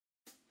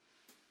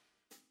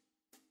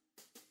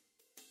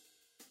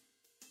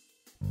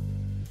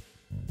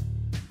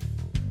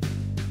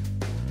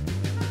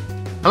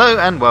Hello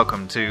and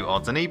welcome to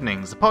Odds and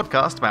Evenings, a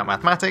podcast about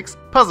mathematics,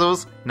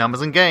 puzzles,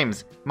 numbers and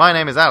games. My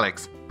name is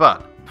Alex,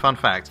 but, fun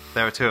fact,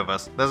 there are two of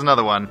us. There's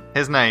another one.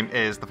 His name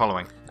is the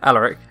following.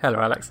 Alaric. Hello,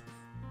 Alex.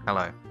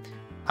 Hello.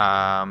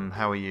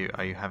 How are you?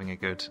 Are you having a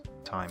good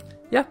time?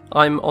 Yeah,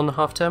 I'm on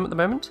half term at the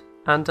moment,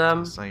 and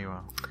So you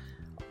are.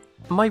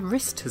 my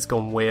wrist has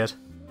gone weird.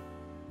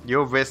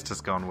 Your wrist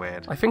has gone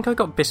weird. I think I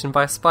got bitten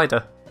by a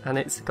spider, and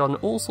it's gone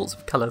all sorts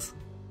of colours.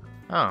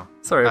 Oh.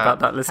 Sorry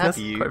about that, listeners.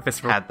 Have you Quite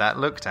visceral. had that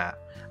looked at?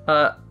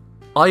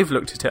 I've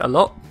looked at it a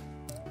lot,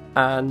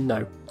 and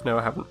no,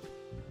 I haven't.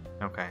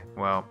 Okay,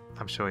 well,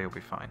 I'm sure you'll be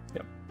fine.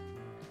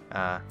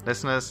 Yep.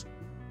 Listeners,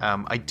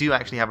 I do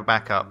actually have a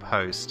backup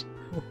host.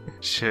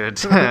 should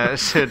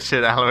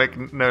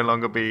Alaric no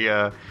longer be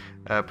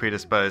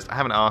predisposed. I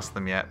haven't asked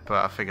them yet,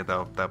 but I figured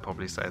they'll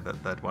probably say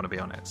that they'd want to be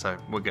on it. So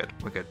we're good.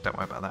 Don't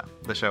worry about that.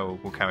 The show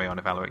will carry on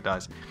if Alaric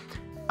dies.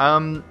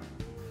 Do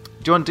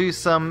you want to do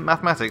some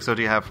mathematics, or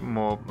do you have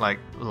more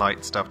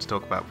light stuff to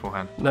talk about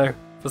beforehand? No,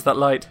 was that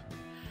light?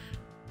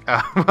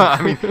 Well,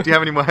 I mean, do you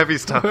have any more heavy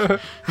stuff?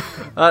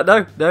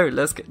 No,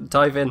 let's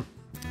dive in.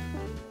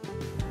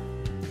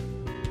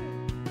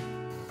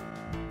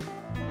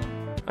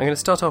 I'm going to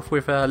start off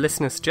with a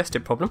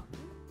listener-suggested problem,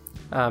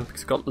 because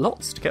we've got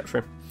lots to get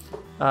through.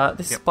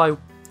 This is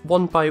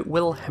one by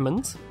Will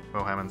Hemmons.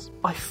 Will Hemmons.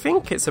 I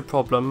think it's a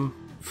problem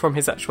from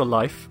his actual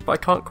life, but I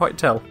can't quite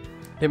tell.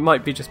 It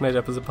might be just made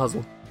up as a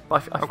puzzle.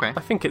 But I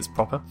think it's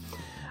proper.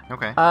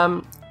 Okay.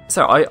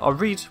 So I'll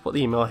read what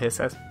the email here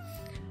says.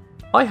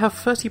 I have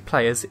 30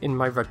 players in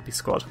my rugby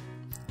squad,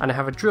 and I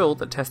have a drill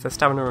that tests their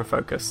stamina and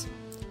focus.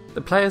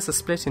 The players are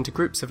split into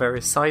groups of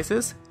various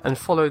sizes and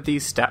follow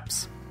these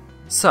steps.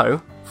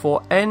 So,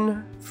 for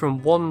n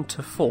from 1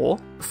 to 4,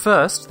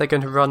 first they're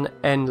going to run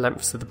n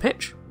lengths of the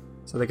pitch,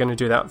 so they're going to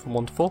do that from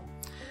 1 to 4.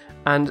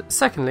 And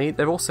secondly,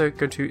 they're also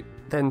going to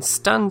then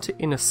stand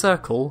in a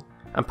circle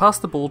and pass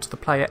the ball to the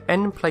player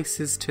n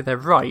places to their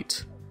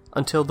right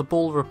until the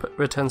ball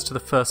returns to the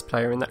first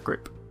player in that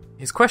group.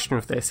 His question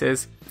with this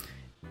is,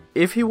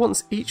 if he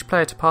wants each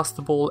player to pass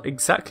the ball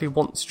exactly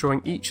once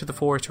during each of the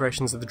 4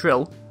 iterations of the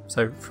drill,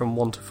 so from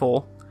 1 to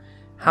 4,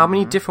 how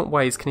many different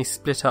ways can he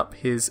split up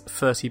his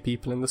 30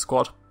 people in the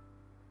squad?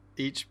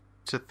 Each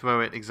to throw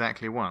it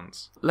exactly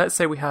once? Let's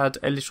say we had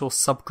a little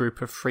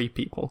subgroup of 3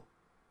 people.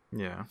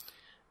 Yeah.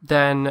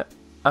 Then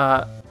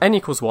n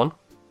equals 1,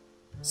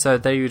 so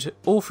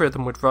all 3 of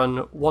them would run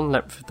 1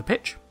 length of the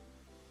pitch.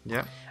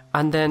 Yeah.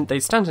 And then they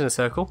stand in a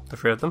circle, the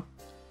 3 of them,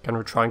 kind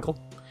of a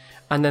triangle.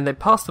 And then they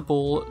pass the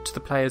ball to the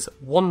players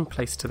 1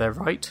 place to their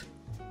right,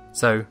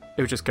 so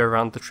it would just go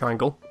around the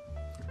triangle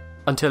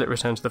until it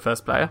returned to the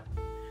first player.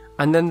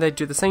 And then they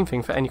do the same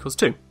thing for n equals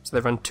 2, so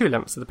they run 2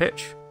 lengths of the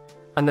pitch,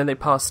 and then they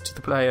pass to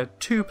the player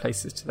 2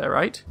 places to their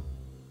right,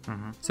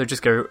 so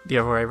just go the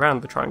other way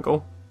around the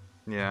triangle.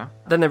 Yeah.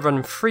 Then they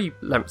run 3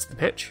 lengths of the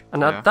pitch,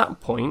 and at that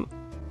point,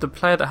 the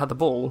player that had the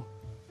ball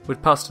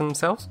would pass to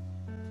themselves.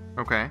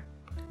 Okay.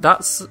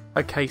 That's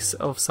a case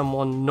of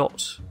someone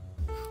not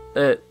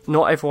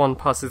everyone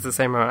passes the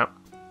same amount,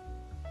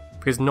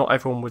 because not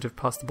everyone would have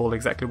passed the ball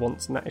exactly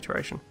once in that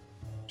iteration.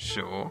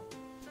 Sure.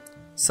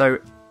 So,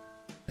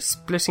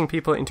 splitting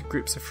people into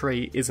groups of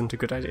 3 isn't a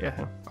good idea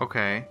here.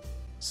 Okay.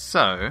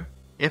 So,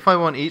 if I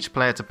want each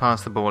player to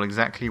pass the ball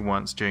exactly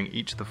once during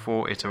each of the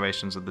 4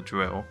 iterations of the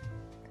drill,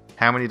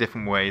 how many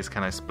different ways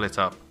can I split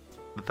up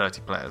the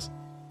 30 players?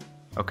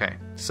 Okay,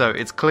 so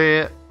it's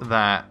clear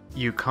that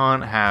you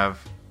can't have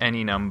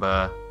any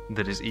number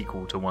that is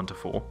equal to 1 to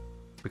 4,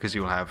 because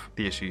you'll have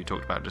the issue you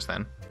talked about just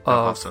then.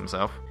 They'll pass to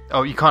themselves.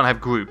 Oh, you can't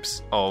have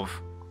groups of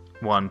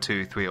 1,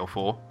 2, 3, or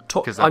 4.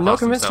 I'm not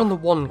convinced on the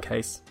 1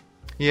 case.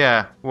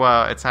 Yeah,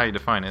 well, it's how you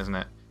define it, isn't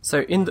it?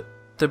 So in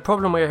the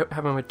problem we're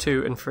having with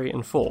 2 and 3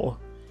 and 4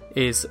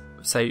 is,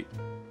 say,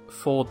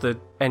 for the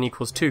n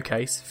equals 2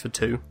 case, for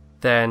 2,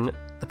 then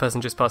the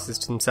person just passes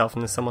to themselves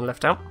and there's someone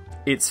left out.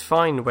 It's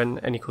fine when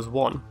n equals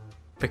 1,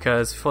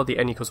 because for the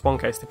n equals 1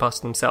 case, they pass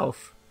to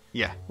themselves.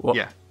 Yeah,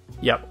 yeah.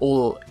 Yeah,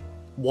 all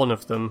 1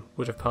 of them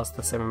would have passed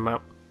the same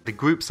amount. The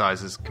group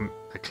sizes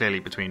are clearly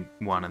between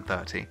 1 and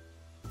 30.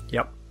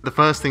 Yep. The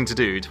first thing to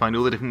do, to find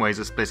all the different ways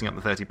of splitting up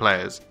the 30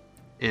 players,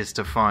 is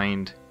to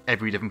find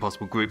every different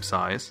possible group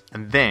size,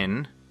 and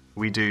then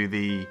we do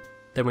the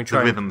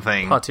rhythm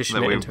thing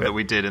that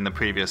we did in the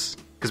previous...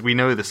 Because we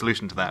know the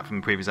solution to that from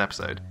the previous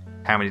episode.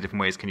 How many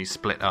different ways can you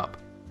split up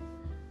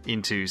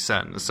into a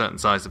certain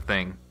size of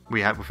thing?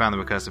 We found the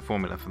recursive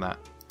formula for that.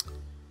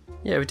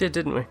 Yeah, we did,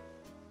 didn't we?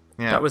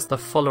 Yeah. That was the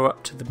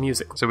follow-up to the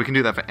music. So we can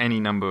do that for any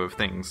number of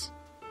things.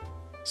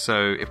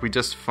 So if we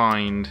just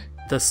find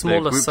the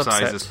smallest group subset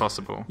size as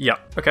possible. Yeah,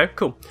 okay,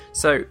 cool.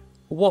 So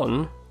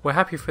 1, we're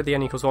happy for the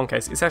n equals 1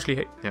 case. It's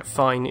actually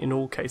fine in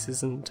all cases,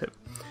 isn't it?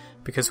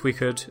 Because we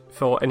could,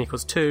 for n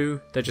equals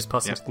 2, they just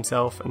pass it to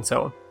themselves, and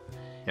so on.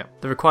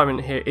 The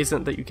requirement here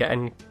isn't that you get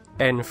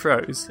n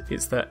throws,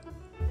 it's that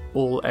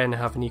all n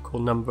have an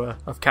equal number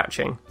of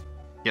catching.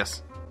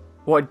 Yes.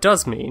 What it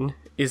does mean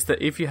is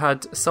that if you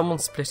had someone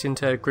split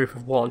into a group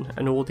of 1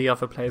 and all the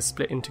other players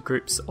split into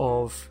groups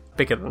of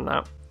bigger than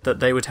that, that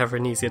they would have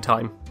an easier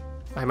time.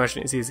 I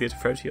imagine it's easier to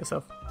throw to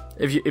yourself.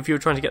 If you were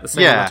trying to get the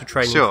same amount of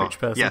training for each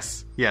person.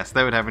 Yes,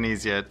 they would have an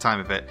easier time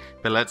of it.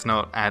 But let's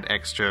not add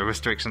extra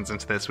restrictions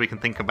into this. We can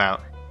think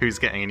about who's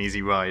getting an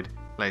easy ride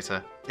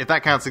later. If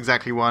that counts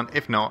exactly 1,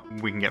 if not,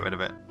 we can get rid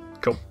of it.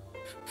 Cool.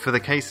 For the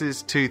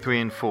cases 2,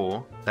 3, and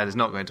 4, that is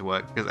not going to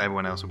work because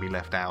everyone else will be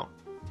left out.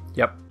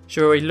 Yep.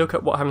 Shall we look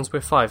at what happens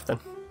with 5 then?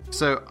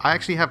 So I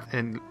actually have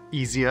an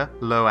easier,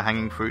 lower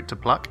hanging fruit to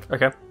pluck.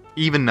 Okay.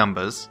 Even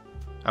numbers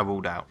are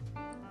ruled out.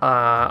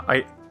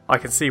 I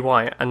can see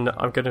why, and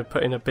I'm going to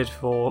put in a bid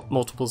for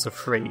multiples of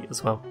 3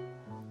 as well.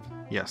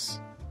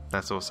 Yes,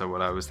 that's also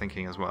what I was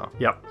thinking as well.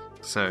 Yep.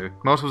 So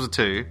multiples of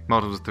 2,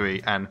 multiples of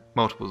 3, and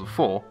multiples of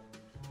 4,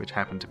 which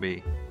happen to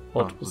be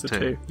multiples of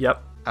 2.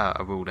 Yep.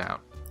 Are ruled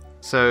out.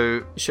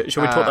 So shall we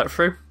talk that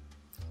through?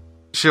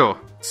 Sure.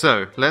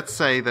 So let's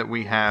say that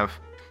we have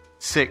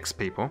 6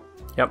 people.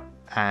 Yep.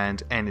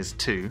 And n is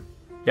 2.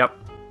 Yep.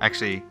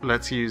 Actually,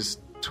 let's use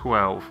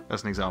 12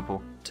 as an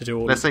example. To do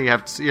all. Let's say you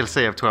have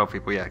 12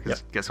 people, yeah,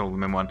 because it gets all of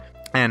them in one.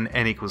 And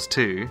n equals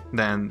 2.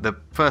 Then the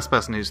first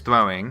person who's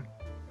throwing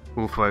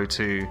will throw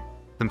to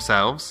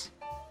themselves.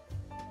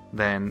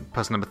 Then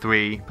person number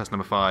 3, person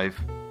number 5,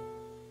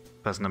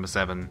 person number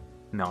 7,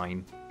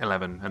 9,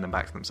 11, and then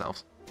back to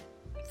themselves.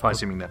 Fine.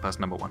 Assuming they're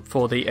person number 1.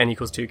 For the n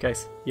equals 2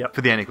 case. Yep.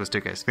 For the n equals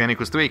 2 case. For the n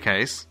equals 3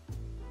 case,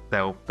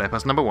 they're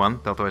person number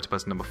 1, they'll throw it to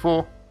person number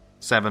 4,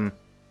 7,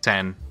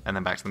 10, and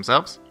then back to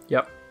themselves.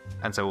 Yep.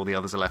 And so all the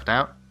others are left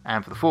out.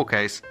 And for the 4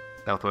 case,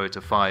 they'll throw it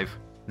to 5,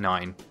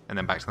 9, and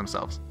then back to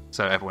themselves.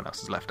 So everyone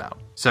else is left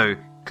out. So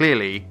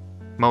clearly,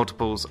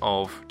 multiples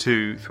of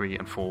 2, 3,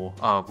 and 4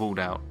 are ruled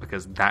out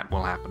because that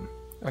will happen.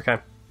 Okay.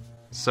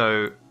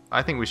 So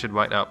I think we should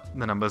write up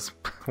the numbers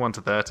 1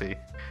 to 30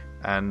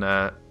 and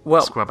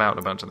scrub out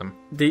a bunch of them.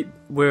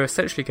 We're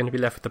essentially going to be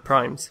left with the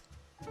primes.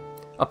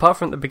 Apart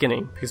from at the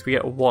beginning, because we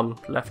get a 1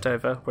 left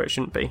over where it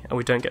shouldn't be, and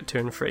we don't get 2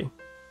 and 3,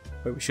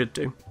 where we should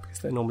do, because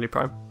they're normally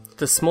prime.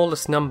 The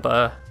smallest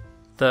number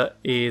that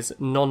is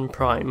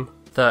non-prime,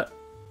 that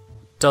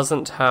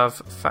doesn't have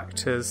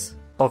factors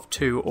of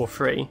 2 or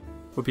 3,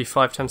 would be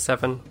 5 times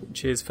 7,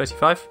 which is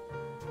 35,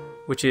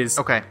 which is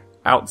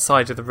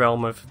outside of the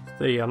realm of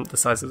the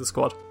size of the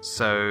squad.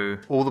 So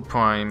all the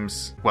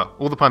primes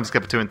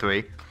except for 2 and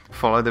 3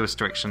 follow the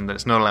restriction that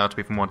it's not allowed to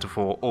be from 1 to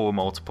 4 or a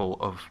multiple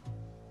of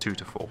 2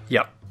 to 4.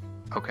 Yep.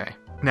 Okay.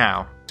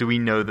 Now, do we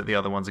know that the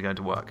other ones are going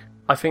to work?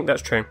 I think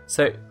that's true.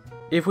 So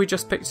if we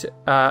just picked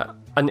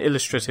an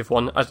illustrative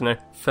one, I don't know,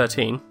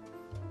 13.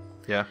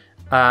 Yeah.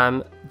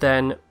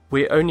 Then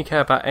we only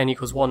care about n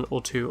equals 1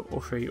 or 2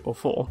 or 3 or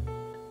 4.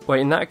 Well,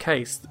 in that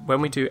case,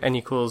 when we do n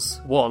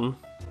equals 1,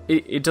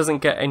 it doesn't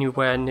get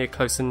anywhere near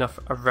close enough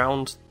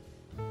around...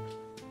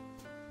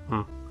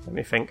 Let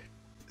me think.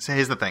 So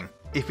here's the thing.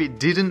 If it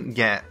didn't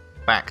get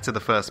back to the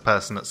first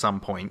person at some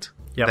point,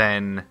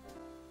 then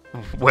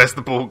where's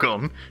the ball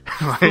gone?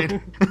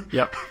 Right?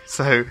 Yep.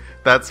 So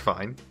that's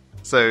fine.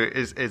 So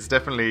it's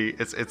definitely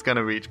it's going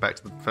to reach back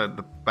to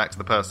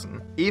the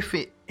person. If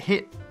it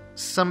hit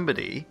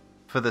somebody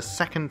for the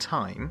second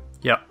time,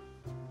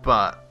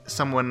 but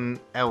someone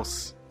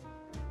else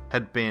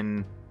had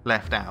been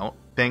left out,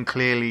 then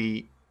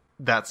clearly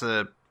that's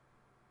a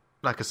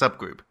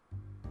subgroup.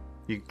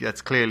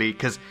 That's clearly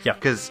because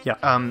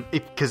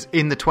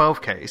in the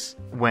 12 case,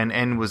 when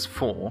n was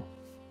 4,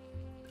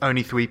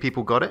 only 3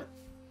 people got it.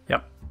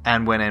 Yep.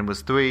 And when n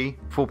was 3,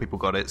 4 people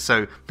got it.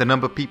 So the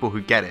number of people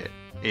who get it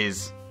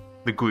is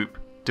the group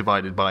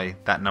divided by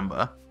that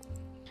number.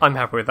 I'm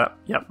happy with that.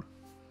 Yep.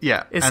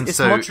 Yeah. It's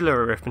modular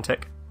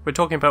arithmetic. We're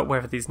talking about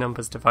whether these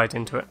numbers divide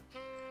into it.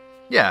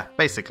 Yeah,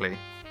 basically.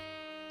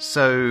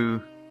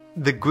 So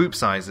the group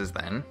sizes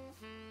then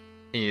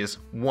is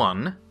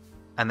 1,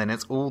 and then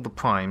it's all the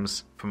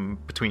primes from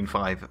between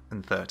 5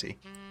 and 30.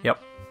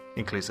 Yep.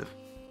 Inclusive.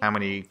 How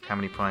many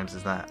primes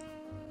is that?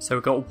 So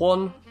we've got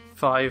 1,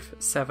 5,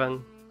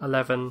 7,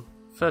 11,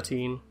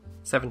 13,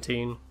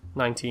 17,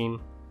 19,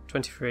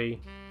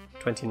 23,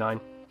 29.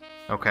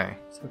 Okay.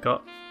 So we've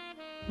got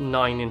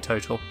 9 in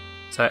total.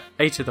 So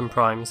 8 of them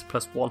primes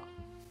plus 1.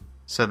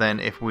 So then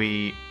if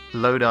we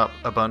load up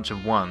a bunch of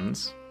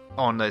 1s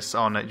on this, do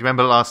you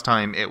remember last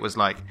time it was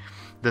like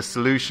the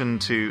solution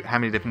to how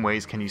many different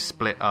ways can you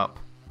split up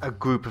a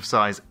group of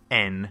size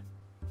n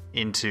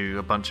into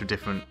a bunch of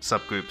different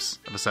subgroups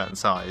of a certain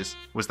size?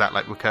 Was that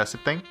like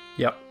recursive thing?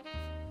 Yep.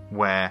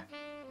 Where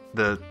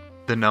the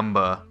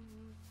number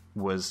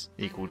was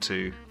equal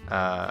to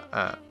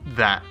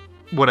that,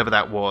 whatever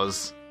that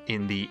was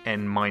in the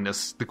n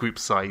minus the group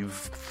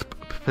size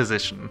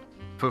position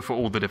for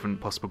all the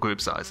different possible group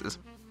sizes.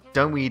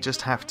 Don't we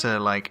just have to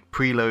like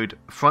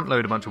front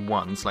load a bunch of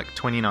 1s, like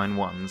 29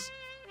 1s,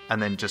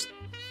 and then just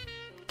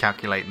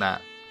calculate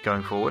that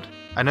going forward?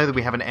 I know that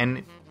we have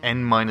an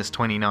n minus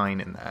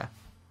 29 in there.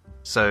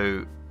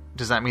 So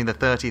does that mean the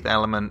 30th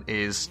element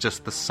is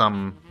just the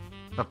sum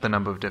of the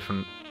number of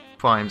different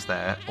primes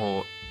there,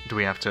 or do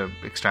we have to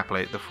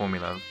extrapolate the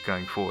formula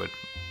going forward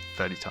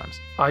 30 times?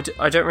 I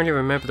don't really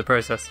remember the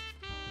process.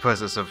 The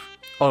process of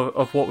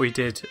what we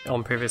did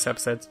on previous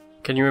episodes.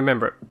 Can you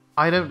remember it?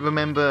 I don't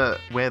remember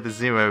where the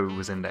 0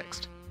 was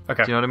indexed.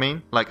 Okay. Do you know what I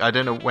mean? Like, I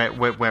don't know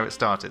where it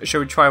started.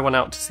 Shall we try one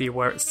out to see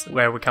where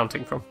we're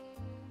counting from?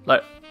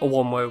 Like, a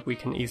one where we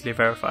can easily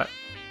verify it.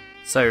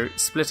 So,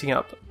 splitting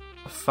up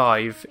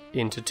 5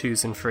 into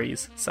 2s and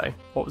 3s, say.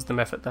 What was the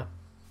method there?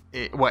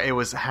 It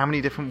was how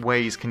many different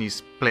ways can you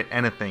split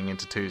anything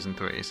into 2s and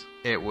 3s?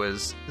 It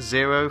was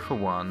 0 for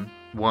 1,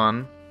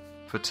 1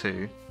 for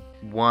 2,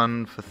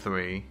 1 for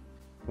 3,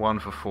 1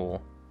 for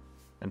 4,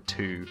 and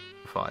 2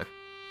 for 5.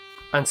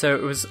 And so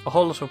it was a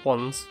whole lot of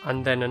 1s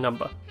and then a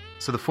number.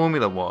 So the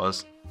formula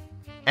was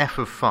f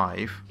of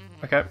 5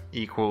 Okay.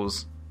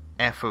 equals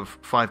f of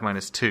 5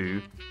 minus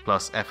 2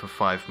 plus f of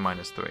 5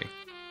 minus 3.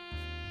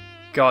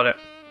 Got it.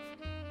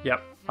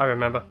 Yep, I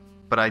remember.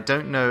 But I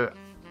don't know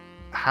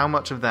how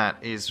much of that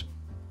is,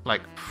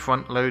 like,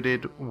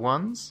 front-loaded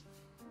ones.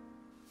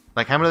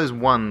 Like, how many of those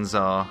ones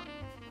are,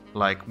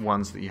 like,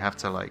 ones that you have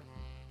to, like,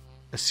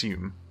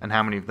 assume, and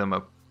how many of them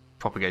are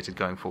propagated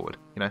going forward,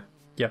 you know?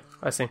 Yeah,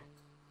 I see.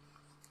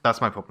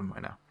 That's my problem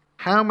right now.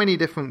 How many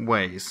different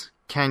ways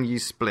can you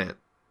split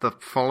the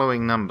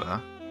following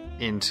number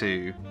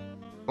into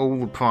all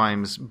the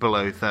primes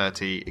below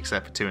 30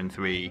 except for 2 and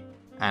 3,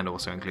 and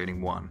also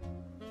including 1?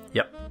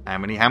 Yep. How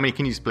many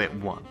can you split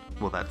 1?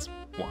 Well, that's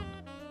 1.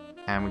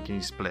 How many can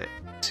you split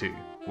 2?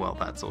 Well,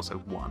 that's also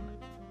 1.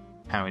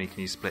 How many can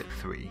you split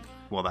 3?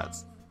 Well,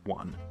 that's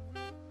 1.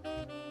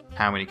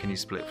 How many can you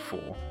split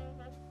 4?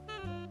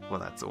 Well,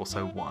 that's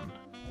also 1.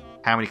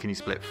 How many can you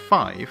split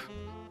 5?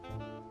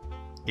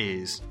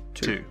 Is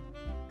 2.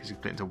 Because you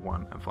split into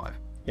 1 and 5.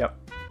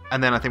 Yep.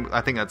 And then I think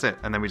that's it.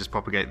 And then we just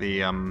propagate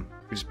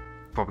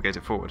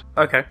it forward.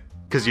 Okay.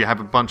 Because you have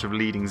a bunch of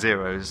leading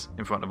zeros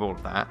in front of all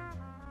of that.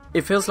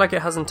 It feels like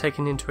it hasn't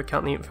taken into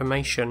account the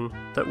information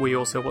that we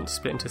also want to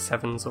split into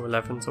 7s or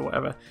 11s or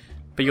whatever.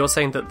 But you're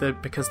saying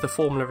that because the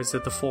formula is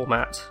of the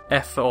format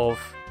f of,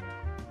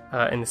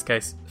 in this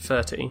case,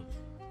 30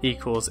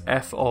 equals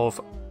f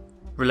of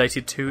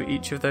related to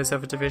each of those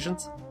other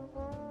divisions?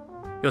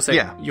 You're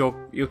saying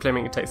you're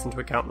claiming it takes into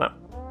account that.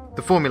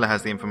 The formula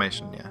has the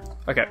information, yeah.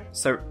 Okay,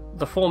 so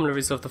the formula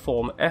is of the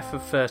form f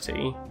of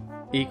 30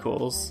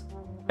 equals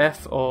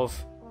f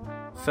of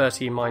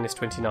 30 minus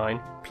 29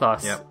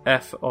 plus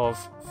f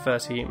of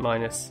 30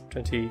 minus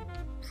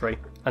 23,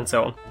 and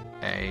so on.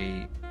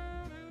 A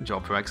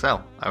job for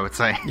Excel, I would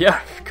say.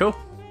 Yeah, cool.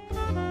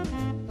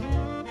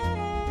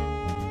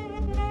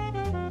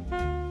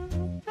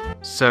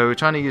 So we're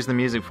trying to use the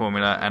music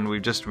formula, and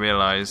we've just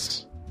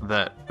realised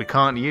that we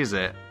can't use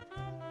it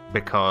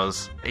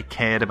because it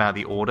cared about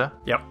the order.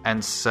 Yep.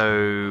 And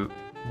so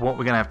what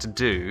we're going to have to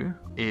do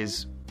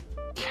is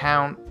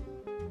count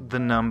the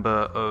number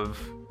of...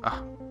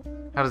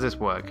 how does this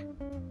work?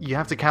 You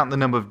have to count the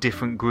number of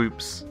different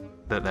groups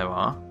that there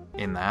are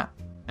in that,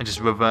 and just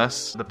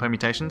reverse the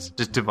permutations.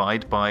 Just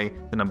divide by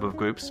the number of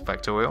groups,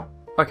 factorial.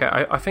 Okay,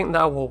 I think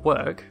that will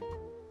work.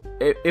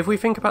 If we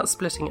think about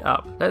splitting it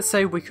up, let's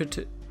say we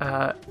could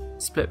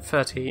split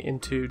 30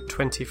 into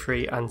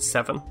 23 and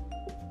 7,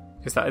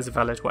 because that is a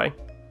valid way.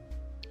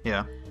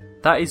 Yeah.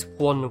 That is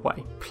one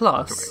way.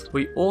 Plus, correct.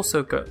 We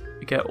also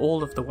get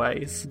all of the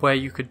ways where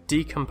you could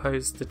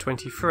decompose the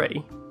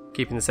 23,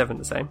 keeping the 7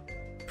 the same.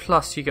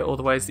 Plus, you get all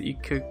the ways that you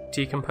could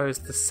decompose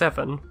the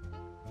 7,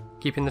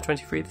 keeping the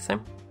 23 the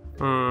same.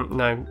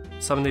 No,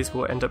 some of these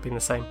will end up being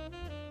the same.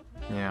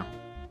 Yeah.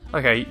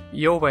 Okay,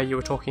 your way you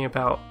were talking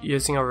about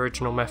using our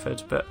original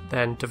method, but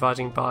then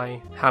dividing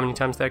by how many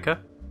times they occur?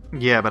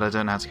 Yeah, but I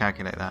don't know how to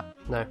calculate that.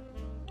 No,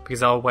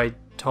 because our way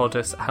told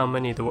us how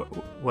many there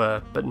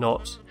were, but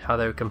not how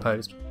they were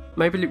composed.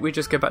 Maybe we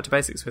just go back to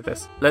basics with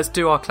this. Let's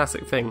do our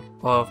classic thing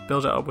of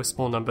build it up with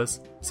small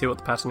numbers, see what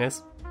the pattern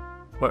is,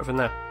 work from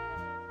there.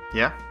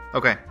 Yeah?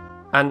 Okay.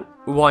 And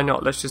why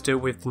not? Let's just do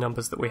it with the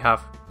numbers that we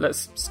have.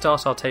 Let's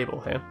start our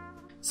table here.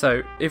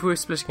 So, if we were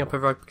splitting up a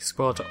rugby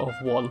squad of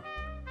 1,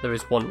 there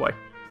is one way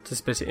to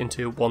split it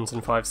into 1s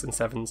and 5s and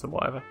 7s and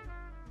whatever.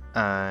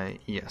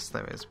 Yes,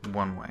 there is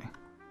one way.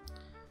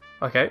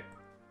 Okay.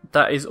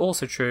 That is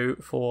also true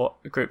for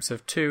groups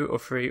of 2 or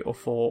 3 or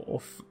 4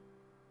 or...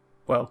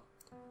 well,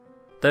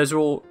 those are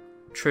all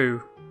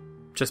true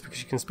just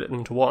because you can split them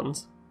into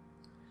 1s.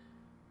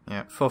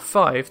 Yeah. For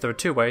 5, there are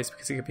 2 ways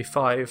because it could be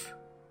 5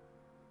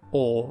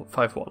 or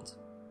 5 1s.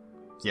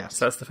 Yes.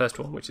 So that's the first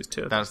one, which is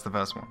 2 of them. That's the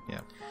first one,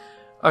 yeah.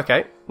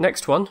 Okay,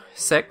 next one,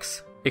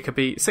 6. It could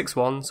be 6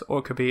 1s or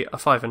it could be a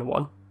 5 and a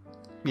 1.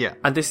 Yeah.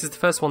 And this is the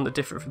first one that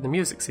differed from the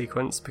music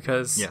sequence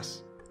because...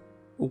 yes.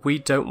 We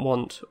don't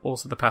want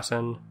also the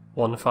pattern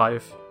 1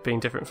 5 being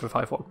different from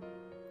 5 1.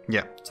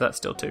 Yeah. So that's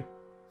still 2.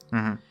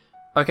 Mm-hmm.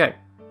 Okay,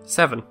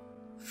 7.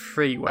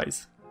 3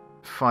 ways.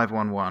 5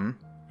 1 1.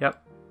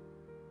 Yep.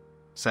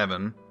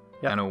 7.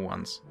 Yep. And all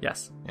ones.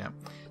 Yes. Yeah.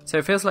 So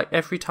it feels like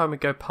every time we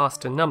go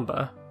past a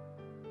number,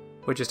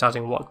 we're just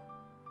adding 1.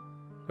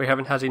 We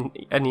haven't had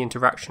any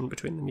interaction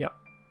between them yet.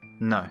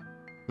 No.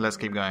 Let's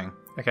keep going.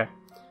 Okay.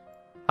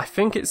 I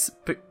think it's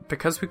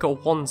because we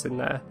got 1s in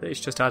there that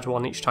it's just add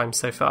 1 each time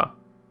so far.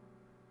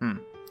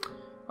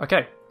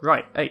 Okay,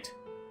 right, 8.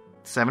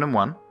 7 and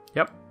 1.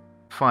 Yep.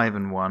 5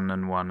 and 1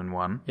 and 1 and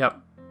 1.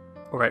 Yep.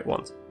 Or 8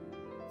 1s.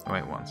 Or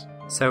 8 ones.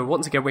 So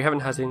once again, we haven't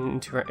had an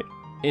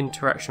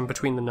interaction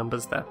between the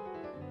numbers there.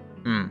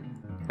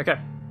 Okay.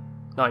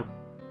 9.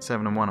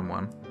 7 and 1 and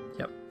 1.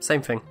 Yep,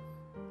 same thing.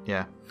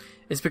 Yeah.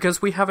 It's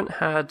because we haven't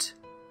had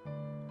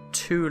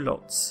 2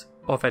 lots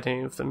of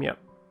any of them yet.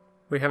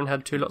 We haven't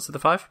had 2 lots of the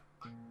 5.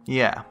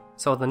 Yeah.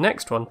 So on the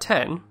next one,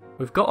 10,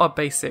 we've got our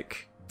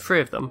basic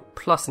 3 of them,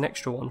 plus an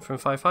extra one from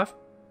 5-5.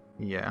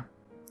 Yeah.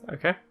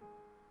 Okay.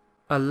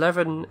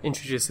 11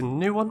 introduces a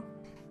new one,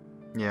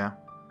 Yeah.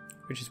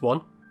 which is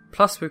 1.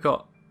 Plus we've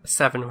got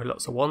 7 with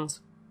lots of 1s.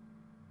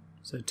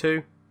 So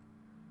 2.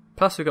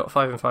 Plus we've got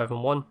 5 and 5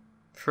 and 1.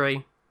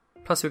 3.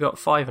 Plus we've got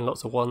 5 and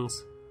lots of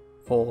 1s.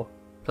 4.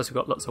 Plus we've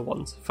got lots of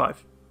 1s.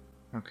 5.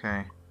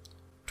 Okay.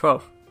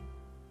 12.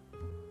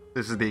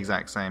 This is the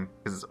exact same,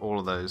 because it's all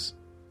of those,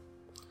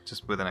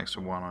 just with an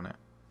extra 1 on it.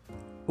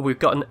 We've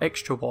got an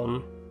extra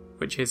 1,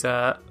 which is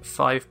 5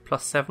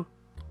 plus 7.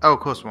 Oh, of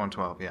course, we're on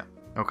 12, yeah.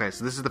 Okay,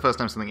 so this is the first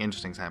time something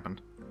interesting's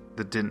happened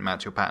that didn't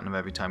match your pattern of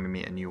every time we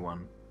meet a new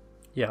one.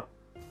 Yeah.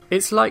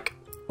 It's like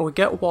we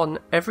get 1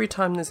 every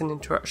time there's an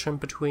interaction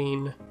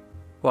between...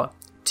 Well,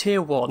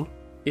 tier 1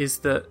 is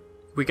that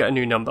we get a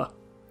new number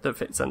that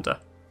fits under.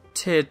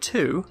 Tier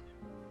 2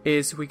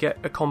 is we get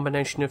a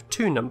combination of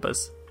 2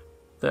 numbers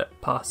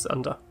that pass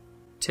under.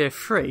 Tier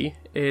 3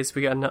 is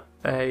we get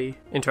a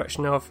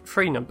interaction of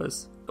 3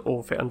 numbers that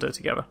all fit under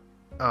together.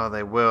 Oh,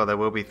 they will. There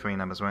will be 3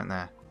 numbers, won't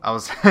there? I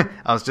was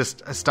I was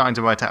just starting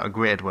to write out a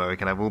grid where we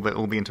can have all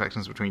the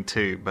interactions between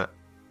 2, but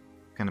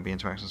going to be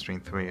interactions between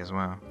 3 as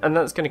well. And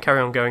that's going to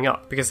carry on going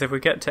up, because if we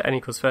get to n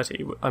equals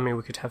 30, I mean,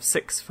 we could have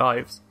 6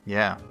 5s.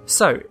 Yeah.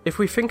 So, if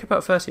we think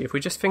about 30, if we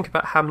just think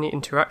about how many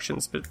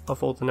interactions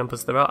of all the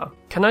numbers there are,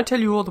 can I tell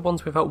you all the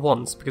ones without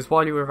 1s? Because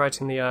while you were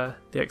writing the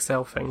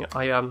Excel thing,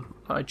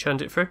 I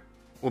churned it through.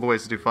 All the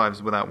ways to do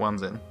 5s without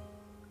 1s in.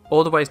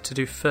 All the ways to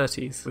do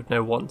 30s with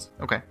no 1s.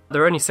 Okay.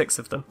 There are only 6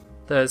 of them.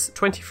 There's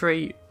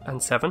 23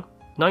 and 7,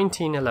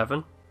 19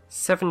 11,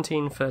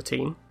 17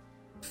 13,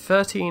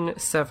 13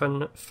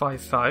 7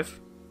 5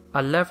 5,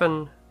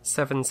 11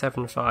 7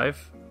 7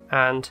 5,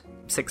 and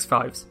 6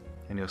 5s.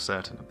 And you're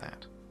certain of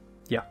that?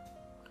 Yeah.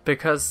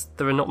 Because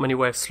there are not many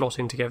ways of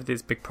slotting together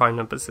these big prime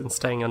numbers and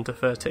staying under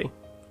 30.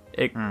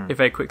 It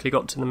very quickly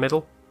got to the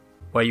middle,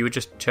 where you were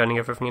just churning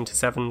everything into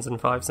 7s and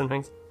 5s and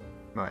things.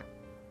 Right.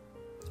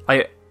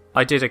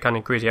 I did a kind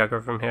of greedy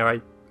algorithm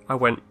here. I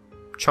went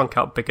chunk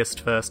out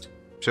biggest first.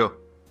 Sure.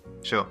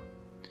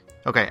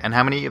 Okay, and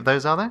how many of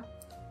those are there?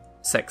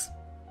 6.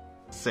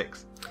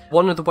 6.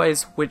 One of the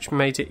ways which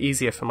made it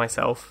easier for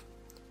myself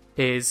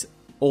is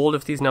all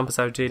of these numbers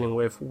I was dealing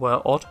with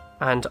were odd,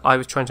 and I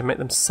was trying to make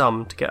them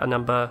sum to get a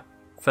number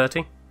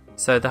 30.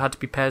 So there had to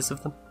be pairs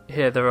of them.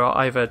 Here there are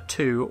either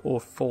 2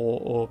 or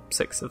 4 or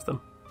 6 of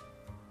them.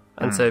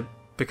 And so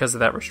because of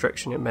that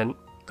restriction, it meant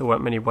there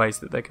weren't many ways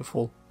that they could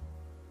fall.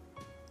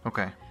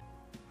 Okay.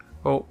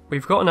 Well,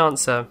 we've got an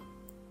answer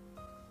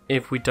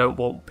if we don't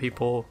want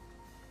people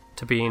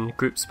to be in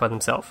groups by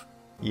themselves.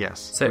 Yes.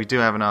 So we do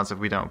have an answer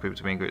if we don't want people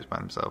to be in groups by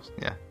themselves.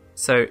 Yeah.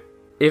 So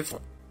if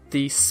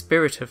the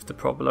spirit of the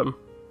problem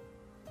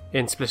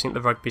in splitting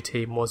the rugby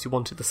team was you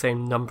wanted the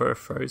same number of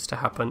throws to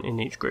happen in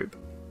each group,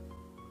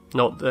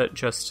 not that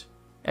just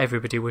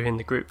everybody within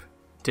the group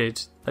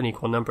did an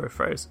equal number of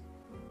throws,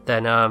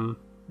 then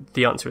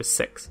the answer is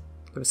 6.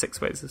 There are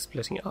 6 ways of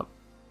splitting it up.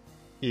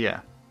 Yeah.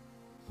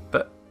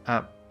 But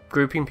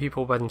grouping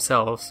people by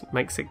themselves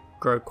makes it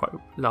grow quite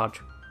large.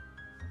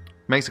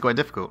 Makes it quite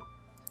difficult.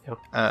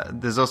 Yeah.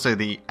 There's also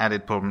the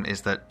added problem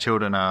is that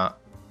children are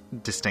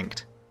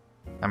distinct.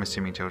 I'm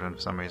assuming children for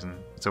some reason.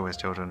 It's always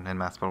children in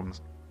maths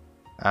problems.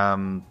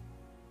 And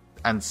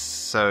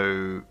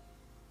so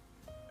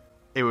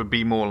it would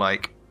be more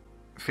like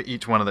for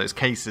each one of those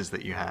cases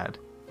that you had,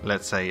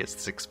 let's say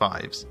it's 6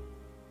 5s,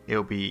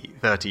 it'll be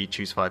 30,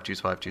 choose 5, choose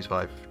 5, choose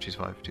 5, choose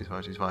 5, choose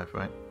 5, choose 5,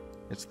 right?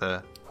 It's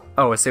the...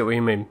 Oh, I see what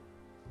you mean.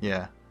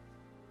 Yeah.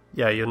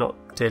 Yeah, you're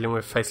not dealing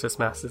with faceless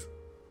masses.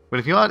 Well,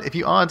 if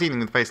you are dealing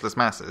with faceless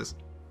masses,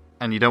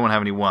 and you don't want to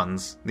have any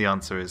 1s, the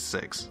answer is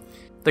 6.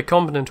 The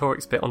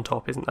combinatorics bit on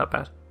top isn't that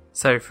bad.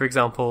 So, for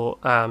example,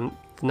 the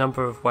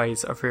number of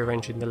ways of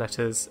rearranging the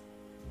letters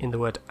in the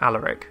word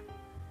Alaric.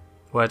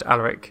 The word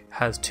Alaric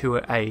has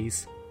 2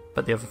 A's,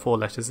 but the other 4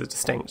 letters are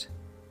distinct.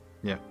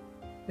 Yeah.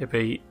 It'd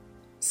be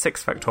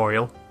 6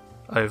 factorial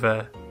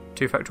over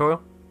 2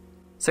 factorial.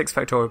 6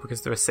 factorial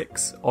because there are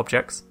 6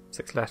 objects,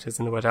 6 letters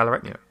in the word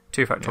Alaric. Yeah.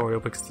 2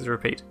 factorial because there's a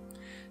repeat.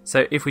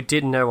 So if we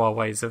did know our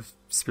ways of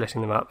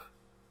splitting them up,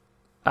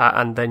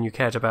 and then you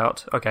cared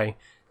about, okay,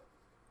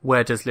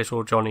 where does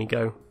little Johnny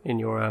go in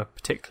your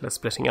particular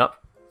splitting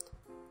up,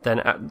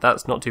 then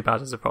that's not too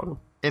bad as a problem.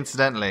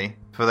 Incidentally,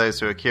 for those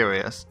who are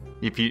curious,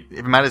 if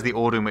it matters the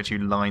order in which you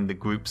line the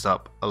groups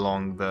up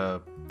along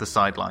the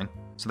sideline,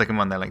 so they can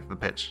run their length of the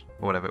pitch,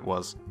 or whatever it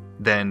was,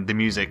 then the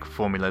music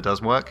formula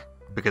does work,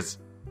 because,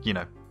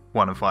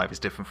 1 and 5 is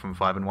different from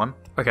 5 and 1.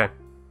 Okay.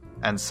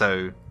 And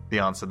so the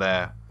answer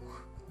there,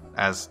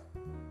 as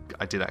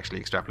I did actually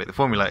extrapolate the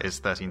formula, is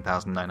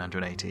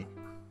 13,980.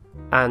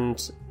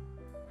 And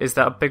is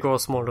that bigger or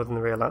smaller than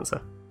the real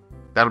answer?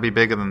 That'll be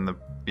bigger than the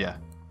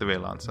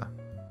real answer.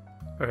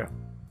 Okay.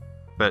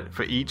 But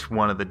for each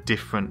one of the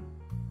different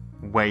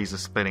ways of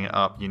splitting it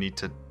up, you need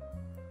to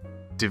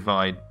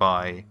divide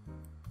by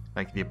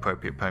like the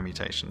appropriate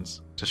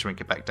permutations to shrink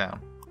it back down.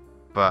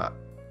 But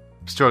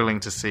struggling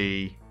to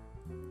see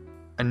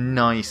a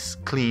nice,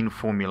 clean,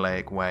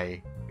 formulaic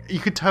way. You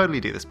could totally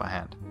do this by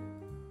hand,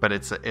 but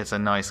it's a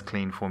nice,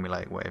 clean,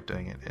 formulaic way of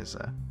doing it is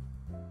the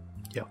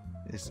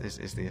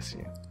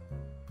issue.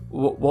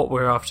 What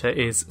we're after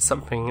is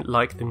something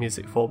like the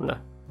music formula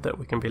that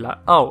we can be like,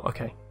 oh,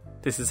 okay,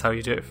 this is how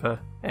you do it for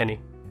any.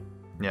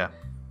 Yeah.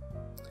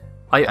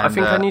 I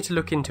think I need to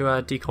look into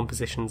our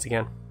decompositions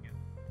again.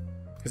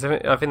 Because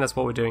I think that's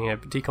what we're doing here,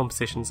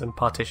 decompositions and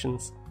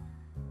partitions.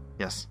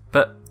 Yes.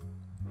 But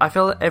I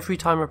feel that every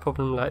time a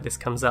problem like this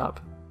comes up,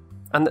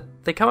 and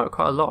they come up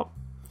quite a lot,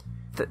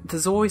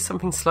 there's always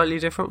something slightly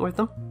different with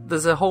them.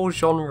 There's a whole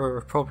genre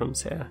of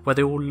problems here, where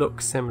they all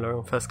look similar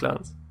on first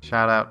glance.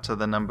 Shout out to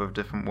the number of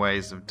different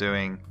ways of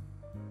doing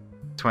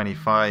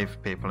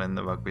 25 people in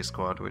the rugby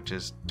squad, which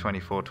is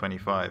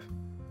 24-25.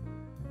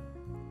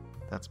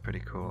 That's pretty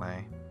cool,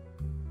 eh?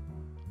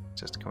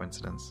 Just a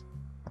coincidence,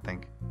 I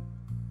think.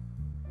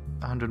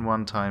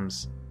 101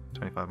 times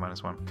 25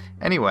 minus 1.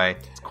 Anyway,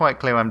 it's quite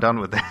clear I'm done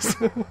with this.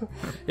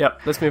 Yeah,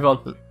 let's move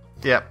on.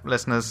 Yeah,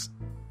 listeners,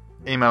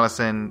 email us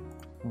in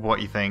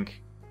what you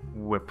think.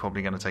 We're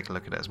probably going to take a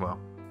look at it as well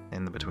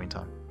in the between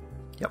time.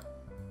 Yep.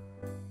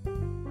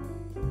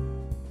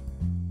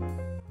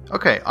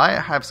 Okay, I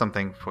have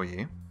something for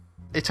you.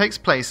 It takes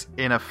place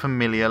in a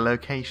familiar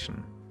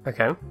location.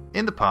 Okay.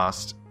 In the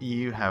past,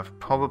 you have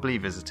probably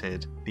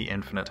visited the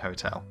Infinite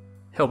Hotel.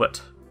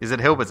 Hilbert. Is it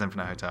Hilbert's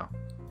Infinite Hotel?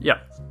 Yeah.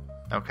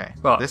 Okay.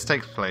 Well, this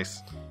takes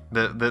place...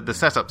 The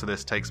setup to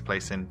this takes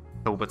place in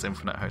Hilbert's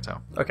Infinite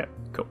Hotel. Okay,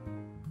 cool.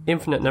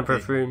 Infinite number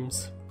of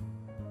rooms,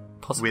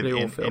 possibly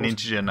all With filled. an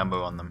integer number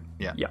on them.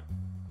 Yeah. Yeah.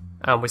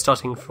 And we're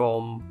starting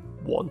from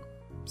 1,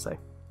 say.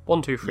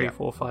 1, 2, 3, Yeah.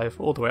 4, 5,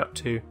 all the way up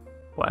to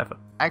whatever.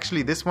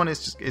 Actually, this one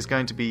is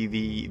going to be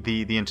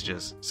the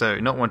integers. So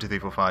not 1, 2, 3,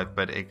 4, 5,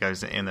 but it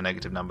goes in the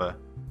negative number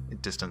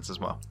distance as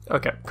well.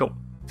 Okay, cool.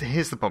 So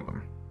here's the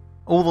problem.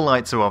 All the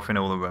lights are off in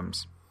all the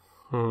rooms.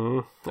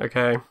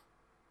 Okay.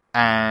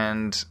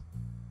 And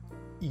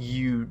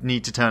you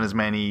need to turn as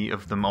many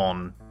of them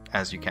on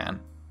as you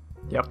can.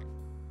 Yep.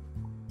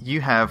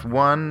 You have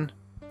one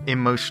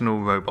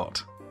emotional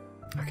robot.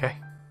 Okay.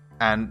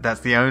 And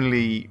that's the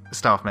only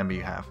staff member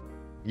you have.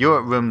 You're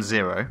at room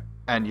 0,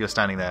 and you're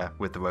standing there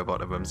with the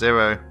robot at room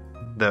 0.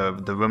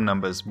 The room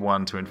numbers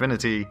 1 to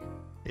infinity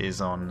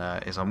is on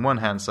one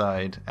hand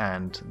side,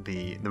 and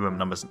the room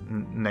numbers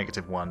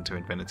 -1 to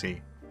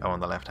infinity are on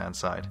the left hand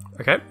side.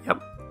 Okay,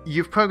 yep.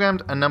 You've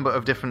programmed a number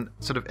of different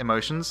sort of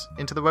emotions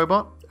into the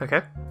robot.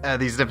 Okay.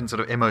 These different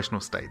sort of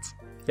emotional states.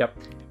 Yep.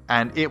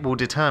 And it will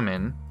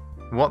determine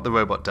what the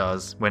robot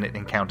does when it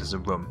encounters a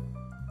room.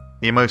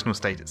 The emotional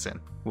state it's in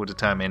will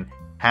determine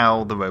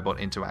how the robot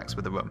interacts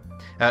with the room.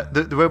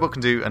 The robot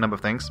can do a number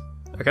of things.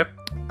 Okay.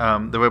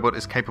 The robot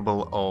is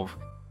capable of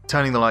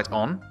turning the light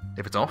on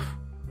if it's off,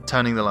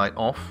 turning the light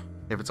off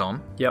if it's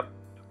on. Yep.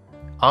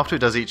 After it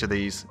does each of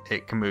these,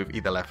 it can move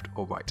either left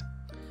or right.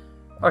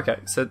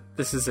 Okay, so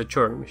this is a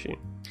Turing machine.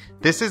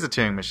 This is a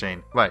Turing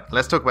machine. Right,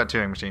 let's talk about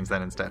Turing machines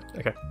then instead.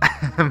 Okay.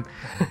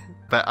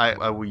 But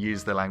I will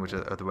use the language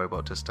of the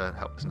robot just to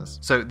help listeners.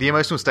 So the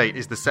emotional state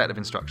is the set of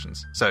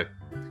instructions. So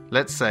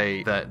let's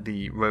say that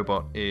the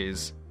robot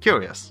is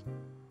curious.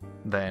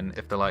 Then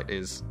if the light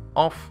is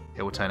off,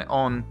 it will turn it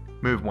on,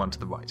 move 1 to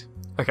the right.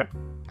 Okay.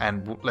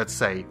 And let's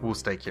say we'll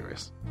stay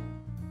curious.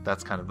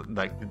 That's kind of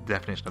like the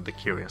definition of the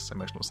curious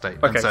emotional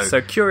state. Okay, And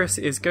so curious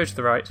is go to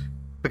the right.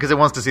 because it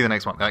wants to see the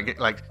next one.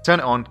 Like turn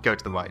it on, go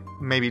to the right.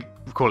 Maybe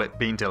call it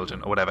being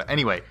diligent or whatever.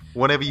 Anyway,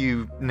 whatever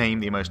you name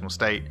the emotional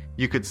state,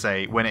 you could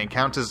say when it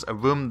encounters a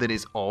room that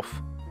is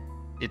off,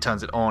 it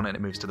turns it on and it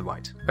moves to the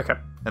right. Okay.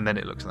 And then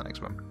it looks in the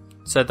next room.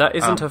 So that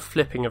isn't a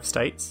flipping of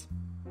states.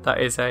 That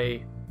is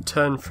a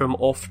turn from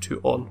off to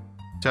on.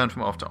 Turn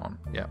from off to on,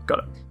 yeah. Got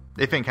it.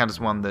 If it encounters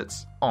one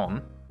that's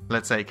on,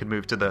 let's say it could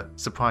move to the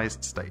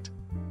surprised state,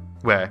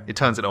 where it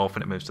turns it off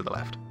and it moves to the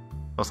left,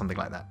 or something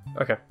like that.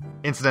 Okay.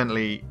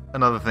 Incidentally,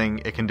 another thing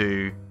it can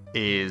do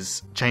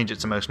is change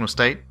its emotional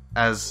state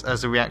as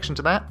a reaction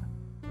to that.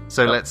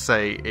 So let's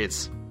say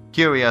it's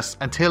curious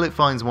until it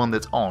finds one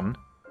that's on,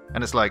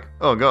 and it's like,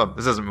 oh god,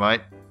 this isn't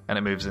right, and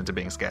it moves into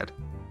being scared.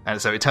 And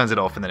so it turns it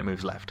off and then it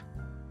moves left,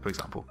 for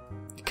example.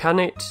 Can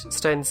it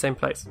stay in the same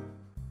place?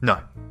 No.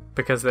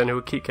 Because then it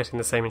would keep getting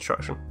the same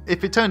instruction.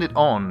 If it turned it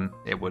on,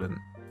 it wouldn't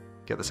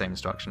get the same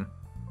instruction.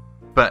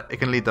 But it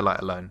can leave the light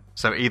alone.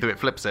 So either it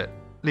flips it,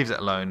 leaves it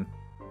alone.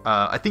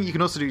 I think you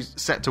can also do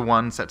set to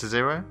 1, set to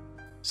 0.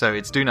 So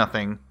it's do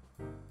nothing,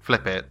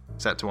 flip it,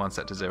 set to 1,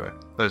 set to 0.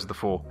 Those are the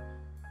 4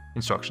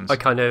 instructions. A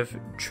kind of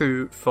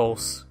true,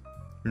 false,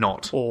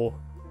 Not, or...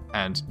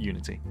 and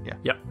unity. Yeah.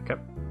 Yeah, okay.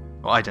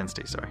 Or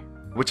identity, sorry.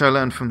 Which I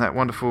learned from that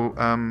wonderful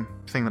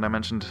thing that I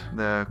mentioned,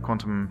 the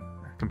quantum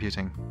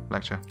computing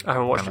lecture. I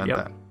haven't watched I it learned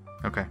yet.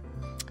 that. Okay.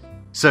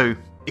 So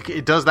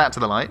it does that to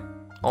the light.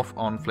 Off,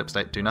 on, flip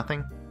state, do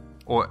nothing.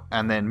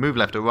 And then move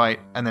left or right,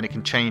 and then it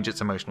can change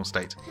its emotional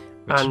state.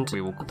 which And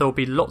we will... there'll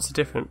be lots of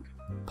different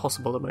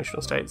possible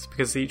emotional states,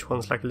 because each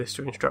one's like a list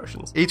of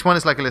instructions. Each one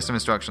is like a list of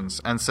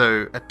instructions, and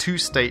so a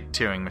 2-state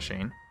Turing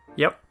machine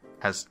Yep.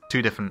 has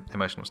 2 different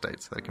emotional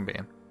states that it can be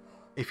in.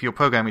 If you're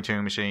programming a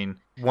Turing machine,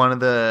 one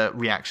of the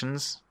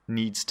reactions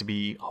needs to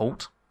be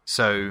halt.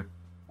 So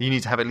you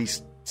need to have at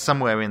least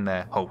somewhere in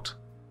there halt.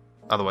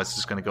 Otherwise, it's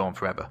just going to go on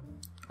forever.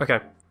 Okay.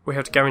 We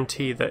have to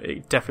guarantee that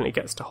it definitely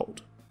gets to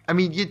halt. I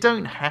mean, you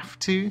don't have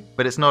to,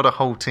 but it's not a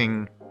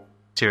halting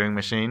Turing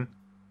machine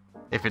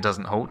if it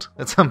doesn't halt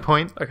at some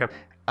point. Okay.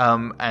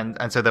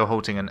 And so they're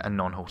halting and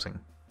non-halting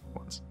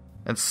ones.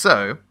 And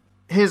so,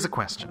 here's a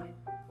question.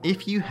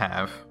 If you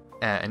have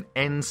an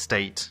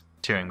n-state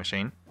Turing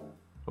machine,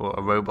 or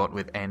a robot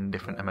with n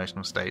different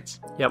emotional states,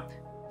 Yep.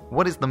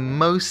 what is the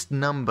most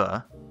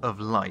number of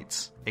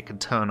lights it can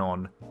turn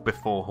on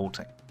before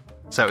halting?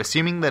 So,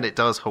 assuming that it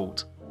does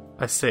halt,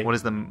 I see. what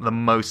is the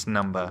most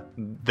number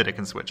that it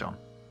can switch on?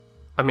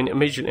 I mean,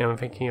 immediately I'm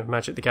thinking of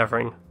Magic the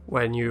Gathering,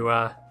 when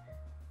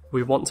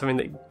we want something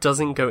that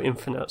doesn't go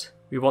infinite.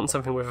 We want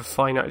something with a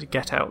finite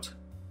get out.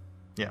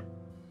 Yeah.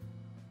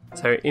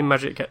 So in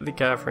Magic the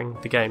Gathering,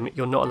 the game,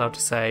 you're not allowed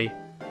to say,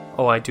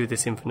 oh, I do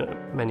this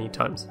infinite many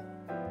times.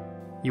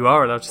 You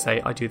are allowed to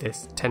say, I do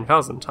this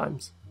 10,000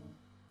 times.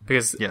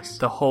 Because Yes.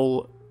 the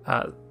whole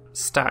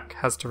stack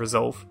has to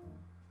resolve.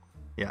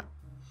 Yeah.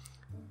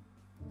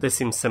 This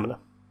seems similar.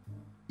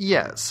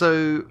 Yeah,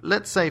 so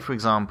let's say, for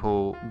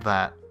example,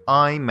 that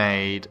I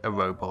made a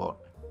robot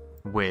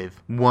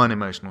with 1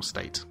 emotional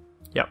state.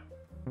 Yep.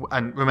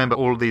 And remember,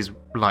 all of these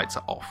lights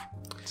are off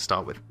to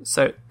start with.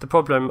 So the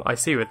problem I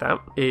see with that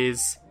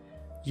is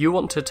you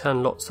want to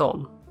turn lots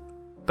on,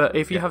 but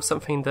if you have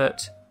something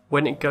that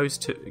when it goes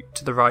to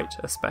the right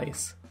a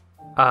space,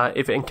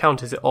 if it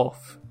encounters it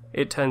off,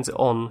 it turns it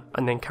on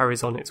and then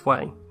carries on its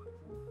way.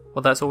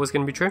 Well, that's always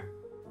going to be true?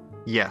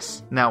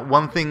 Yes. Now,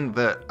 one thing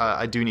that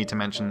I do need to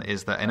mention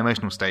is that an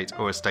emotional state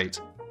or a state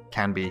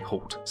can be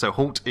halt. So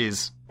halt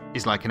is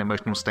like an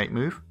emotional state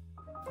move.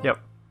 Yep.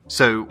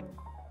 So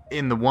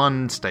in the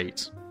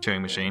 1-state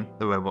Turing machine,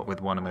 the robot with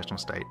 1 emotional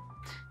state,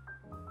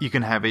 you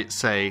can have it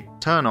say,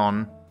 turn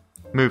on,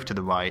 move to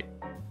the right,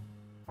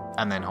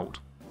 and then halt.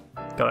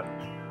 Got it.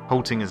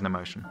 Halting is an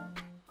emotion,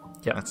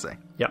 Yep. let's say.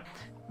 Yep.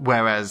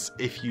 Whereas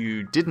if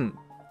you didn't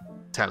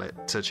tell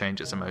it to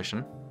change its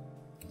emotion,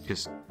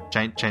 because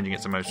changing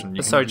its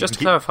emotion... Sorry, just to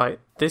clarify,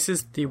 this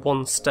is the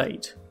 1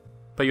 state,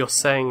 but you're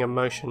saying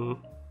emotion...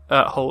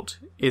 halt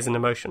is an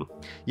emotion.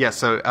 Yeah,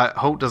 so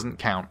halt doesn't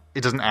count.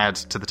 It doesn't add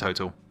to the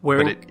total.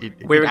 We're but in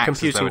it acts as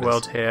computing though it is.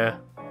 world here.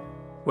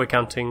 We're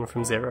counting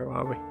from 0,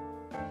 are we?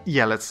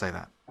 Yeah, let's say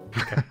that.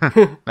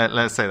 Okay.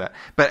 Let's say that.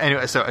 But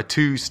anyway, so a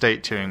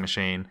 2-state Turing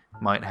machine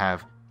might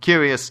have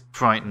curious,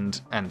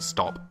 frightened, and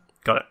stop.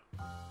 Got it.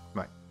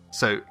 Right.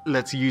 So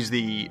let's use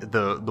the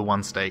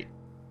 1-state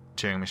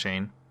Turing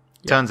machine.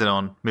 Yep. Turns it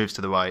on, moves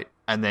to the right,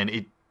 and then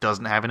it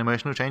doesn't have an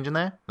emotional change in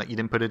there. Like, you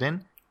didn't put it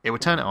in. It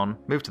would turn it on,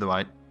 move to the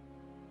right,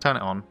 turn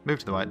it on, move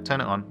to the right,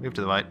 turn it on, move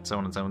to the right, so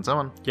on and so on and so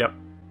on. Yep.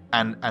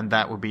 And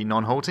that would be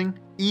non-halting,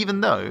 even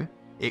though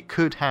it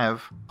could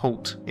have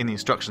halt in the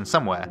instructions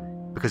somewhere,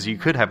 because you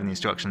could have in the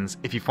instructions,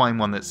 if you find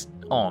one that's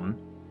on,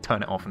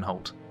 turn it off and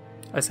halt.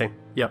 I see.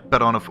 Yep.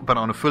 But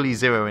on a fully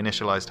 0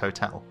 initialized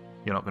hotel,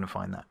 you're not going to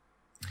find that.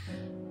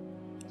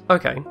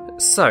 Okay,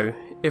 so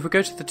if we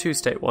go to the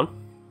 2-state one,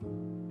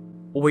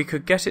 we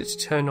could get it to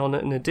turn on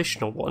an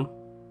additional one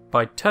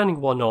by turning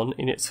one on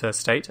in its first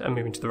state and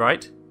moving to the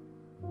right,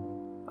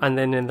 and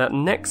then in that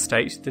next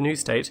state, the new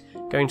state,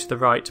 going to the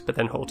right but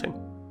then halting,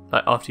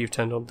 like after you've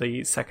turned on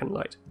the second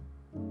light.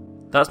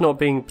 That's not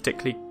being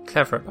particularly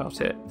clever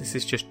about it, this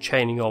is just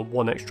chaining on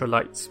 1 extra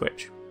light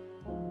switch.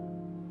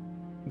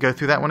 Go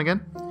through that one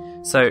again?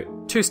 So,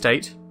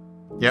 2-state,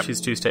 Yep. which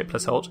is 2-state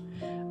plus halt.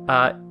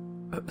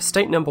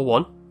 State number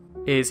 1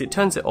 is it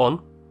turns it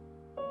on,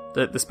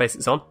 the space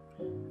it's on.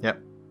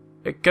 Yep.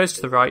 It goes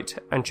to the right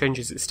and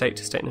changes its state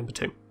to state number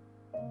 2.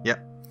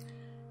 Yep.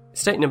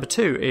 State number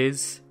 2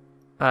 is,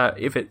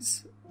 if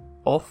it's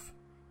off,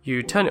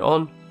 you turn it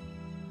on,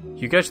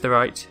 you go to the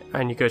right,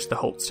 and you go to the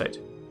halt state.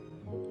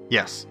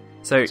 Yes.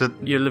 So So-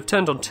 you'll have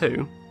turned on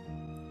 2,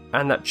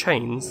 and that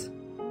chains.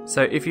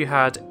 So if you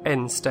had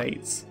n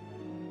states,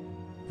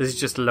 this is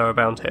just a lower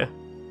bound here,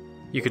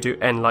 you could do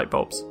n light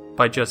bulbs.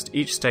 By just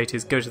each state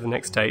is go to the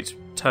next state,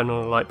 turn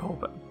on a light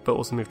bulb, but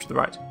also move to the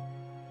right.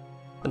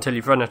 Until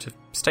you've run out of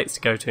states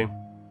to go to,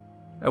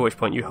 at which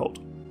point you halt.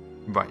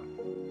 Right.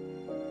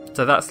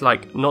 So that's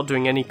like not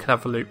doing any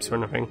clever loops or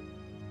anything,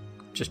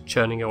 just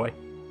churning away.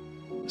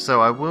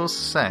 So I will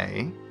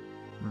say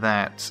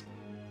that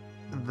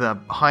the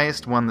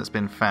highest one that's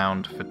been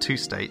found for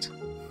 2-state,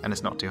 and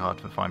it's not too hard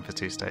to find for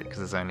 2-state because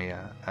there's only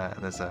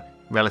there's a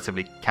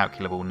relatively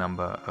calculable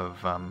number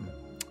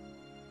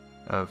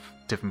of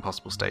different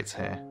possible states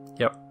here,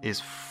 Yep. is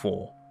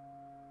 4.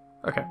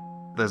 Okay.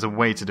 There's a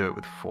way to do it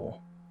with 4.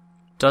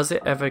 Does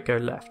it ever go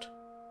left?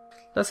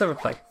 Let's have a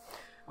play.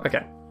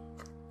 Okay.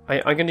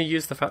 I'm going to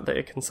use the fact that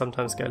it can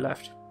sometimes go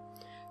left.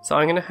 So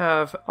I'm going to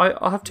have...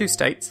 I'll have 2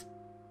 states.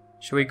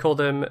 Shall we call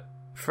them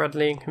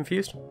friendly and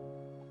confused?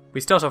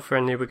 We start off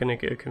friendly, we're going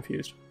to go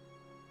confused.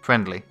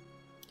 Friendly.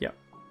 Yeah.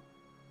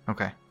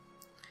 Okay.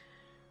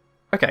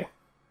 Okay.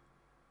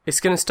 It's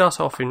going to start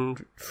off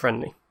in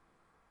friendly.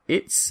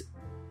 It's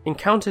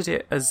encountered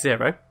it as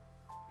 0.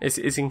 It's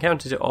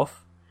encountered it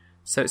off.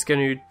 So it's going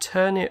to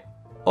turn it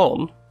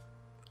on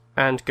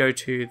and go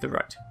to the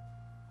right.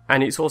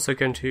 And it's also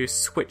going to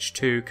switch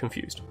to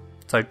confused.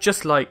 So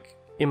just like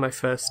in my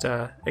first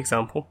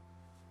example,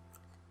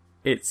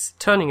 it's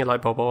turning a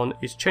light bulb on,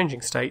 it's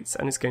changing states,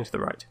 and it's going to the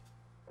right.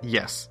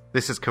 Yes,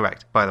 this is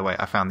correct. By the way,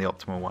 I found the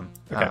optimal one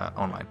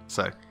online.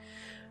 So,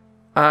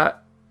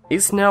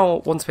 it's now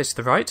one space to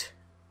the right.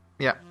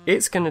 yeah,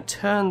 It's going to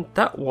turn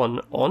that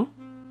one on,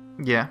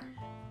 yeah.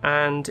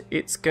 and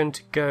it's going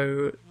to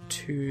go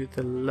to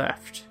the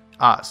left.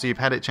 So you've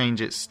had it change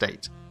its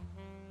state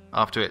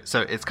after it.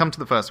 So it's come to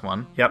the first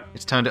one. Yep.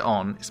 It's turned it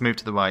on. It's moved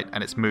to the right,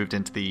 and it's moved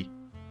into the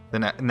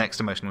next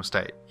emotional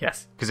state.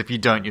 Yes. Because if you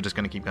don't, you're just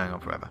going to keep going on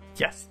forever.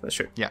 Yes, that's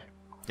true. Yeah,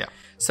 yeah,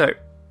 So,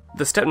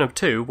 the step number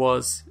 2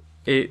 was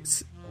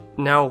it's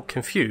now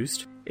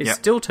confused. It Yep.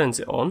 still turns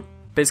it on,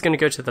 but it's going to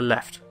go to the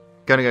left.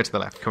 Going to go to the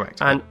left.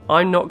 Correct. And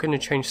I'm not going to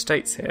change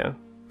states here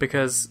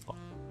because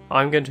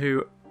I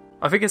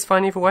think it's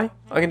fine either way.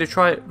 I'm going to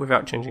try it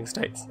without changing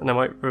states, and I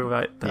might rule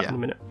out that in a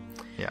minute.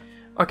 Yeah.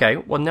 Okay,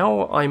 well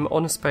now I'm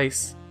on a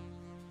space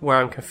where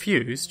I'm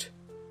confused,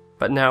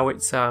 but now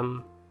it's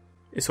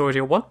already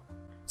a 1.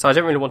 So I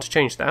don't really want to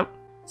change that.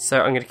 So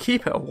I'm going to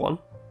keep it a 1,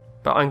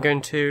 but I'm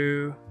going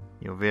to...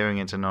 You're veering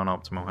into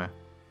non-optimal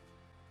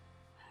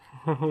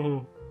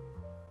here.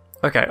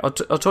 Okay, I'll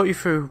talk you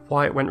through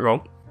why it went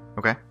wrong.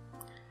 Okay.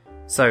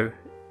 So,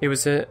 it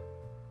was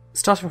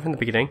starting from the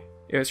beginning,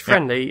 it was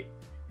friendly,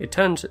 it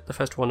turned the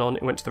first one on,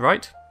 it went to the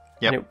right,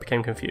 Yep. and it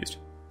became confused.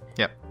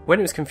 Yep. When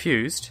it was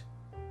confused,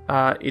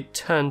 it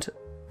turned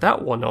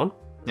that one on,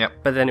 Yep.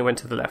 but then it went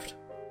to the left.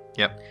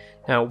 Yep.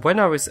 Now, when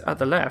I was at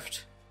the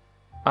left,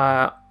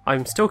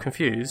 I'm still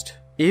confused.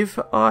 If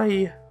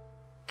I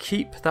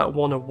keep that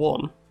one a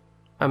 1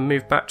 and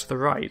move back to the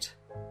right,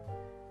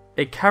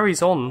 it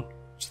carries on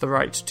to the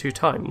right 2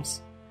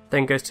 times,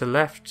 then goes to the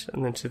left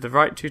and then to the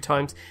right 2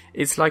 times.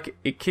 It's like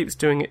it keeps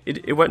doing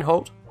it. It won't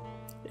hold.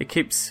 It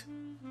keeps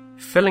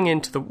filling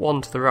into the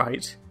one to the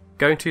right,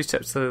 going 2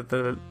 steps to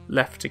the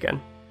left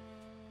again.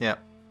 Yeah.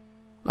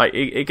 Like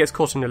it gets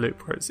caught in a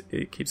loop where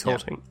it keeps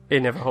halting.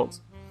 It never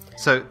holds.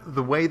 So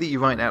the way that you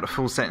write out a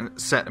full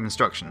set of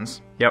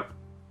instructions Yep.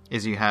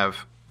 is you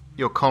have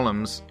your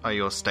columns are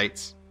your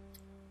states,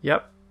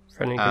 Yep.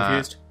 Friendly and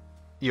confused.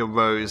 your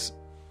rows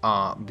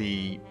are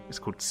it's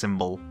called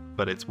symbol,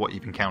 but it's what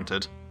you've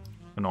encountered,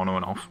 an on or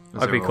an off.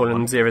 I'd be calling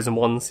them 0s and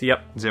 1s.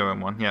 Yep. 0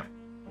 and 1, yep.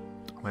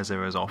 Where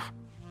 0 is off,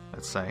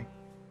 let's say.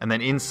 And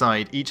then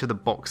inside each of the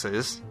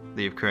boxes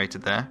that you've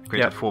created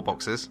 4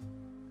 boxes,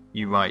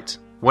 you write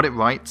what it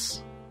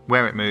writes,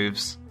 where it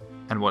moves,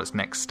 and what its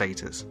next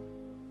state is.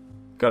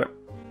 Got it.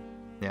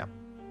 Yeah.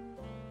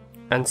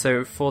 And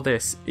so for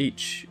this,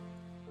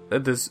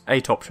 there's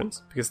 8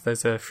 options because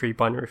there's 3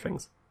 binary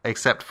things.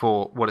 Except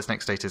for what its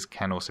next state is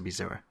can also be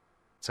 0.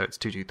 So it's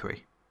 2, 2,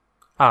 3.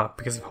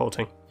 Because of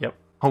halting. Yep.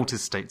 Halt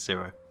is state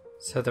 0.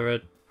 So there are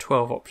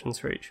 12 options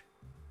for each.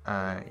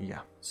 Yeah.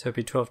 So it'd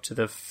be 12 to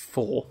the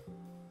 4.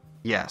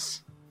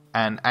 Yes.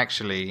 And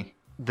actually,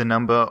 the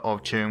number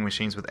of Turing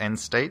machines with n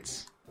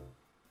states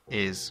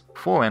is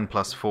 4n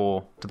plus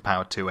 4 to the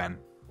power 2n.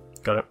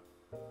 Got it.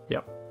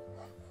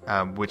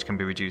 Yep. Which can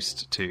be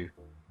reduced to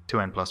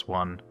 2n plus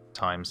 1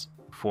 times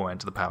 4n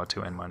to the power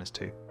 2n minus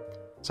 2.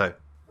 So,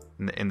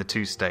 in the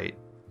 2 state...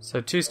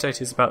 So 2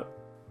 state is about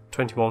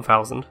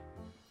 21,000,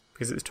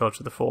 because it's 12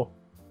 to the 4.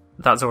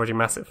 That's already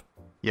massive.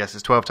 Yes,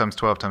 it's 12 times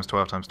 12 times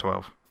 12 times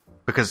 12.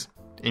 Because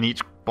in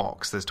each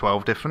box there's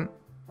 12 different,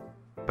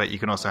 but you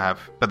can also have...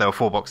 But there are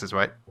 4 boxes,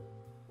 right?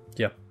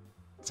 Yeah.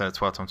 So it's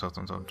 12 times 12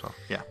 times 12 times 12.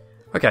 Yeah.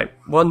 Okay,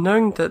 well,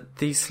 knowing that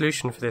the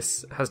solution for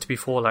this has to be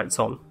 4 lights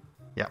on,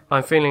 Yeah.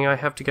 I'm feeling I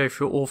have to go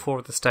through all 4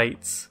 of the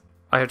states.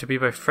 I have to be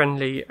both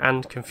friendly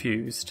and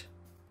confused,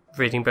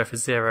 reading both a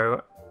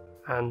 0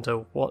 and a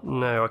 1.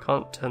 No, I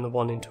can't turn the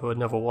 1 into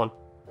another 1.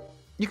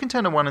 You can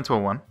turn a 1 into a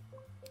 1.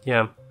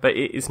 Yeah, but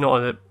it's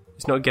not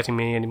getting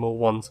me any more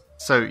 1s.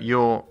 So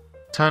your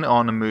turn it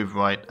on and move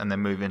right and then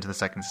move into the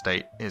second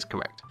state is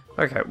correct.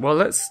 Okay, well,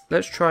 let's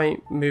try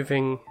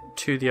moving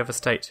to the other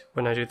state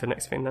when I do the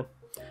next thing then.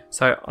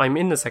 So I'm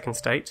in the second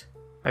state,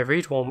 I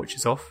read 1 which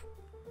is off,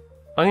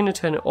 I'm going to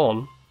turn it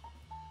on,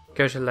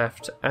 go to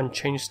left and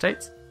change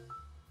states.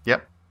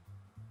 Yep.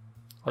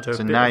 I'll do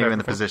So a bit now of you're in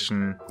the everything.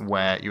 position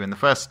where you're in the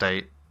first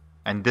state,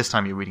 and this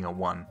time you're reading a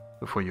 1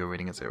 before you're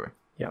reading a 0.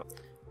 Yeah.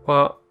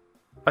 Well,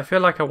 I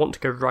feel like I want to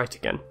go right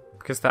again,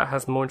 because that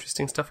has more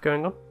interesting stuff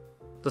going on.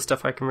 The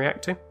stuff I can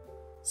react to.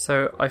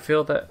 So I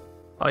feel that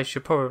I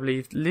should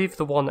probably leave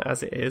the 1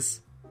 as it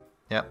is,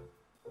 Yep.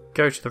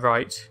 go to the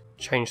right,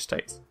 change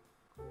states.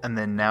 And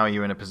then now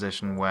you're in a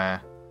position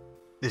where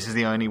this is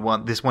the only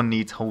one. This one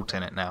needs halt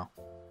in it now,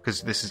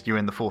 because you're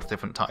in the 4th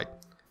different type.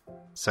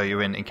 So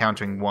you're in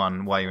encountering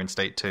 1 while you're in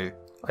state 2,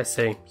 I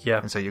see, yeah.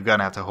 and so you're going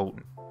to have to halt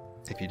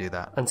if you do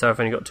that. And so I've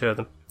only got 2 of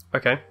them.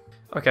 Okay.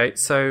 Okay,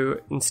 so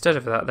instead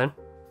of that then,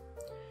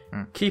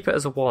 keep it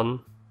as a 1,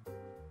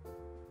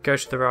 go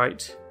to the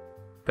right,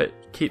 but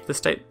keep the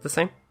state the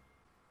same,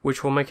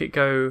 which will make it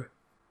go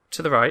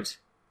to the right,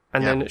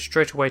 and then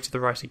straight away to the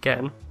right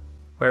again,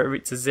 where it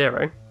reaches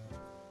 0.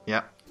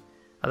 Yeah.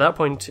 At that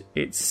point,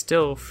 it's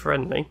still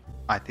friendly.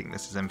 I think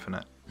this is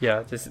infinite.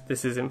 Yeah, this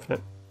is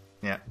infinite.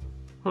 Yeah.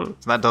 So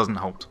that doesn't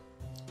hold.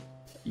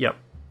 Yep.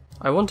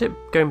 I want it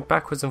going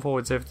backwards and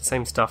forwards over the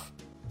same stuff.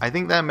 I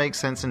think that makes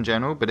sense in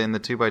general, but in the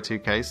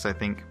 2x2 case, I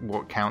think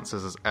what counts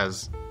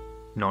as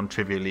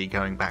non-trivially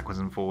going backwards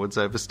and forwards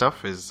over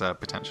stuff is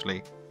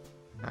potentially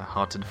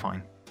hard to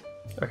define.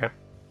 Okay.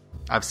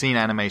 I've seen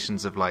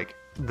animations of like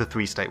the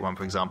 3-state one,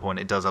 for example, and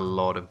it does a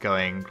lot of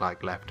going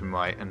like left and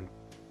right and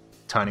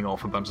turning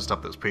off a bunch of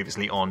stuff that was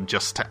previously on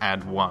just to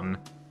add 1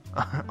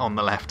 on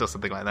the left or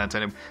something like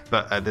that.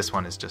 But this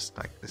one is just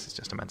like, this is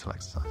just a mental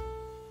exercise.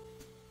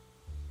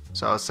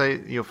 So I'll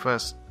say your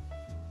first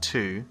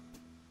 2,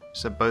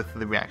 so both of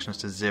the reactions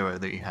to 0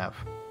 that you have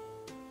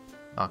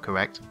are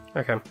correct.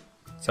 Okay.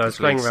 So I was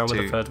playing around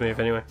with the third move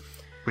anyway.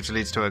 Which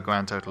leads to a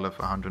grand total of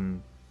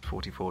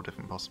 144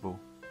 different possible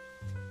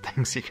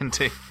things you can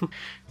do.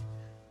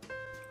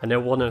 I know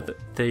one of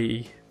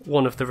the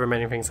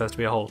remaining things has to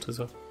be a hold as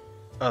well.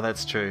 Oh,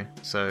 that's true.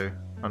 So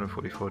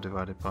 144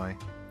 divided by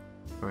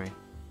 3. Does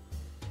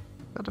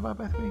that divide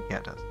by 3? Yeah,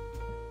 it does.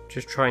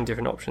 Just trying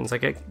different options. I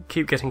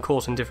keep getting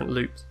caught in different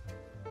loops.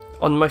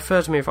 On my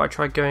third move, I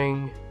tried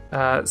going...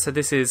 so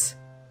this is...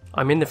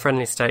 I'm in the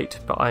friendly state,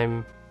 but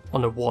I'm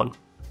on a 1.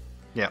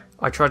 Yeah.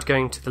 I tried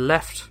going to the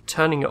left,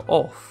 turning it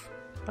off,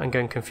 and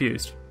going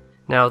confused.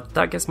 Now,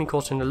 that gets me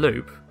caught in a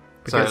loop.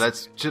 So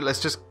let's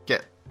just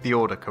get the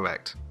order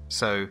correct.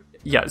 So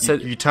yeah, so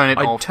you turn it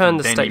off, turn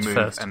the then state you move,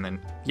 first. and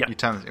then Yeah. you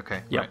turn it...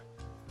 Okay, Yeah. right.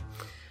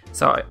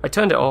 So I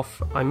turned it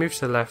off, I moved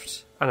to the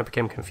left, and I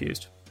became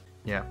confused.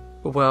 Yeah.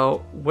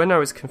 Well, when I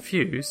was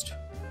confused,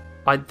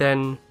 I'd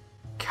then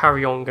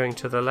carry on going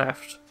to the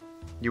left.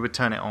 You would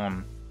turn it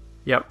on.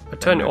 Yep, I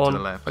turn it move to on, the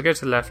left. I go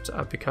to the left,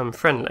 I become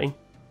friendly.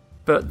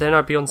 But then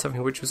I'd be on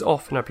something which was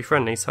off and I'd be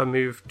friendly, so I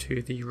move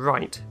to the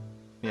right,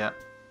 Yeah.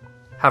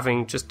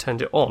 having just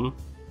turned it on.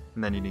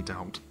 And then you need to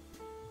hold.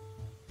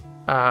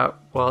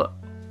 Well,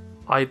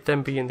 I'd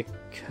then be in the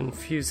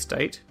confused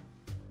state,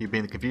 You'd be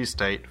in the confused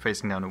state,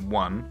 facing down a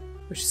 1.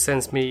 which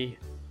sends me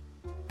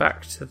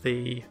back to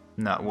the...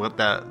 No, well,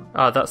 that...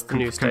 that's the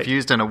new state.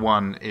 Confused and a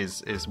 1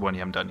 is one you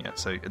haven't done yet,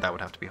 so that would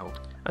have to be hold.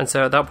 And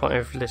so at that point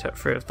I've lit up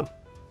 3 of them.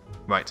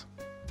 Right.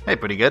 Hey,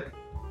 pretty good.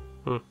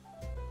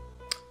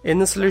 In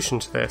the solution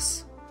to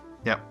this,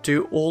 Yep.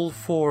 do all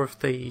 4 of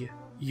the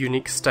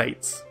unique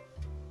states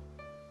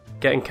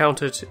get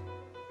encountered,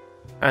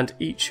 and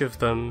each of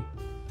them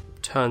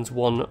turns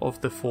 1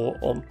 of the 4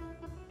 on?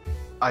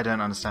 I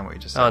don't understand what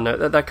you just said. Oh no,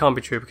 that can't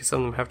be true because some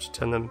of them have to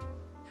turn them...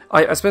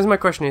 I suppose my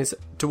question is,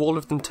 do all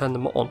of them turn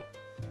them on?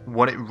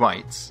 What it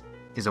writes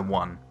is a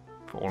 1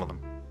 for all of them.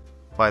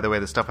 By the way,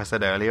 the stuff I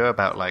said earlier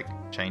about, like,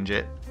 change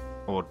it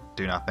or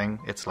do nothing,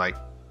 it's like,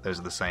 those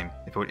are the same.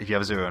 If you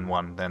have a 0 and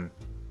 1, then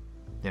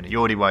you're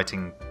already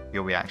writing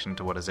your reaction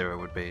to what a 0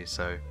 would be,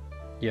 so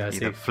Yeah, I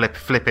either see.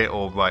 flip it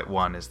or write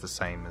 1 is the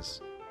same as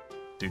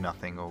do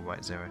nothing or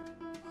write 0.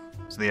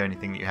 So the only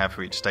thing that you have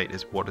for each state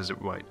is what does it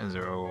write, a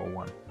 0 or a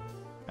 1.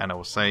 And I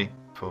will say,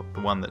 for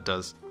the one that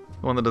does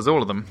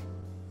all of them,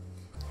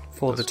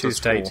 For the That's 2 just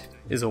state 4.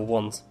 is all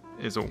 1s.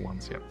 is all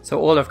 1s, yep. So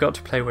all I've got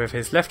to play with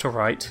is left or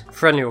right,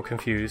 friendly or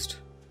confused,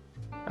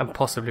 and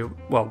possibly,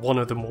 well, one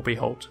of them will be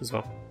hold as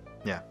well.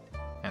 Yeah.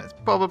 And it's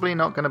probably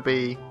not going to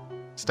be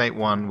state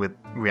 1 with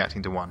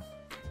reacting to 1,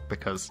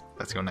 because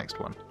that's your next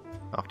one,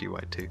 after you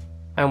write 2.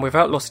 And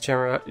without loss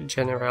of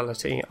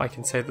generality, I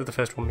can say that the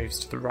first one moves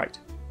to the right.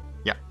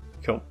 Yeah.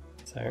 Cool.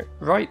 So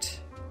right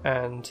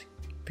and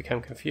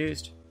become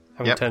confused,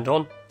 having Yep. turned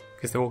on,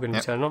 because they're all going to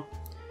Yep. be turned on.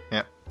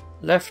 Yep.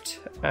 Left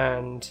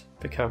and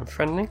become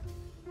friendly.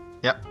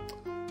 Yep.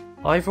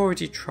 I've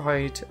already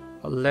tried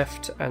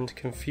left and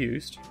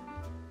confused,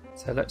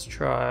 so let's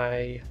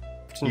try...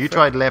 You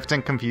tried left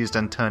and confused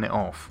and turn it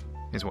off,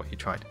 is what you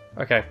tried.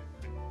 Okay.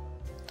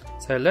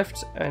 So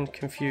left and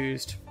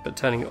confused, but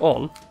turning it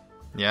on.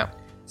 Yep.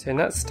 So in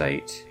that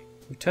state,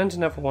 we turned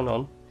another one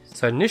on.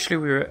 So initially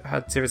we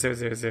had 0, 0,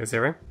 0, 0,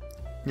 0.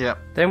 Yep.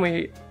 Then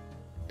we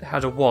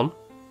had a 1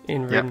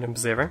 in room Yep. number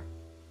 0.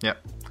 Yep.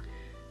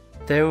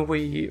 Then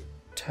we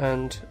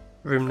turned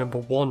room number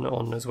 1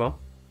 on as well.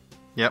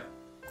 Yep.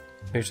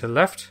 Moved to the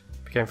left,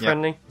 became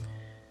friendly.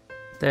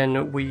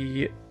 Then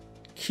we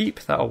keep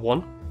that a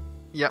 1,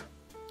 Yep.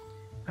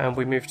 and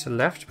we move to the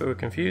left, but we're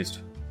confused.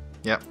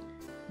 Yep.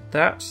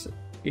 That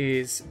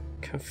is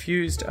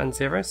confused and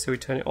 0, so we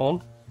turn it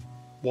on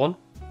 1,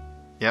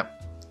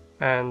 Yep.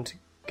 and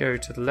go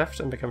to the left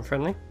and become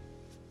friendly.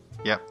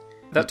 Yep.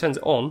 That turns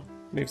it on,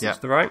 moves Yeah. it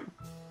to the right,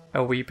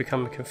 and we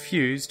become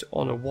confused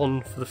on a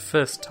 1 for the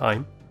first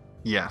time,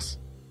 Yes.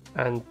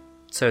 and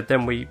so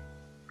then we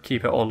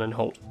keep it on and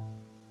hold.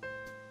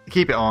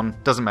 Keep it on,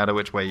 doesn't matter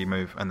which way you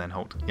move, and then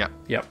hold. Yep.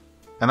 Yep.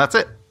 And that's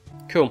it.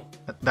 Cool.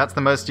 That's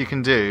the most you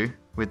can do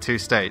with 2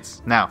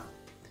 states. Now,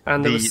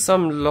 And there was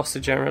some loss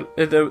of general.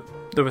 There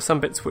were some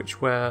bits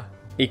which were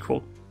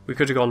equal. We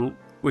could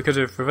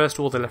have reversed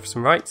all the lefts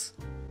and rights.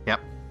 Yep.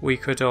 We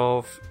could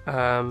have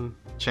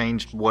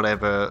changed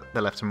whatever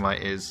the left and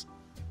right is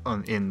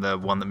in the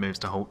one that moves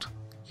to halt.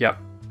 Yep.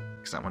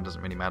 Because that one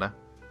doesn't really matter.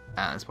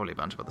 There's probably a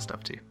bunch of other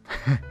stuff too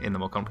in the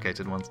more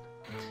complicated ones.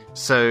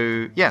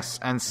 So, yes,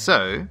 and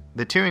so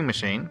the Turing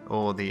machine,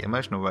 or the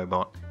emotional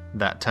robot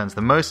that turns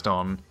the most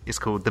on, is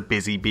called the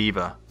Busy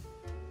Beaver.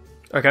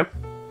 Okay.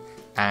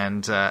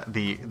 And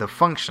the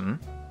function,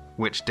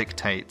 which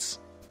dictates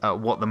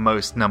what the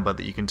most number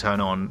that you can turn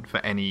on for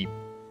any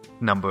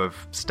number of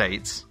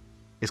states,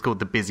 is called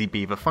the Busy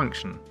Beaver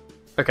function.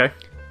 Okay.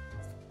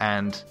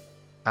 And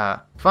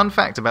fun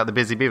fact about the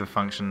Busy Beaver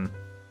function,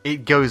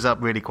 it goes up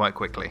really quite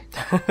quickly.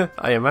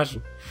 I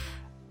imagine.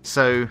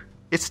 So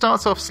it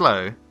starts off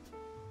slow,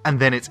 and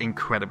then it's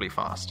incredibly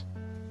fast.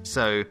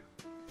 So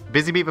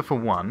Busy Beaver for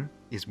 1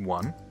 is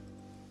 1.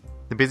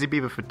 The Busy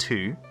Beaver for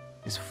 2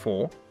 is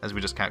 4, as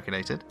we just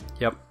calculated.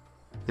 Yep.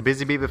 The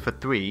Busy Beaver for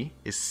 3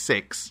 is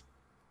 6,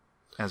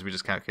 as we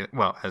just calculated.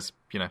 Well, as,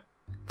 you know.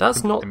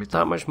 That's not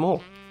that much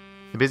more.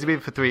 The Busy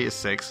Beaver for 3 is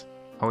 6.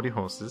 Hold your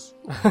horses.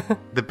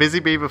 The Busy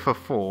Beaver for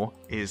 4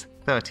 is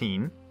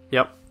 13.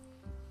 Yep.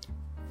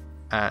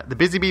 The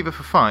Busy Beaver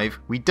for 5,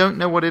 we don't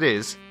know what it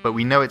is, but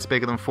we know it's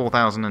bigger than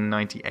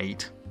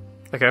 4,098.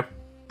 Okay.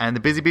 And the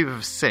Busy Beaver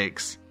for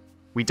 6,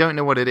 we don't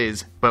know what it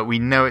is, but we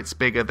know it's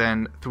bigger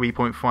than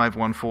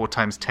 3.514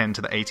 times 10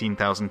 to the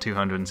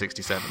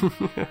 18,267.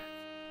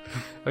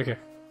 Okay.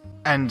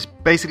 And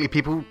basically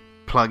people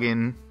plug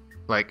in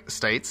like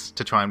states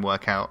to try and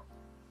work out,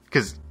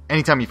 because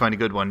anytime you find a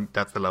good one,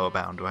 that's the lower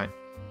bound, right?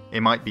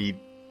 It might be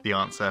the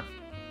answer,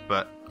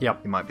 but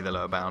it might be the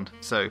lower bound.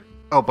 So,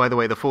 oh, by the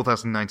way, the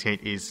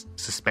 4,098 is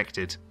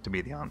suspected to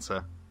be the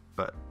answer,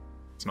 but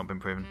it's not been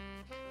proven.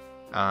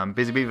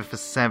 Busy Beaver for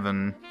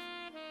 7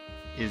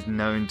 is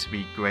known to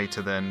be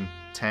greater than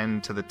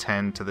 10 to the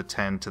 10 to the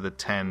 10 to the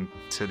 10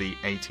 to the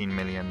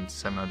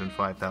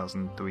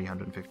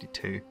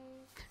 18,705,352.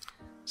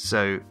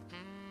 So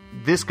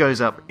this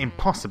goes up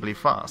impossibly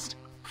fast.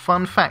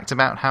 Fun fact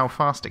about how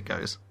fast it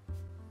goes.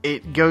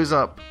 It goes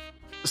up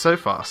so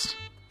fast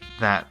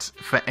that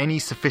for any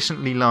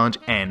sufficiently large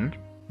n,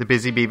 the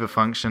Busy Beaver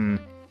function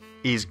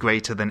is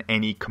greater than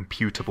any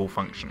computable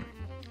function,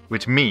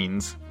 which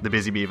means the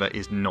Busy Beaver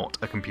is not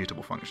a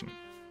computable function.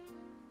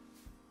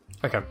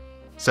 Okay.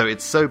 So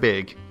it's so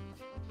big,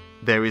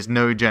 there is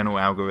no general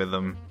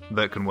algorithm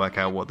that can work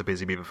out what the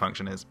Busy Beaver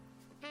function is.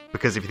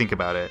 Because if you think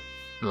about it,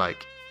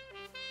 like,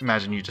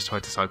 imagine you just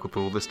tried to cycle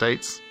through all the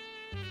states,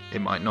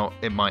 it might not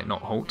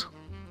halt.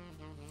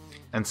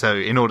 And so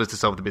in order to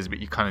solve the Busy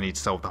Beaver, you kind of need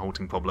to solve the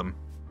halting problem.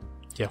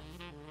 Yeah.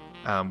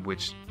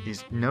 Which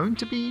is known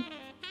to be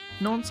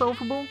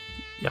non-solvable?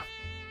 Yeah.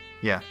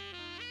 Yeah.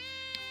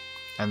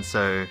 And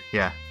so,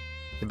 yeah,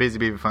 the Busy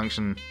Beaver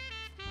function,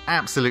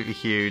 absolutely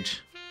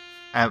huge.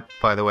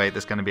 By the way,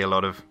 there's going to be a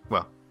lot of,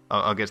 well,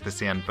 I'll get to this at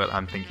the end, but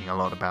I'm thinking a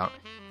lot about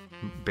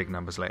big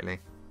numbers lately.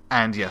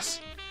 And yes,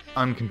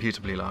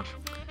 uncomputably large.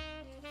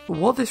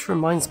 What this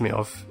reminds me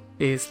of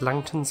is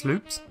Langton's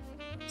loops.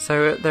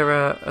 So they're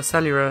a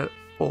cellular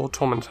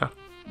automata,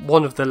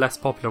 one of the less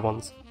popular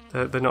ones.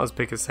 They're not as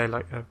big as, say,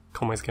 like a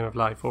Conway's Game of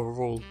Life or a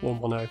Rule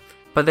 110.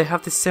 But they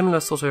have this similar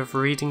sort of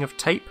reading of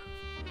tape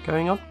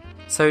going on.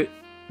 So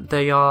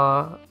they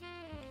are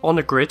on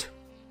a grid,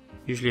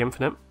 usually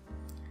infinite,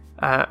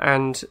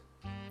 and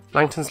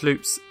Langton's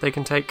loops, they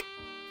can take,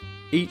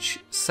 each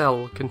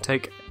cell can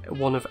take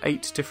one of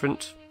 8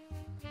 different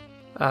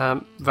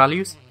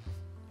values,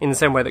 in the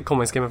same way that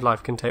Conway's Game of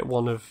Life can take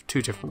one of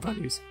 2 different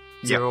values,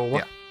 0 or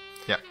 1.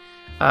 Yeah.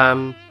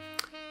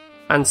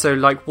 And so,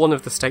 like, one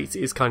of the states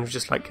is kind of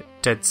just like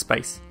dead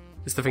space.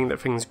 It's the thing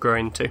that things grow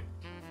into.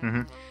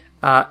 Mm-hmm.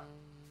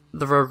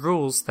 There are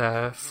rules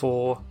there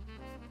for,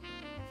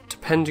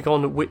 depending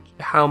on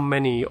how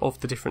many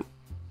of the different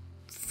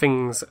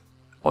things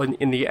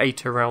in the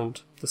 8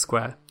 around the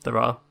square there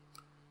are.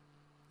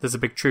 There's a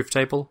big truth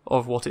table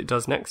of what it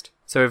does next.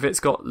 So if it's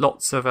got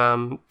lots of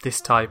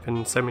this type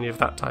and so many of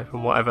that type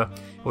and whatever,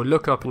 it will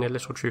look up in a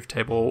little truth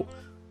table,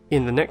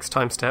 in the next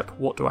time step,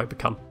 what do I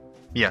become?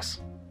 Yes.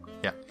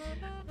 Yeah.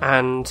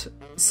 And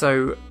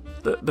so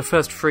the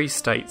first 3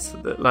 states,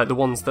 like the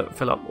ones that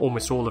fill up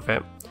almost all of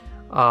it,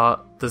 are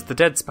there's the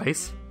dead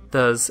space,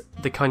 there's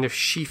the kind of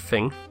sheath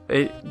thing.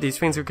 These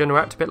things are going to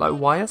act a bit like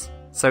wires.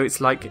 So it's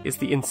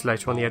the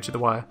insulator on the edge of the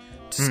wire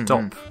to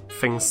stop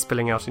things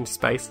spilling out into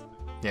space.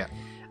 Yeah.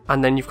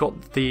 And then you've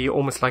got the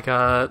almost like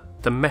the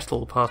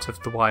metal part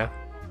of the wire,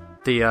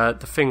 the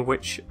thing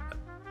which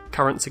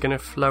currents are going to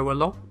flow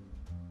along.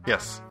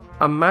 Yes.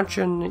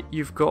 Imagine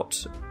you've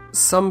got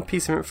some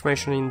piece of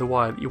information in the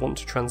wire that you want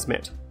to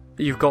transmit.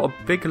 You've got a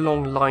big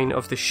long line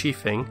of the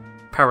sheathing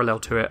parallel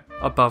to it,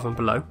 above and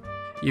below.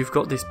 You've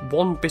got this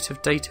one bit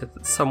of data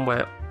that's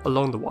somewhere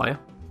along the wire,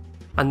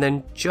 and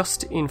then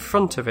just in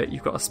front of it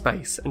you've got a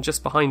space, and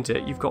just behind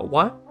it you've got a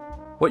wire.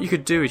 What you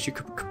could do is you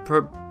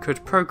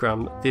could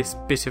program this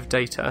bit of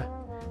data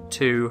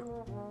to,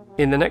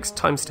 in the next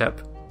time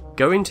step,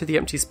 go into the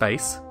empty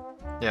space,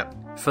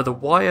 Yep. for the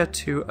wire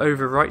to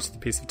overwrite the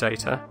piece of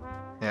data,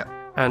 Yeah.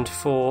 and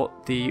for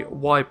the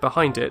Y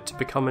behind it to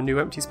become a new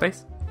empty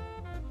space.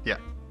 Yeah.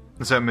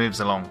 And so it moves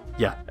along.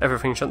 Yeah,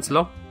 everything shunts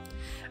along.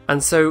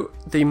 And so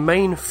the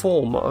main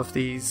form of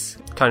these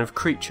kind of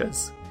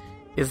creatures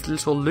is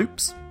little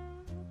loops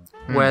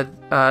where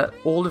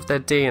all of their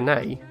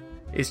DNA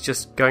is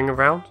just going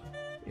around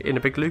in a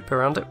big loop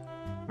around it.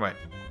 Right.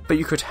 But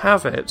you could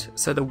have it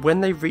so that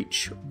when they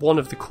reach one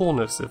of the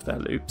corners of their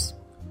loops,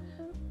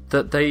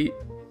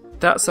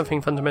 that's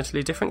something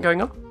fundamentally different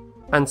going on.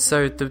 And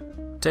so the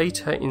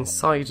data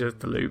inside of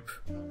the loop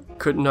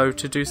could know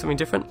to do something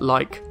different,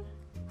 like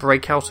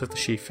break out of the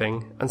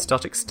sheathing and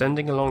start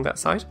extending along that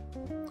side.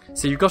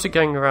 So you've got it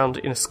going around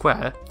in a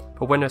square,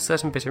 but when a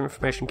certain bit of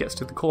information gets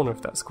to the corner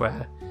of that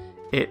square,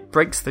 it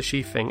breaks the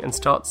sheathing and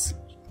starts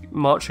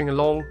marching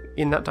along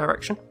in that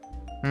direction.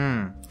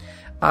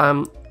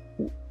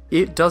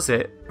 It does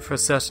it for a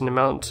certain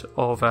amount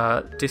of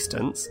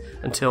distance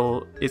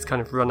until it's kind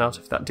of run out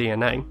of that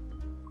DNA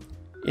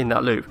in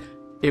that loop.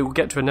 It will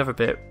get to another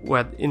bit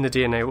where in the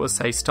DNA it will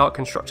say start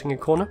constructing a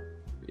corner.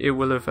 It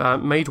will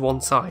have made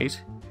one side,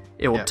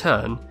 it will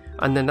turn,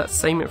 and then that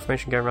same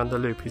information going around the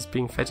loop is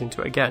being fed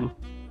into it again.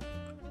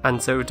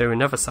 And so it will do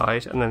another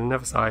side, and then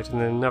another side,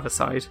 and then another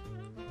side,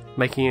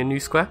 making a new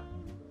square.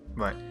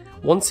 Right.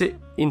 Once it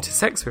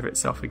intersects with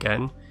itself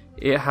again,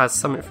 it has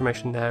some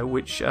information there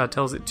which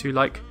tells it to,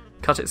 like,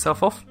 cut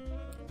itself off.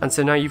 And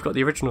so now you've got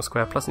the original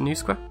square plus a new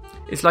square.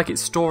 It's like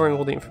it's storing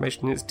all the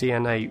information in its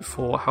DNA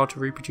for how to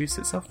reproduce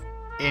itself.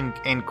 In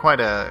quite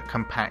a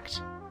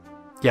compact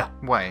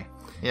way.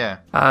 Yeah.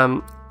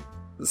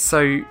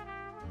 So,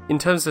 in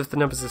terms of the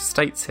numbers of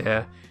states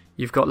here,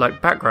 you've got,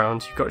 like,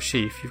 background, you've got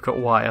sheaf, you've got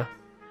wire,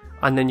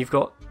 and then you've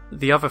got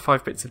the other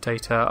 5 bits of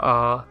data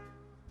are,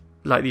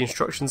 like, the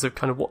instructions of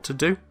kind of what to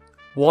do.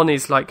 One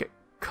is, like,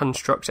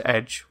 construct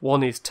edge,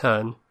 one is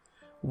turn,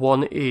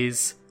 one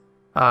is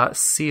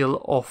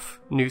seal off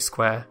new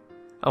square,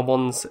 and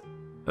one's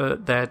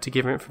there to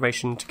give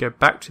information to go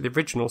back to the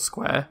original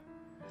square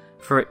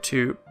for it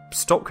to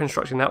stop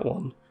constructing that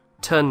one,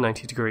 turn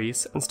 90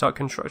 degrees, and start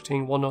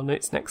constructing one on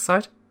its next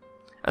side.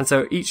 And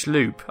so each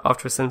loop,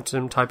 after a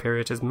certain time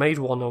period, has made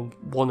one on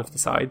one of the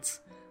sides,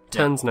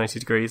 turns 90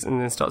 degrees,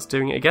 and then starts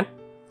doing it again.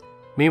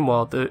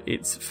 Meanwhile,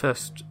 its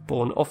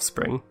firstborn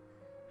offspring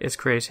is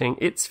creating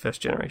its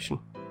first generation.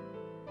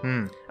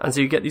 And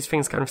so you get these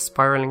things kind of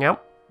spiralling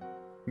out.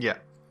 Yeah.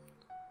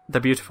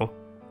 They're beautiful.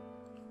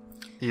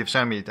 You've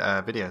shown me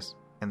videos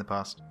in the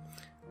past.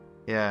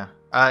 Yeah.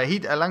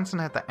 Langton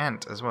had the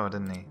ant as well,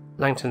 didn't he?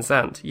 Langton's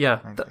ant, yeah.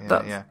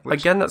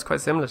 Again, that's quite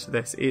similar to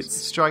this. It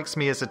strikes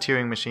me as a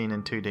Turing machine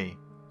in 2D,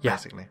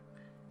 basically.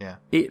 Yeah.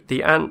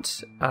 The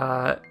ant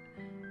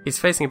is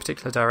facing a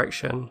particular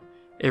direction.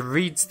 It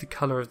reads the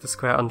colour of the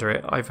square under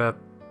it, either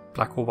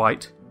black or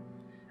white.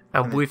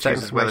 And with that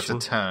information, whether to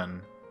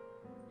turn.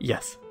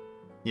 Yes.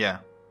 Yeah.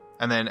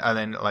 And then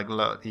like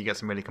look, you get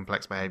some really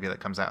complex behaviour that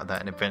comes out of that,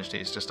 and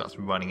eventually it just starts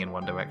running in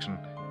one direction.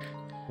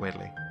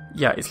 Weirdly.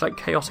 Yeah, it's like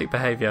chaotic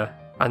behaviour,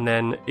 and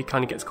then it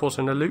kind of gets caught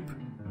in a loop,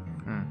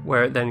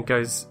 where it then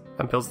goes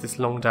and builds this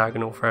long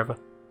diagonal forever.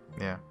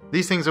 Yeah.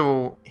 These things are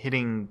all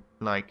hitting,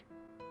 like,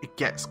 it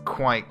gets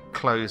quite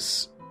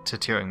close to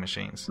Turing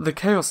machines. The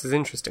chaos is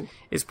interesting.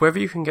 It's whether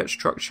you can get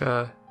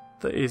structure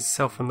that is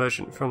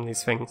self-emergent from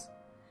these things.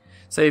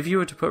 So if you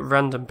were to put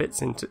random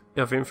bits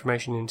of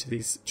information into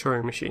these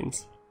Turing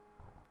machines,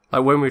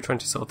 like when we were trying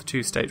to solve the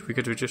 2-stage, we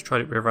could have just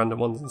tried it with random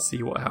ones and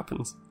see what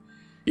happens.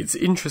 It's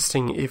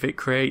interesting if it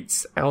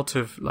creates out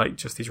of, like,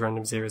 just these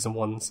random zeros and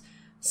ones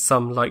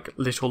some, like,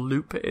 little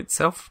loop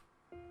itself.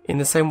 In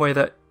the same way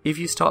that if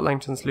you start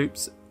Langton's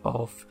loops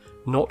of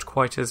not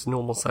quite as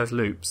normal size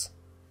loops,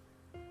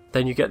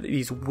 then you get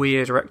these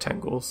weird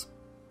rectangles.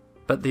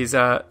 But these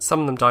some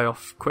of them die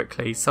off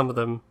quickly, some of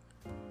them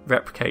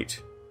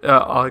replicate,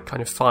 are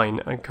kind of fine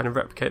and kind of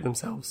replicate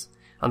themselves.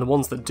 And the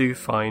ones that do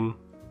fine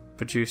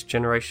produce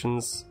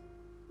generations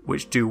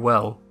which do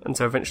well, and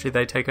so eventually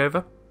they take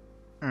over.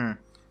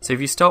 So if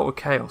you start with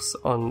chaos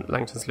on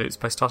Langton's loops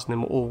by starting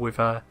them all with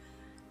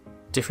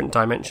different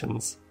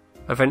dimensions,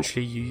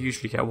 eventually you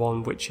usually get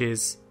one which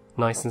is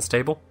nice and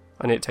stable,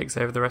 and it takes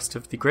over the rest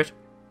of the grid.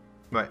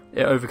 Right.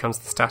 It overcomes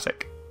the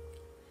static.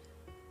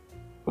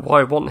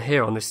 What I want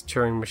here on this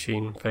Turing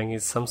machine thing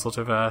is some sort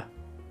of a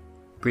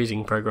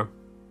breeding program.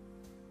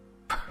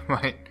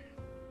 Right.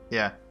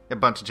 Yeah. A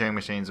bunch of Turing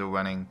machines all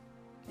running.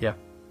 Yeah.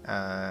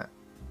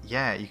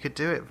 Yeah, you could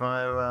do it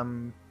via...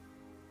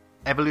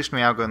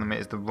 evolutionary algorithm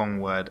is the wrong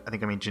word. I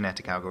think I mean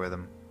genetic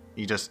algorithm.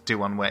 You just do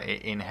one where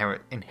it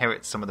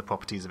inherits some of the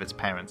properties of its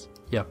parents.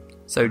 Yeah.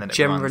 So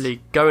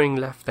generally, going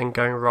left then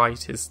going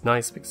right is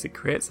nice because it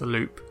creates a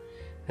loop.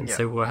 And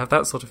so we'll have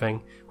that sort of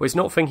thing. Well, it's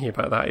not thinking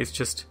about that. It's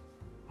just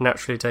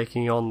naturally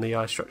taking on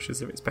the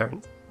structures of its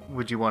parents.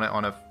 Would you want it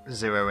on a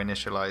zero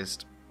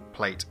initialized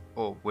plate,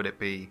 or would it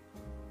be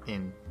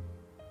in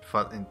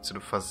sort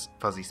of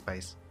fuzzy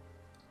space?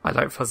 I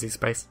like fuzzy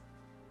space.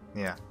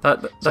 Yeah.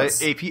 That's... So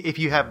if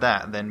you have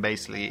that, then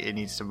basically it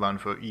needs to run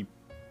for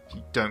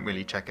you don't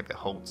really check if it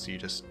halts. You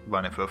just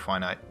run it for a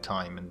finite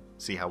time and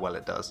see how well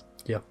it does.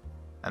 Yeah.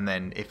 And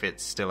then if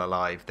it's still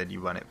alive, then you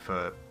run it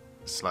for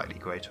a slightly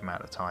greater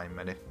amount of time.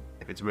 And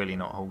if it's really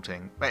not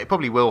halting, it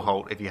probably will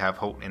halt if you have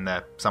halt in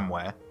there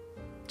somewhere,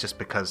 just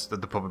because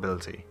of the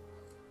probability.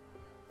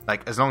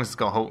 Like, as long as it's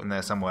got halt in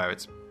there somewhere,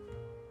 it's...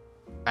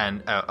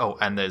 And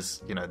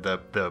there's,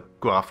 the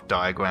graph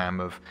diagram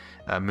of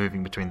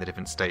moving between the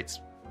different states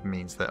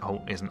means that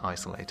halt isn't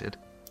isolated.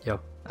 Yeah.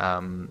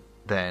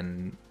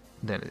 Then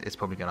it's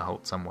probably going to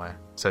halt somewhere.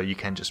 So you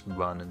can just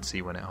run and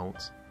see when it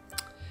halts.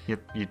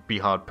 You'd be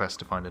hard pressed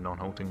to find a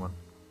non-halting one.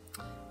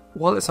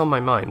 While it's on my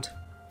mind,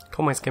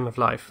 Conway's Game of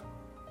Life,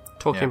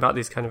 talking about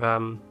these kind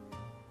of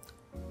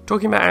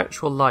talking about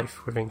actual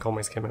life within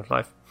Conway's Game of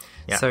Life.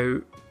 Yeah.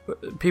 So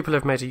people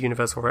have made a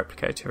universal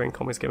replicator in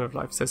Conway's Game of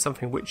Life. So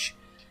something which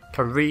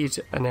can read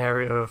an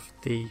area of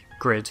the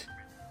grid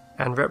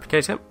and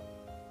replicate it.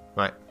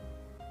 Right.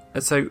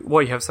 And so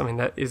what you have something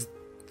that is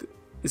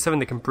something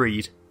that can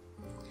breed.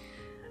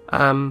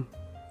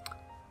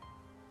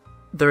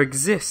 There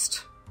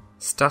exist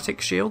static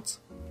shields.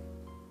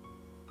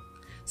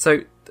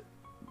 So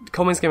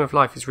Conway's Game of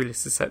Life is really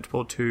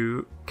susceptible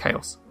to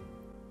chaos.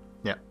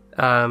 Yeah.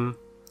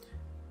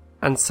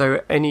 And so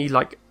any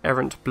like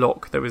errant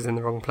block that was in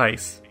the wrong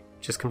place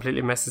just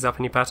completely messes up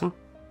any pattern.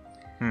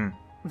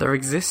 There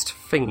exist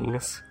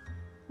things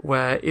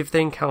where if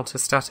they encounter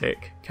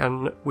static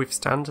can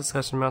withstand a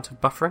certain amount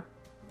of buffering.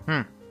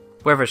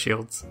 Weather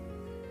shields.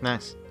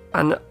 Nice.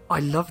 And I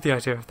love the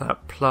idea of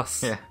that,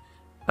 plus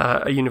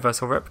a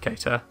universal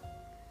replicator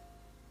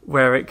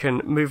where it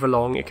can move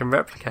along, it can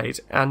replicate,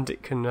 and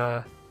it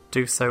can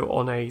do so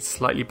on a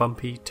slightly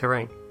bumpy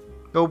terrain.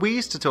 Well, we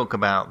used to talk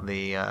about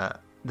the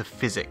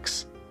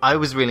physics. I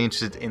was really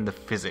interested in the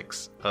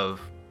physics of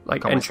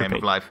Like Conway's Game entropy.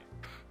 of Life.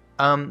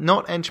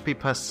 Not entropy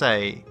per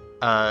se,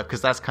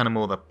 because that's kind of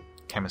more the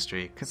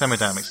chemistry. Because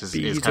thermodynamics is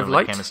Speed kind of of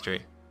like light?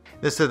 chemistry.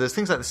 There's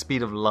things like the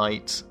speed of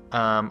light.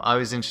 I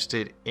was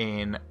interested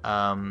in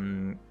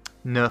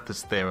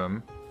Noether's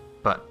theorem,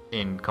 but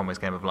in Conway's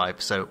Game of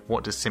Life. So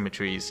what does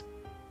symmetries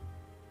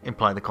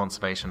imply the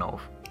conservation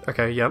of?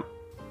 Okay, yeah.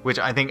 Which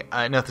I think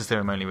Noether's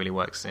theorem only really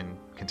works in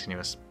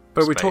continuous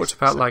But we space, talked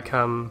about so- like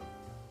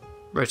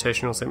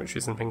rotational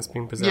symmetries and things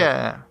being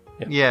preserved.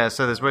 Yeah,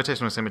 so there's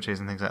rotational symmetries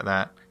and things like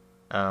that.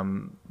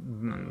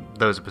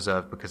 Those are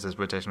preserved because there's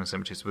rotational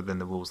symmetries within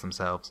the rules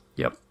themselves.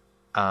 Yep.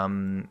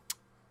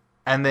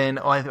 And then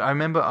I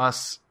remember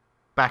us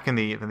back in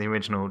the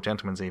original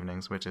Gentleman's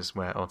Evenings, which is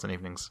where Odds and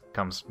Evenings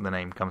the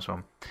name comes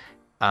from.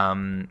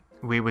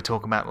 We were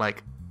talking about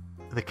like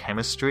the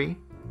chemistry,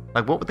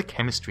 like what would the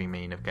chemistry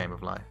mean of Game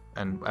of Life,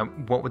 and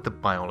what would the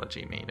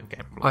biology mean of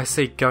Game of Life? I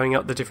see, going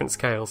up the different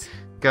scales.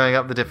 Going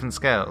up the different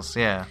scales,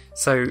 yeah.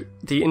 So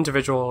the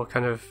individual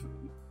kind of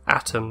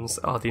atoms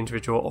are the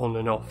individual on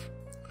and off.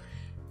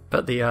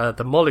 But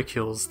the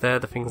molecules, they're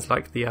the things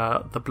like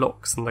the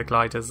blocks and the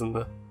gliders and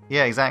the...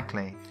 Yeah,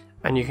 exactly.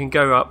 And you can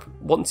go up,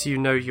 once you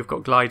know you've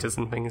got gliders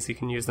and things, you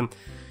can use them.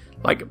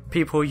 Like,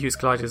 people use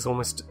gliders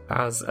almost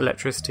as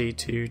electricity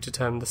to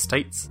determine the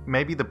states.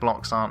 Maybe the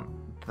blocks aren't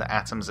the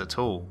atoms at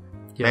all.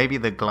 Yeah. Maybe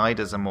the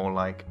gliders are more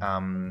like...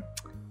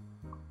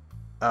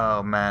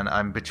 oh man,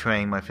 I'm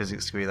betraying my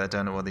physics degree. I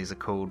don't know what these are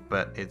called,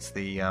 but it's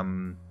the...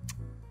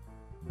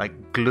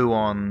 like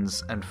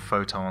gluons and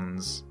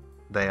photons.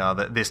 They are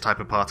this type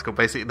of particle.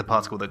 Basically, the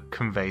particle that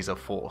conveys a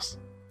force.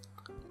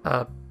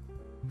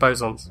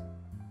 Bosons.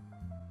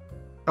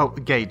 Oh,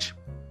 gauge.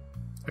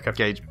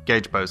 Okay.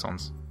 Gauge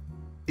bosons.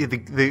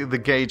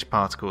 The gauge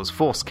particles,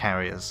 force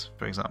carriers,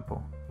 for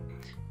example.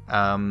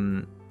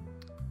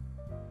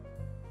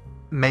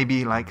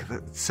 Maybe like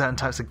certain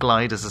types of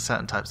gliders are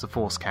certain types of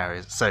force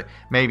carriers. So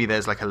maybe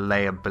there's like a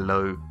layer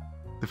below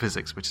the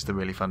physics, which is the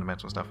really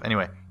fundamental stuff.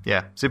 Anyway,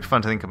 yeah, super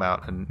fun to think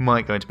about, and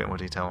might go into a bit more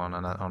detail on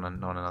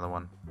another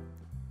one,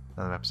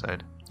 another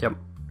episode. Yep.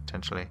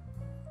 Potentially.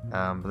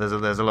 But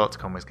there's a lot to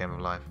Conway's Game of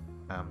Life.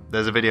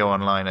 There's a video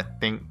online, I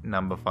think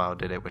Numberphile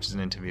did it, which is an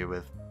interview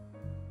with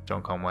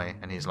John Conway,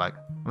 and he's like,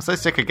 I'm so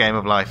sick of Game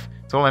of Life.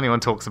 It's all anyone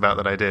talks about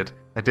that I did.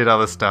 I did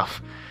other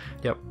stuff.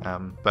 Yep.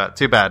 But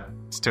too bad.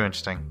 It's too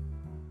interesting.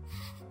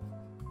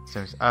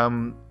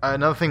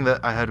 Another thing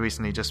that I heard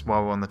recently, just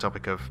while we're on the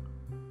topic of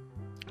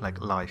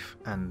like life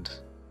and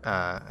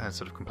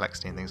sort of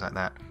complexity and things like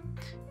that.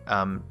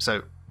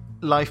 So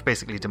life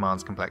basically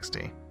demands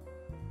complexity.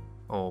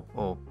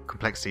 Or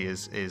complexity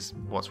is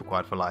what's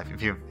required for life.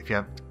 If you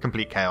have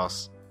complete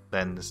chaos,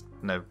 then there's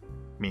no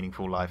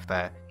meaningful life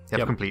there. If you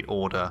have complete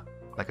order,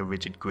 like a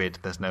rigid grid,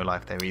 there's no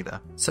life there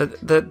either. So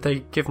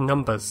they give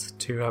numbers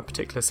to a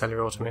particular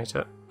cellular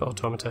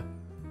automata.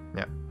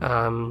 Yeah.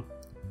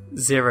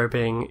 0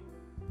 being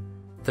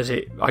that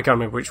I can't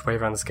remember which way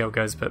around the scale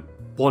goes, but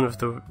one of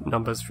the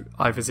numbers,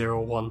 either 0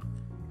 or 1,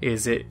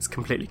 is it's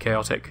completely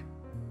chaotic.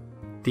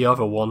 The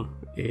other one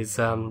is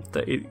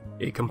that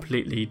it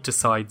completely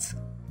decides,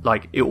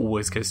 like, it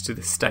always goes to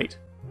this state.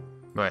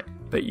 Right.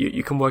 But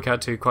you can work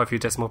out to quite a few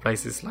decimal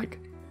places, like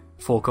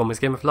for Conway's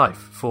Game of Life,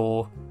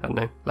 for, I don't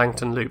know,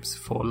 Langton Loops,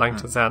 for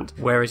Langton's Ant,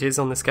 where it is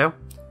on the scale.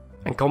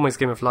 And Conway's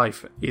Game of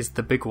Life is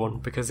the big one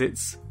because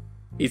it's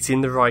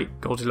in the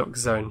right Goldilocks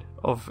zone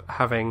of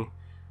having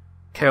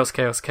chaos,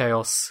 chaos,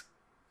 chaos,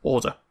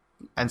 order.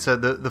 And so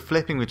the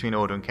flipping between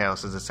order and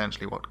chaos is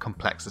essentially what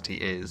complexity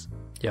is.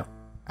 Yeah.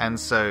 And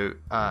so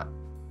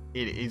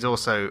it is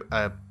also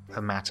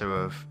a matter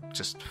of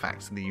just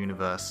facts of the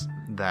universe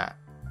that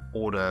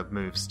order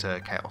moves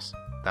to chaos.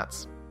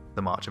 That's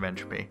the march of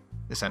entropy,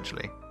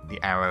 essentially. The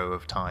arrow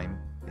of time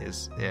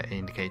is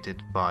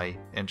indicated by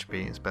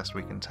entropy, as best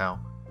we can tell.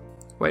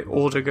 Wait,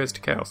 order goes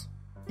to chaos?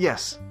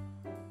 Yes.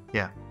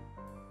 Yeah.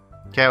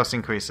 Chaos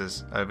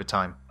increases over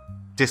time.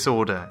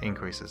 Disorder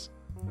increases.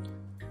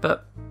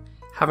 But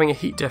having a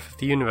heat death of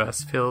the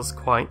universe feels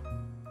quite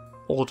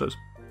ordered.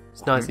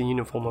 It's nice and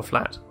uniform or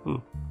flat.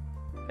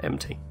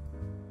 Empty.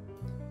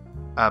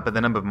 But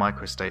the number of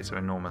microstates are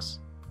enormous.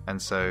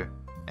 And so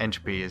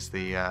entropy is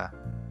the...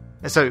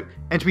 So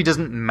entropy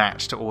doesn't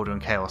match to order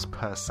and chaos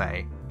per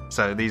se.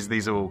 So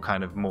these are all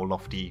kind of more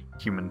lofty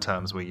human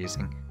terms we're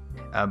using.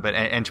 But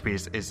entropy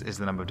is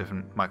the number of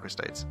different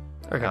microstates.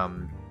 Okay.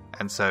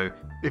 And so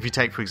if you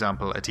take, for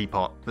example, a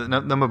teapot, the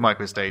number of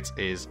microstates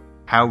is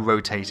how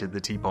rotated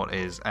the teapot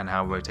is and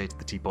how rotated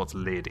the teapot's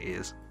lid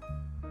is.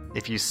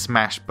 If you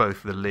smash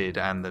both the lid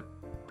and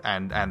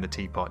the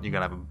teapot, you're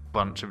going to have a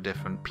bunch of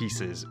different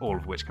pieces, all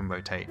of which can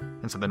rotate.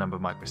 And so the number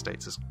of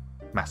microstates is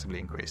massively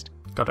increased.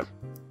 Got it.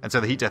 And so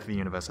the heat death of the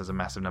universe has a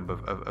massive number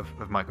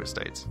of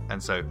microstates.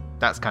 And so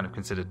that's kind of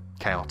considered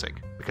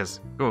chaotic because,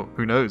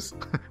 who knows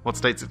what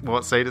state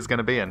it's going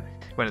to be in.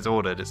 When it's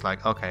ordered, it's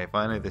like, okay, if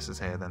I know this is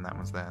here, then that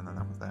one's there, and then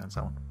that one's there, and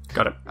so on.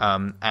 Got it.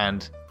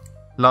 And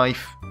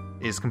life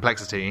is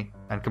complexity,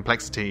 and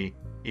complexity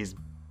is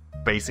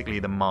basically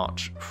the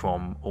march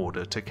from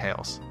order to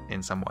chaos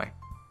in some way.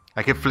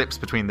 Like it flips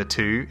between the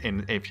two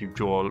if you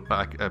draw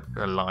like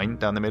a line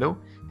down the middle,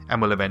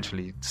 and will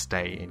eventually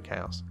stay in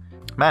chaos.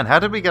 Man, how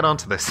did we get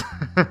onto this?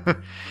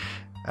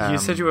 You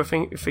said you were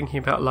thinking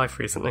about life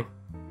recently.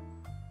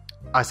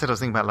 I said I was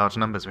thinking about large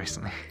numbers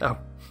recently. Oh.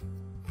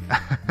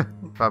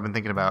 If I've been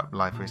thinking about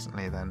life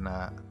recently,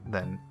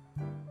 then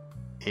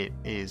it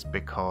is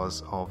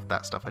because of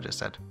that stuff I just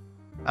said.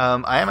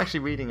 I am actually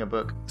reading a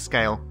book,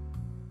 Scale,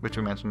 which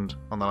we mentioned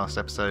on the last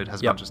episode,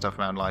 has a bunch of stuff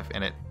around life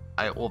in it.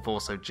 I've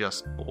also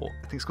just bought,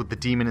 I think it's called The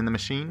Demon in the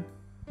Machine,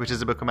 which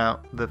is a book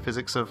about the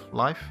physics of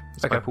life.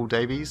 It's by Paul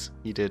Davies.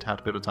 He did How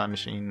to Build a Time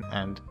Machine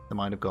and The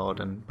Mind of God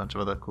and a bunch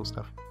of other cool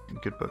stuff.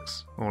 Good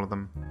books, all of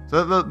them.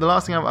 So the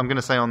last thing I'm going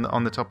to say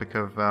on the topic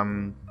of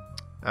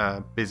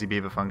Busy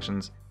Beaver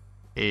functions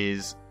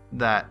is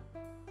that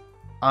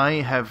I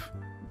have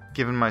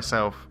given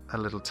myself a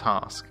little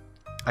task.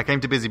 I came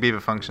to Busy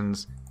Beaver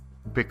functions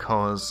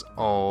because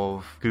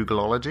of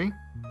Googleology,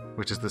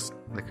 which is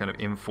the kind of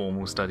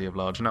informal study of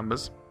large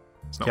numbers.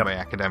 It's not very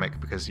academic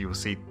because you will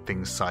see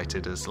things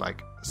cited as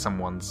like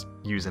someone's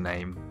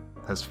username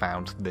has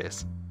found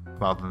this,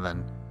 rather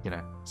than,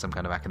 some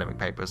kind of academic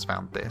paper has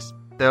found this.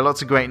 There are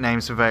lots of great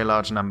names for very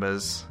large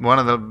numbers. One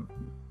of the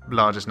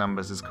largest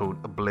numbers is called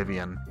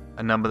Oblivion.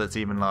 A number that's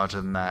even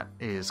larger than that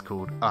is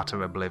called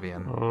Utter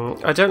Oblivion.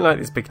 I don't like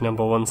these big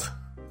number ones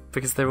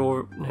because they're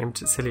all named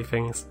silly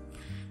things.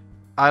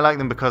 I like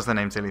them because they're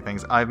named silly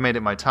things. I've made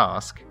it my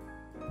task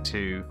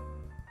to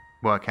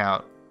work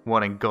out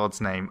what in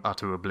God's name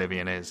Utter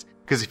Oblivion is.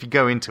 Because if you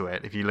go into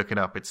it, if you look it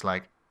up, it's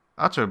like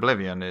Utter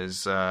Oblivion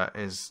is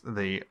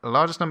the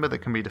largest number that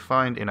can be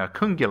defined in a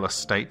cungulus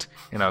state,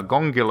 in a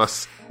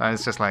gongulus. And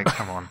it's just like,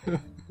 come on.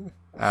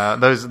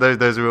 Those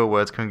are real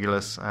words,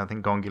 cungulus. I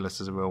think gongulus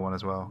is a real one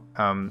as well.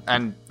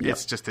 And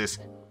it's just this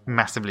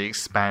massively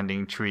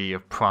expanding tree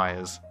of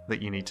priors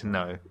that you need to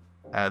know.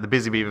 The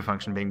Busy Beaver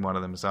function being one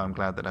of them, so I'm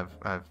glad that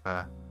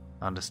I've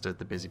understood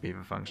the Busy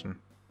Beaver function,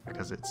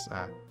 because it's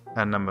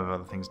a number of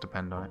other things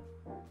depend on it.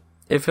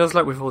 It feels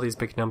like with all these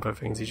big number of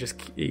things, you just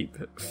keep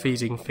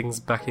feeding things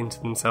back into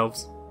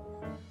themselves.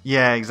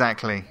 Yeah,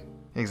 exactly.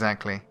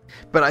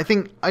 But I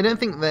don't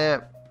think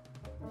they're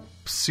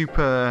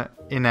super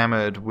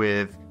enamored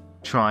with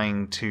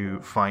trying to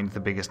find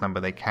the biggest number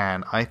they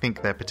can. I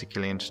think they're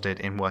particularly interested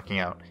in working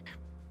out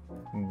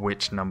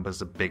which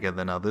numbers are bigger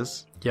than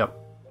others. Yep.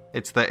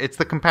 It's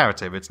the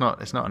comparative. It's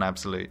not an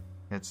absolute.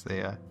 It's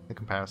the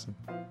comparison.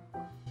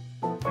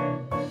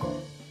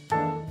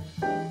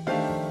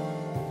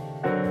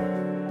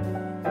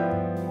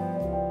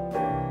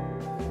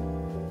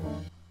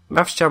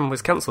 Maths Jam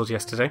was cancelled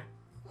yesterday,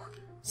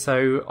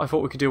 so I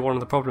thought we could do one of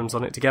the problems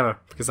on it together,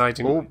 because I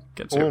didn't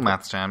get to all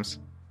Maths Jams.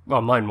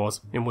 Well, mine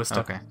was in Worcester.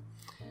 Okay.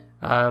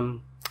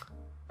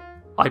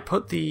 I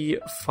put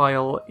the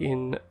file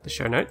in the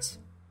show notes.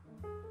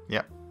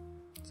 Yep.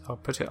 So I'll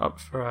put it up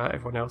for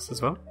everyone else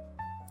as well.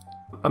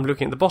 I'm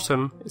looking at the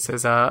bottom. It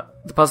says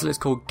the puzzle is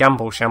called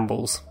Gamble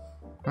Shambles.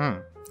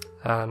 So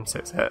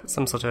it's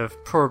some sort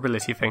of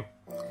probability thing.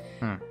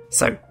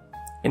 So,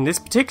 in this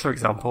particular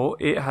example,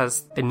 it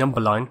has a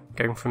number line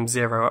going from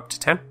 0 up to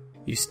 10.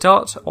 You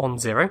start on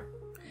 0,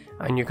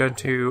 and you're going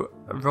to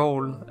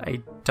roll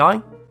a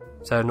die,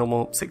 so a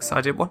normal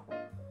 6-sided one.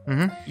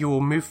 You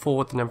will move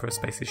forward the number of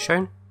spaces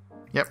shown.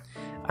 Yep.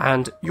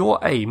 And your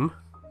aim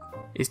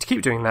is to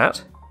keep doing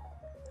that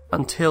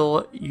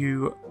until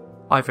you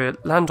either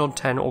land on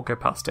 10 or go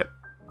past it.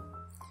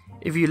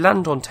 If you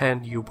land on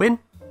 10, you win,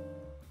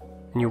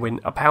 and you win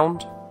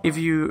 £1. If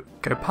you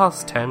go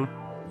past 10,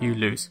 you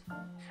lose.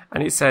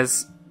 And it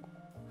says,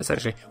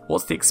 essentially,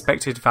 what's the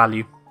expected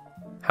value?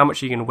 How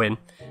much are you going to win?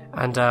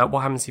 And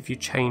what happens if you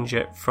change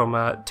it from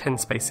 10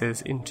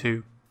 spaces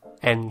into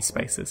n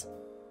spaces?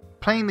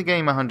 Playing the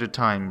game 100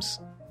 times,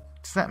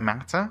 does that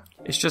matter?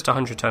 It's just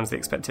 100 times the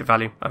expected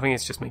value. I think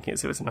it's just making it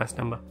so it's a nice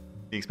number.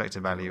 The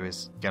expected value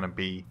is going to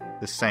be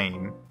the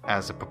same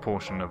as a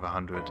proportion of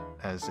 100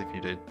 as if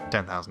you did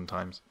 10,000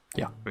 times.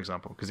 Yeah. For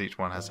example, because each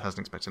one has an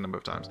expected number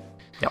of times.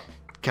 Yep.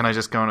 Can I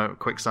just go on a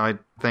quick side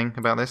thing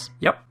about this?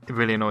 Yep. It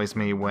really annoys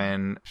me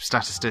when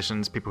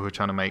statisticians, people who are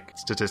trying to make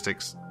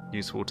statistics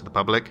useful to the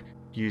public,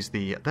 use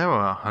there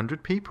are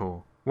 100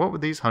 people. What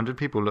would these 100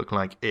 people look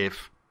like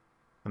if...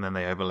 And then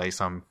they overlay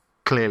some,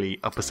 clearly,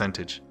 a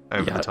percentage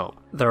over the top.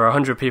 There are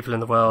 100 people in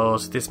the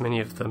world, this many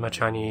of them are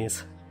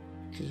Chinese.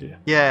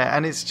 Yeah,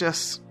 and it's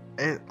just...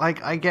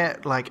 I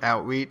get,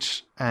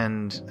 outreach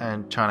and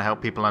trying to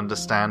help people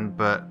understand,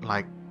 but,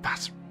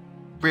 that's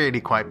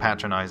really quite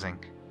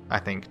patronising, I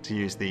think, to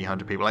use the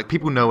 100 people.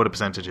 People know what a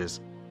percentage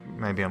is.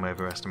 Maybe I'm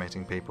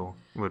overestimating people,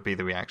 would be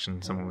the reaction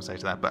someone would say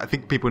to that. But I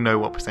think people know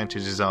what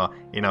percentages are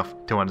enough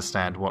to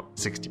understand what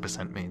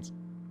 60% means.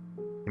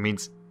 It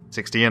means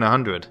 60 and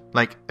 100.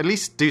 At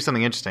least do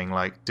something interesting,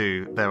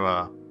 there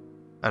are,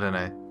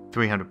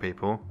 300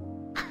 people.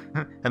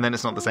 And then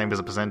it's not the same as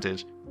a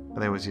percentage. But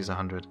they always use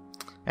 100.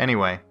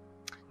 Anyway.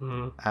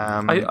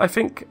 I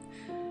think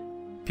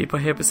people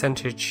hear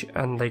percentage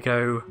and they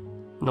go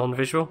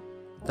non-visual.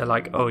 They're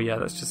like, oh yeah,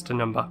 that's just a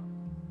number.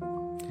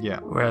 Yeah.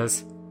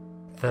 Whereas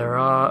there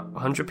are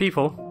 100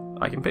 people,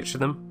 I can picture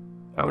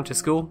them. I went to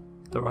school,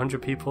 there were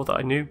 100 people that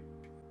I knew.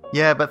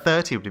 Yeah, but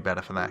 30 would be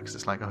better for that, because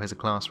it's here's a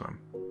classroom.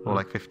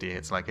 Or 50,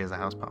 it's here's a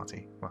house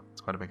party. Well,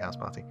 it's quite a big house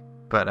party.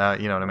 But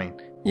you know what I mean.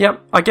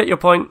 Yep, I get your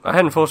point. I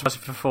hadn't thought about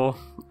it before.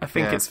 I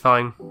think it's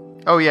fine.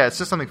 Oh yeah, it's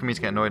just something for me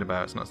to get annoyed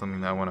about. It's not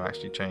something that I want to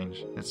actually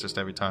change. It's just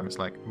every time it's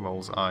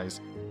rolls eyes.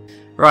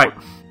 Right,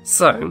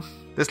 so...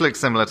 This looks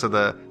similar to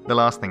the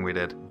last thing we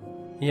did.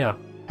 Yeah.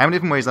 How many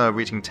different ways are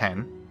reaching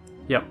 10?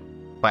 Yep.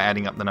 By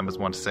adding up the numbers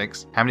 1 to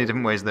 6. How many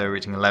different ways are there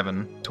reaching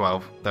 11,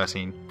 12,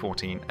 13,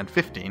 14, and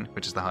 15,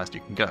 which is the highest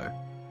you can go?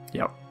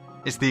 Yep.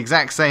 It's the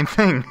exact same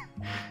thing,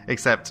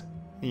 except,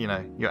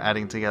 you're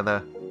adding together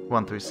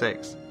 1 through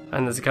 6.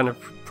 And there's a kind of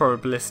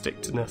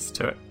probabilisticness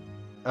to it.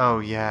 Oh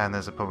yeah, and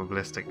there's a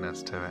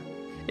probabilisticness to it.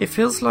 It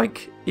feels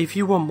like if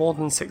you were more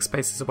than 6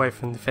 spaces away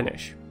from the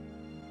finish,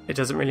 it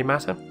doesn't really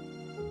matter.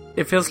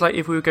 It feels like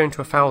if we were going to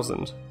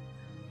 1,000,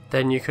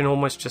 then you can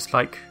almost just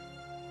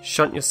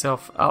shunt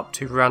yourself up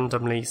to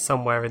randomly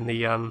somewhere in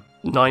the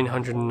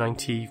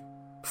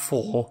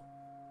 994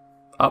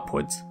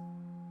 upwards,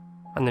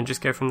 and then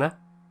just go from there.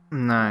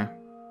 No,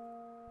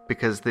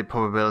 because the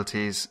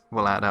probabilities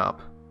will add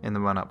up in the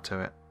run-up to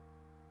it.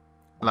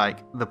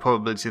 The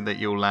probability that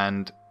you'll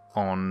land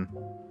on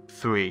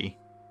 3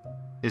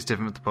 is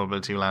different from the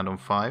probability you'll land on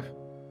 5.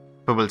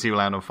 Probability you'll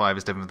land on 5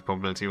 is different from the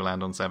probability you'll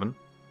land on 7.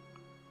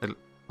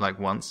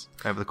 Once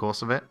over the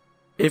course of it.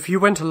 If you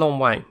went a long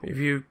way, if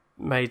you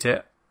made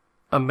it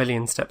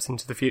 1,000,000 steps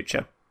into the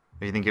future...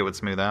 Do you think it would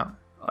smooth out?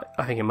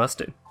 I think it must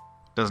do.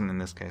 Doesn't in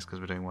this case, because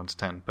we're doing 1 to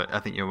 10, but I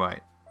think you're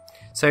right.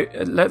 So,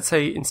 let's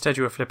say instead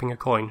you were flipping a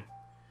coin.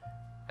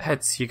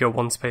 Heads, you go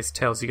 1 space,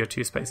 tails, you go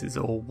 2 spaces,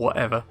 or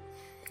whatever.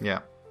 Yeah.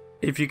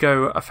 If you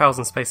go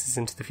 1,000 spaces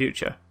into the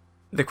future,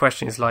 the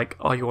question is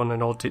are you on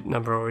an odd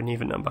number or an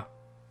even number?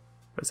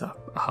 There's a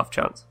half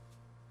chance.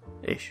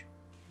 Ish.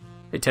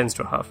 It tends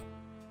to a half.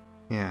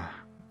 Yeah.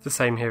 The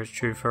same here is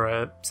true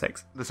for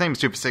 6. The same is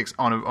true for 6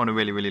 on a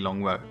really, really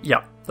long row.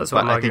 Yeah, that's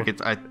what I'm arguing.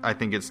 I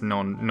think it's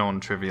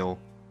non-trivial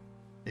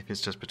if it's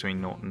just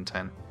between 0 and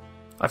 10.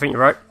 I think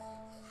you're right.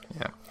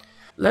 Yeah.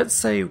 Let's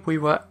say we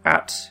were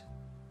at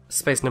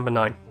space number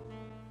 9.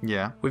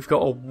 Yeah. We've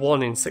got a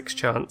 1 in 6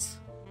 chance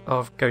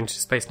of going to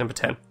space number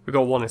 10. We've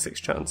got a 1 in 6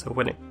 chance of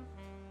winning.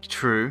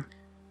 True.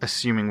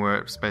 Assuming we're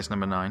at space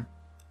number 9.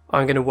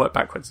 I'm going to work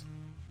backwards.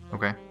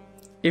 Okay.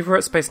 If we're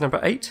at space number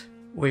 8,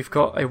 we've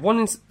got a 1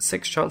 in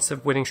 6 chance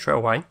of winning straight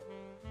away.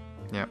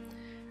 Yep.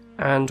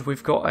 And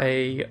we've got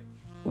a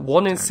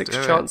 1 in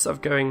 6 chance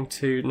of going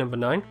to number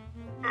 9.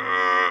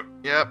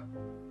 Yep.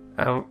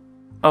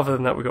 Other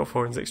than that, we've got a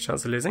 4 in 6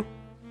 chance of losing.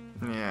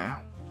 Yeah.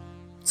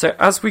 So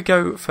as we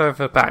go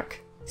further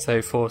back,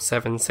 so 4,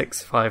 7,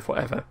 6, 5,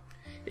 whatever,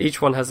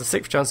 each one has a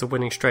 6th chance of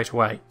winning straight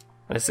away,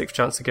 and a 6th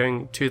chance of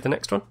going to the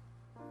next one.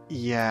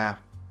 Yeah.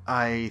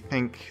 I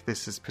think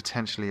this is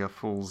potentially a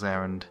fool's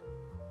errand.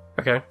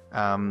 Okay.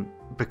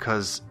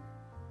 Because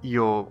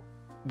you're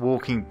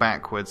walking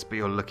backwards, but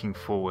you're looking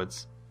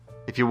forwards.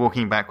 If you're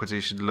walking backwards,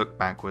 you should look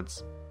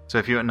backwards. So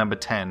if you're at number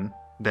 10,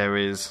 there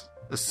is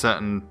a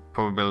certain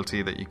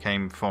probability that you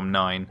came from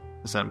 9,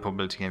 a certain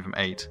probability you came from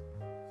 8.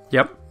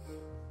 Yep.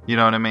 You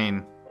know what I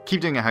mean?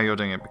 Keep doing it how you're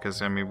doing it,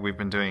 because we've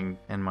been doing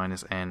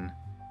n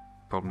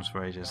problems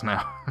for ages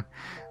now.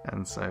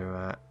 And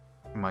so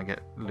it might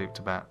get looped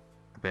about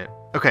a bit.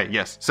 Okay,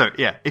 yes. So,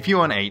 yeah, if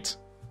you're on 8,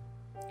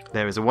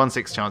 there is a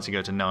 1/6 chance you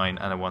go to 9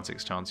 and a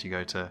 1/6 chance you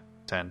go to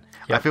 10.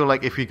 Yep. I feel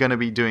like if you're going to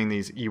be doing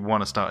these, you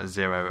want to start at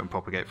 0 and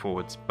propagate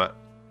forwards, but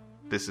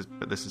this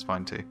is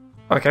fine too.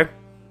 Okay.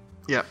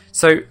 Yeah.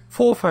 So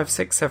 4, 5,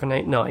 6, 7,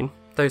 8, 9,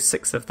 those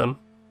 6 of them,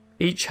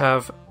 each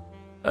have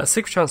a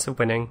 6 chance of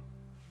winning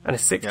and a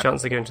 6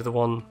 chance of going to the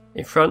one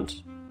in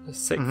front, a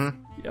 6,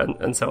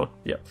 and so on.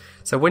 Yeah.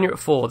 So when you're at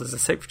 4, there's a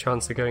 6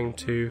 chance of going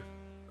to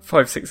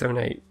 5, 6, 7,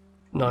 8,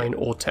 9,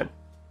 or 10.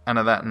 And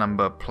at that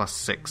number, plus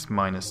 6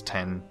 minus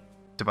 10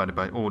 divided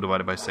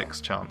by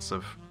 6 chance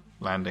of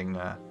landing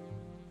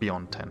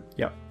beyond 10.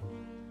 Yeah.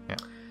 Yeah.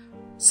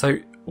 So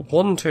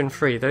 1, 2, and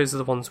 3, those are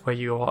the ones where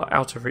you are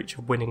out of reach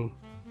of winning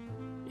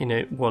in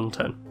a one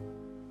turn.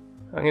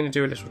 I'm going to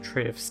do a little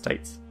tree of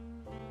states.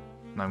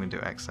 Now I'm going to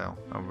do Excel.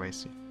 I'll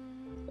race you.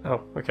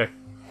 Oh, okay.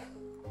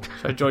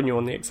 Shall I join you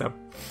on the Excel?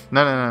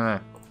 No.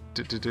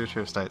 Do a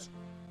tree of states.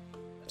 I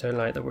don't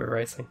like that we're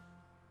racing.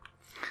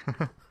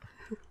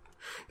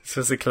 This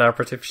was a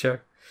collaborative show.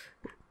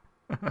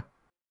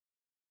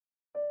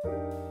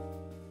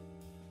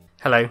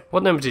 Hello,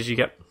 what number did you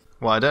get?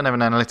 Well, I don't have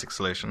an analytic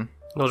solution.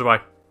 Nor do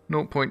I.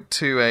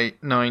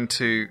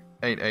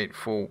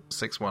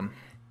 0.289288461.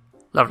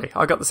 Lovely,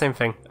 I got the same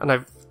thing,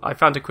 and I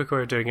found a quick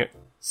way of doing it.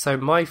 So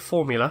my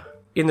formula,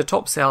 in the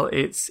top cell,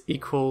 it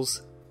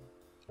equals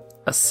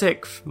a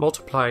 6th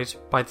multiplied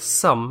by the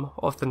sum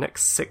of the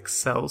next 6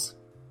 cells.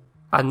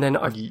 And then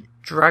I've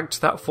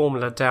dragged that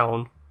formula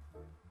down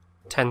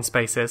 10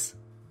 spaces,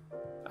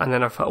 and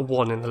then I've put a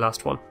 1 in the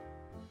last one.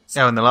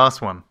 Oh, in the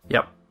last one?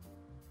 Yep.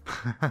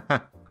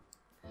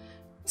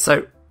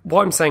 So,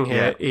 what I'm saying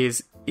here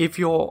is, if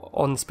you're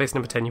on space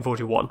number 10, you've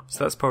already won,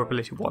 so that's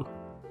probability 1.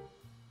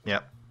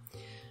 Yep.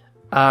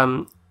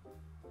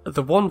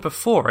 The one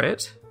before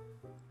it,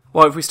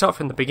 well, if we start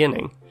from the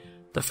beginning,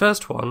 the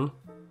first one,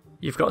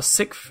 you've got a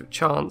 6th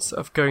chance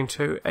of going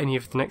to any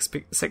of the next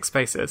 6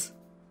 spaces.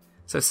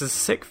 So it's a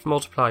 6th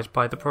multiplied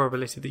by the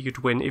probability that you'd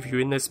win if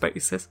you're in those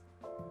spaces.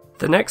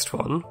 The next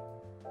one,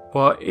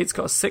 well, it's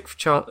got a 6th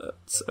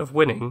chance of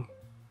winning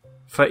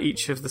for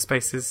each of the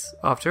spaces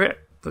after it,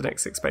 the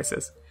next 6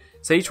 spaces.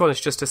 So each one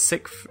is just a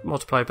 6th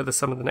multiplied by the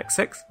sum of the next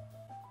 6.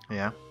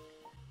 Yeah.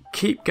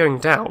 Keep going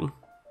down.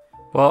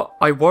 Well,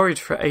 I worried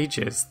for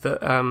ages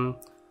that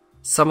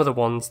some of the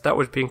ones, that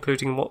would be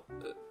including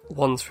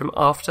ones from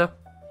after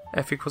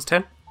f equals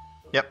 10.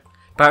 Yep.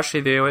 But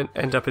actually they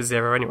end up as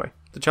 0 anyway.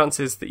 The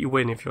chances that you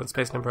win if you're on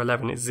space number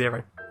 11 is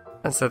 0.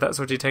 And so that's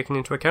already taken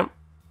into account.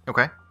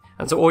 Okay.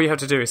 And so all you have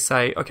to do is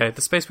say, okay,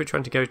 the space we're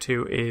trying to go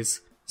to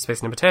is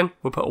space number 10.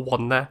 We'll put a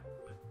 1 there.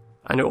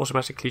 And it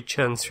automatically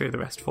churns through the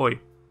rest for you.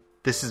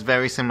 This is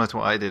very similar to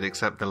what I did,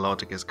 except the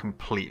logic is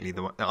completely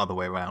the other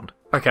way around.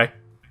 Okay.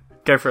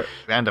 Go for it.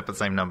 We end up at the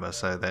same number,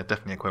 so they're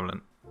definitely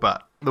equivalent.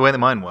 But the way that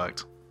mine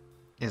worked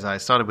is I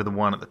started with a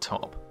 1 at the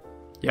top.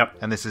 Yep.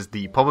 And this is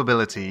the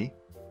probability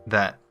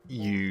that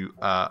you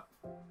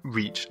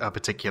reach a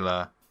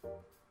particular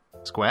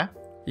square.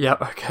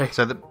 Yep, okay.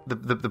 So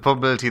the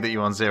probability that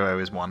you're on 0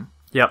 is 1.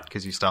 Yep.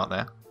 Because you start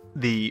there.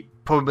 The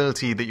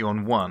probability that you're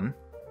on 1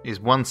 is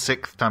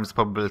 1/6 times the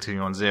probability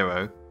you're on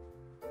 0,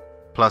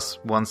 plus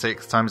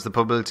 1/6 times the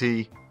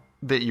probability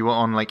that you were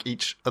on like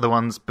each of the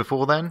ones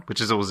before then, which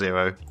is all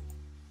 0.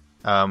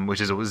 Which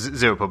is all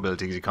 0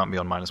 probability because you can't be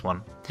on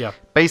 -1. Yeah.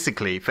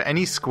 Basically, for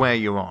any square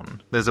you're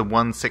on, there's a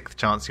 1/6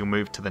 chance you'll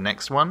move to the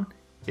next one.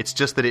 It's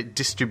just that it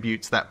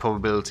distributes that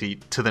probability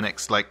to the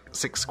next,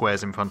 6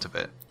 squares in front of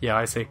it. Yeah,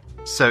 I see.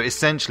 So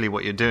essentially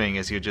what you're doing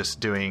is you're just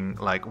doing,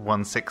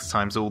 1/6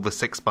 times all the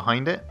 6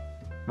 behind it,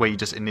 where you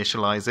just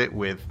initialize it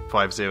with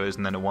 5 zeros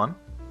and then a 1.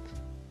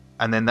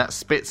 And then that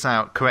spits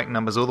out correct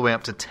numbers all the way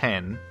up to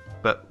 10,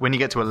 but when you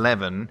get to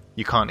 11,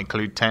 you can't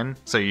include 10,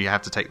 so you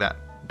have to take that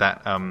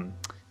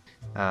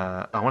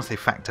I want to say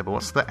factor, but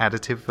what's the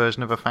additive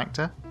version of a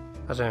factor?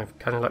 I don't know,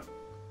 kind of like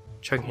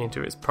chunking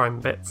into its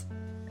prime bits.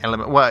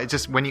 Element. Well, it's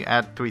just when you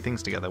add 3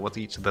 things together, what's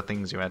each of the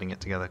things you're adding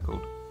it together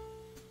called?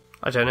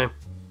 I don't know.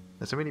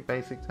 It's a really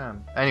basic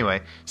term.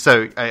 Anyway,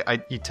 so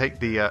you take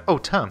the...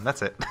 term,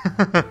 that's it.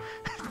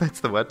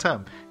 That's the word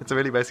term. It's a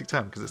really basic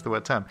term because it's the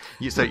word term.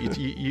 You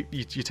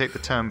take the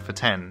term for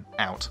 10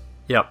 out.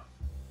 Yep.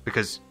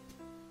 Because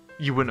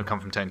you wouldn't have come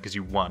from 10 because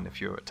you won if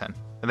you were at 10.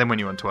 And then when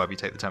you're on 12, you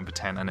take the term for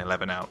 10 and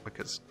 11 out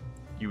because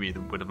you either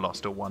would have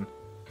lost or won.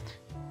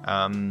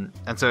 And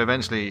so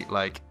eventually,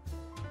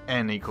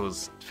 n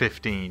equals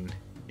 15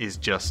 is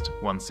just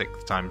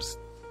 1/6 times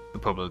the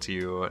probability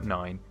you were at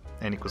 9.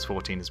 N equals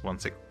 14 is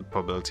 1/6 the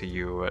probability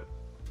you were at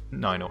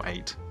 9 or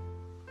 8.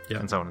 Yeah.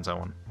 And so on and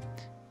so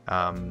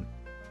on.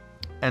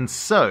 And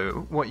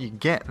so what you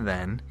get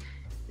then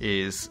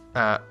is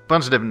a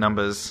bunch of different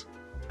numbers,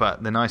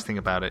 but the nice thing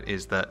about it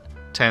is that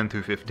 10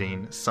 through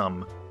 15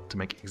 sum to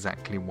make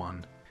exactly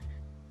 1.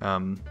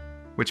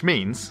 Which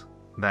means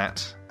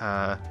that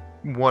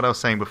what I was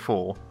saying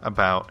before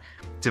about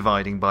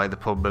dividing by the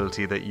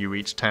probability that you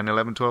reach 10,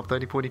 11, 12,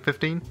 13, 14,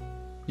 15,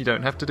 you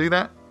don't have to do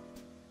that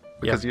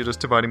because you're just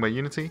dividing by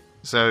unity.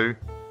 So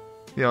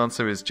the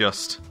answer is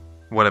just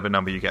whatever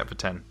number you get for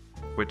 10,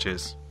 which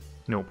is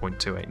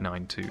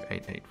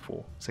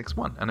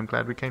 0.289288461, and I'm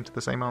glad we came to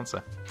the same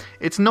answer.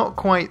 It's not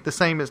quite the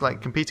same as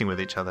like competing with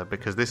each other,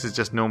 because this is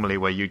just normally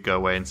where you'd go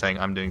away and saying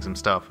I'm doing some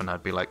stuff, and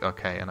I'd be like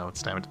okay, and I would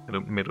stand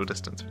middle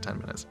distance for 10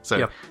 minutes. So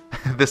Yep.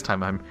 this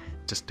time I'm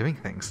just doing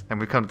things, and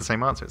we've come to the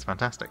same answer. It's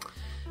fantastic.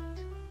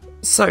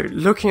 So,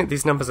 looking at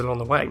these numbers along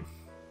the way,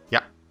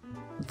 Yeah.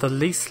 the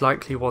least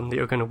likely one that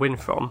you're going to win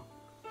from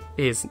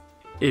is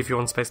if you're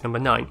on space number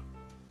 9.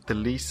 The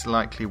least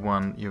likely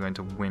one you're going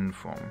to win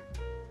from.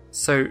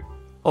 So,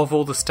 of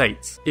all the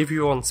states, if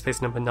you're on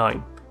space number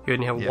 9, you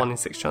only have a Yeah. 1 in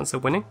 6 chance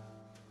of winning.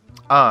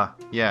 Ah,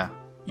 yeah.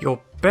 Your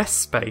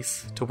best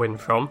space to win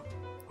from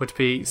would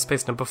be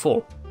space number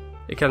 4.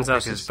 It comes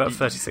out Because as about you-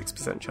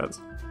 36% chance.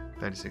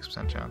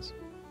 36% chance.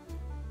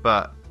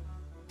 But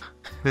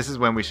this is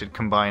when we should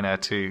combine our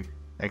two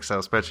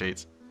Excel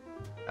spreadsheets.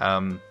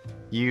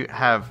 You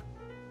have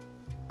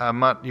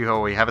you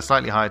have a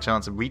slightly higher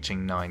chance of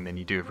reaching 9 than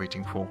you do of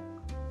reaching 4.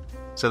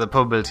 So the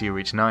probability you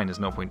reach 9 is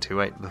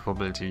 0.28. The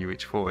probability you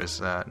reach 4 is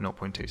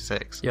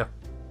 0.26. Yeah.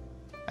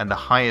 And the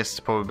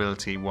highest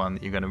probability one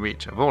that you're going to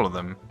reach of all of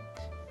them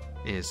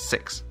is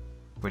 6,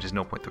 which is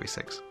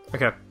 0.36.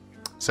 Okay.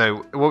 So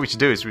what we should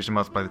do is we should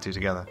multiply the two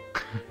together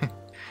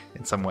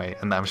in some way,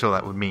 and I'm sure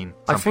that would mean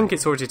something. I think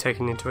it's already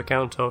taken into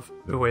account of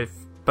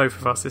with both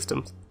of our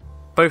systems.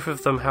 Both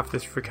of them have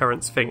this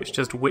recurrence thing. It's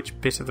just which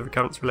bit of the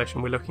recurrence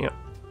relation we're looking at.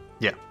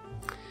 Yeah.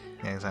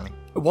 Yeah, exactly.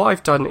 What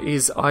I've done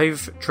is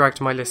I've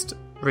dragged my list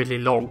really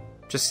long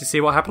just to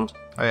see what happened,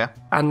 Oh, yeah?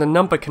 and the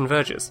number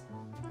converges.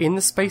 In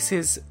the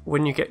spaces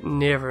when you get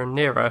nearer and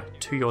nearer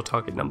to your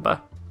target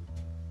number,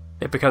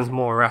 it becomes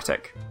more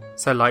erratic.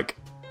 So, like,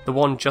 the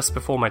one just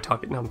before my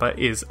target number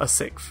is a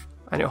 6th,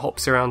 and it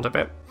hops around a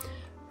bit.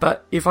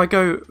 But if I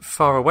go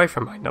far away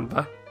from my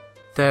number,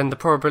 then the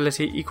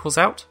probability equals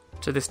out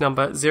to this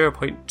number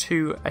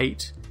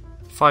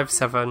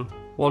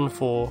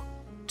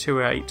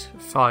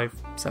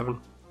 0.2857142857.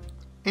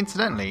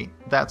 Incidentally,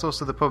 that's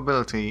also the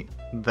probability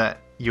that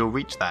you'll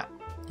reach that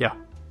Yeah.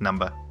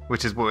 number,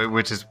 which is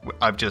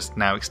I've just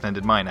now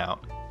extended mine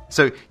out.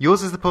 So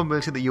yours is the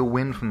probability that you'll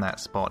win from that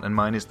spot, and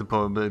mine is the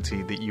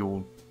probability that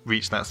you'll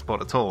reach that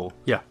spot at all.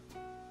 Yeah.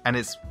 And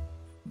it's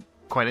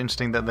quite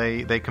interesting that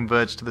they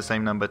converge to the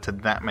same number to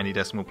that many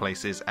decimal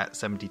places at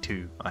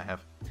 72. I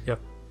have. Yeah.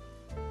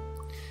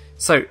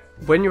 So,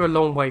 when you're a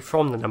long way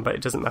from the number,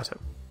 it doesn't matter.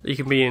 You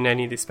can be in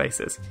any of these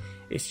spaces.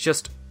 It's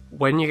just,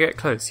 when you get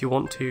close, you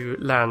want to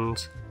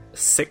land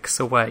 6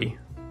 away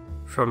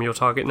from your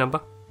target number.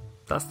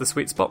 That's the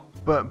sweet spot.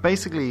 But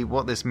basically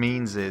what this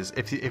means is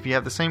if you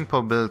have the same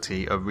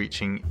probability of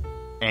reaching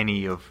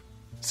any of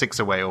 6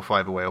 away or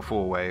 5 away or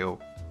 4 away or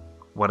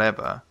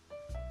whatever,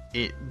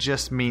 it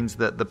just means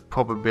that the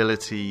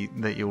probability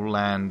that you'll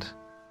land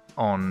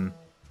on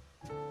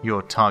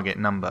your target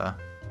number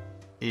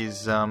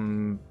is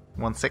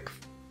 1/6.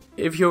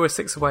 If you're a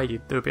 6 away,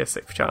 there'll be a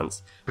 6th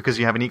chance. Because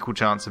you have an equal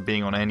chance of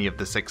being on any of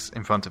the 6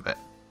 in front of it.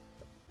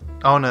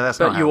 Oh no, that's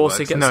But not how you it also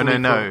works. get No. some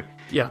equal-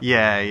 Yeah.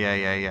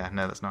 Yeah.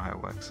 No, that's not how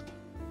it works.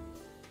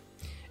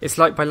 It's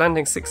like by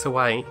landing 6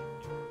 away,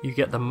 you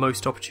get the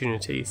most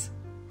opportunities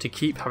to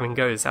keep having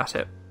goes at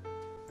it.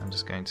 I'm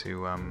just going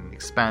to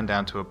expand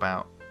down to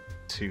about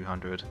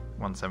 200,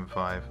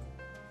 175,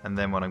 and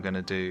then what I'm going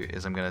to do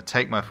is I'm going to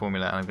take my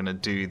formula and I'm going to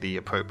do the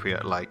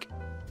appropriate, like,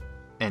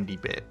 endy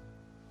bit.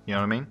 You know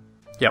what I mean?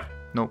 Yep.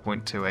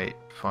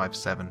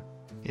 0.2857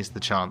 is the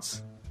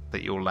chance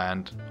that you'll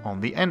land on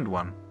the end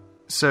one.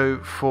 So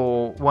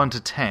for 1 to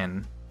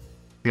 10,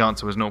 the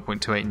answer was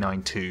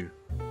 0.2892.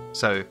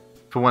 So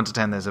for 1 to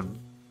 10, there's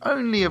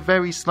only a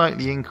very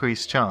slightly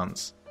increased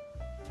chance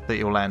that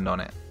you'll land on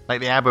it. Like,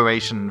 the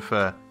aberration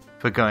for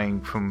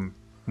going from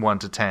 1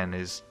 to 10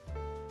 is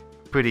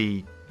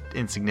pretty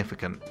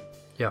insignificant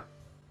Yeah.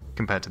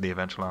 compared to the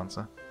eventual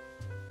answer.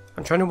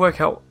 I'm trying to work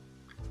out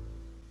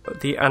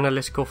the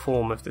analytical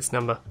form of this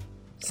number.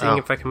 Seeing Oh.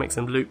 if I can make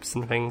some loops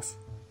and things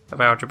of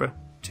algebra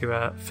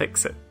to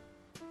fix it.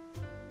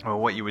 Well,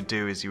 what you would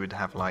do is you would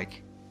have,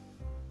 like,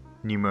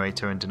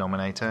 numerator and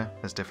denominator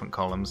as different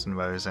columns and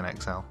rows in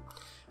Excel.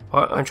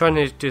 Well, I'm trying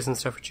to do some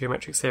stuff with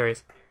geometric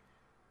series.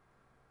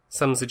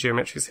 Sums of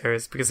geometric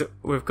series, because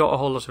we've got a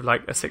whole lot of,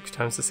 like, a 6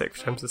 times a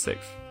 6 times a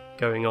 6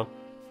 going on.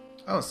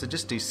 Oh, so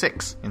just do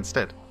 6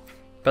 instead.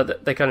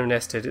 But they're kind of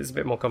nested, it's a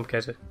bit more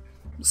complicated.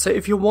 So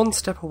if you're 1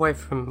 step away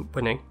from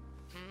winning,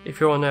 if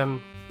you're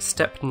on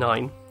step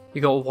 9,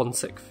 you got a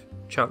 1/6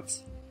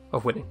 chance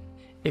of winning.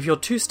 If you're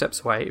 2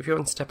 steps away, if you're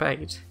on step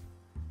 8,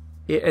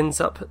 it ends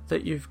up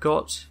that you've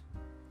got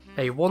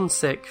a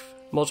 1/6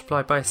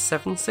 multiplied by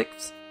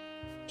 7/6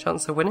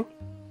 chance of winning,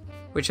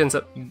 which ends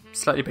up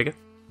slightly bigger.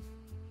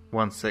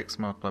 1/6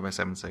 multiplied by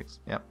 7/6.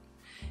 Yep.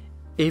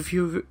 If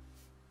you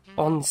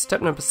on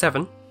step number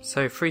 7,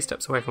 so 3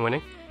 steps away from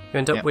winning, you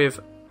end up Yep. with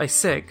a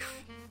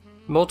 6th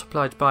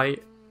multiplied by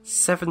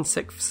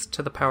 7/6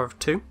 to the power of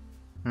 2.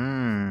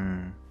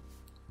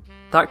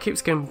 That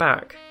keeps going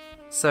back.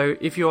 So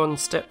if you're on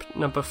step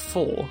number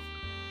 4,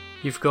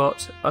 you've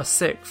got a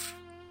 6th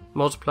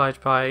multiplied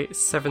by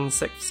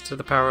 7/6 to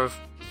the power of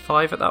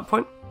 5 at that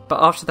point.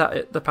 But after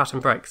that, the pattern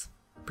breaks.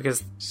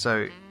 Because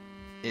So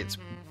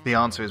the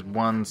answer is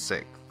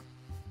 1/6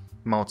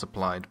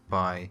 multiplied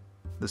by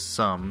the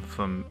sum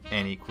from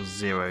n equals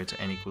 0 to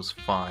n equals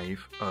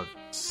 5 of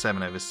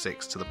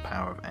 7/6 to the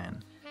power of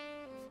n.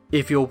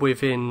 if you're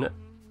within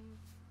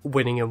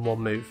winning in one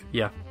move,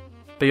 yeah.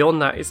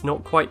 Beyond that, it's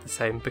not quite the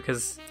same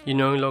because you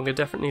no longer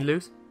definitely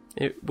lose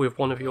with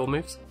one of your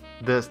moves.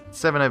 The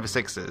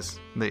 7/6s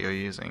that you're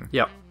using,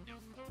 Yeah.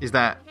 is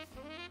that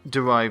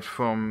derived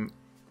from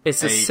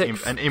It's a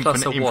sixth an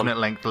plus a 1. infinite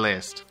length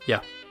list?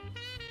 Yeah,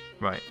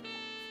 Right.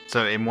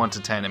 So in 1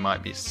 to 10 it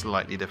might be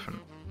slightly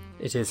different.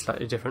 it is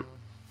slightly different.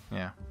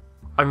 Yeah.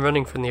 I'm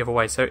running from the other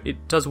way, so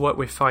it does work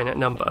with finite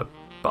number,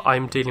 but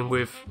I'm dealing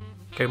with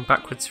going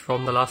backwards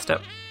from the last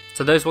step.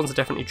 So those ones are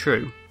definitely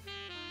true,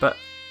 but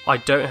I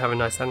don't have a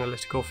nice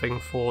analytical thing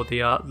for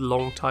the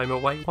long time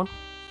away one,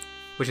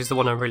 which is the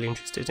one I'm really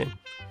interested in.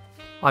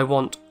 I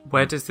want,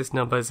 where does this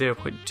number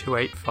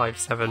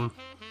 0.2857,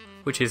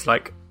 which is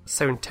like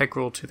so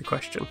integral to the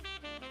question,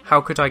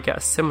 how could I get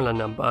a similar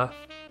number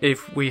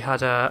if we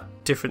had a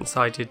different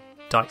sided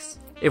dice?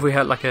 If we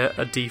had like a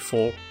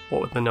D4,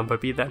 what would the number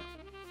be then?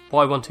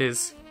 What I want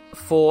is,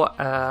 for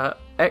a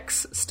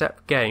X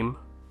step game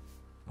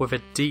with a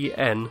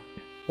DN,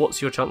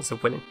 what's your chance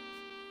of winning?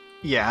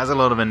 Yeah, it has a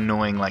lot of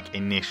annoying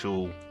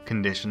initial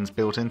conditions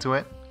built into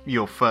it.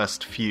 Your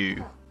first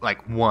few,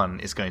 1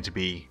 is going to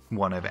be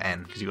 1 over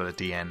n because you've got a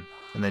dn,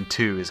 and then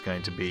 2 is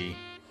going to be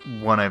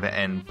 1 over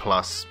n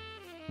plus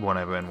 1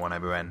 over n, 1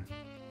 over n.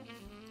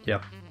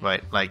 Yeah.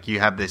 Right,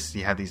 you have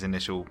these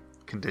initial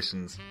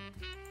conditions,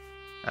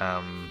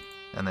 and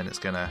then it's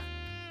gonna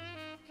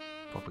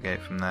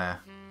propagate from there.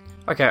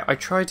 Okay, I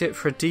tried it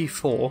for a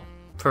D4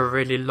 for a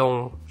really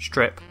long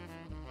strip,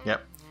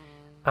 Yep.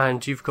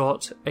 and you've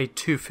got a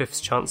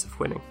 2/5 chance of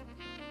winning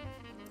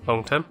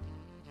long term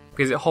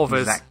because it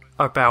hovers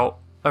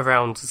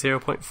around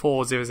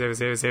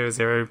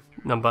 0.4000000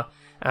 number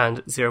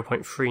and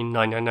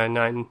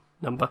 0.39999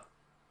 number.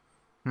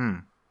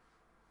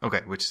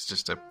 Okay, which is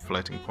just a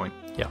floating point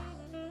Yeah.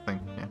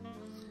 thing. Yeah.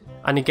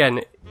 And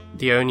again,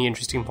 the only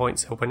interesting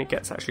points are when it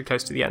gets actually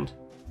close to the end.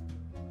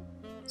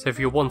 So if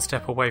you're one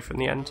step away from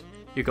the end,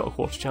 you've got a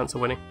quarter chance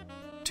of winning.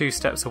 2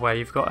 steps away,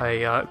 you've got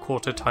a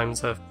quarter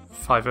times a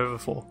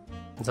 5/4,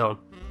 and so on.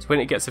 So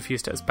when it gets a few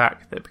steps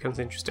back, that becomes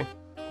interesting.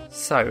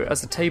 So,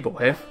 as a table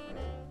here,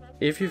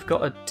 if you've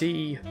got a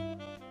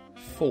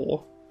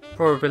D4,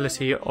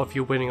 probability of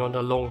you winning on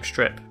a long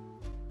strip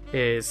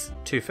is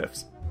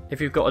 2/5. If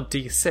you've got a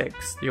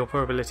D6, your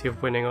probability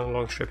of winning on a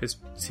long strip is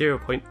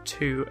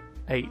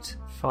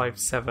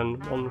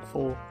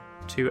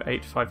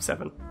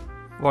 0.2857142857.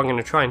 What I'm going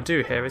to try and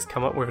do here is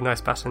come up with a nice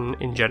pattern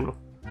in general.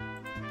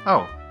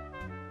 Oh,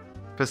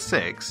 for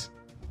 6,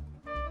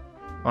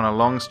 on a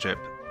long strip,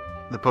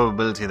 the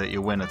probability that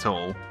you win at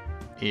all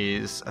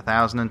is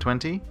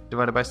 1,020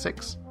 divided by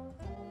 6.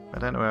 I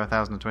don't know where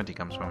 1,020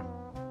 comes from.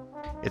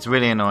 It's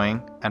really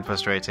annoying and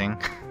frustrating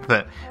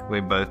that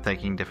we're both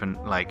taking different,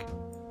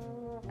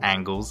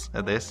 angles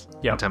at this.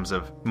 Yep. In terms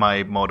of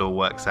my model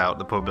works out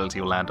the probability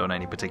you'll land on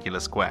any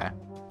particular square,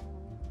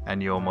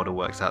 and your model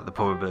works out the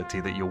probability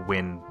that you'll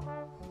win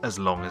as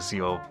long as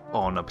you're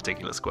on a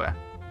particular square.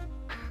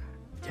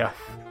 Yeah.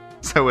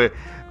 So we're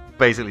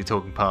basically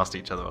talking past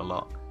each other a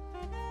lot.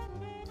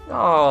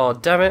 Oh,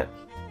 damn it.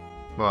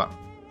 What?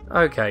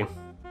 Okay.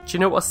 Do you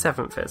know what a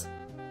 7th is?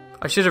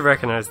 I should have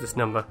recognised this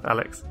number,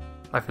 Alex.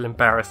 I feel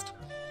embarrassed.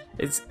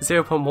 It's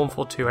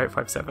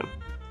 0.142857.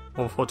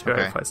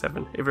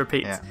 142857. It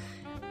repeats. Yeah.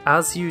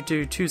 As you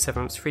do 2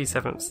 sevenths, 3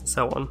 sevenths,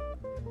 so on,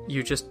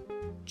 you just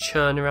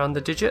churn around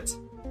the digits.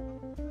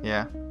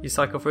 Yeah. You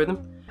cycle through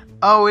them.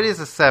 Oh, it is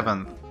a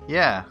 7th.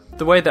 Yeah.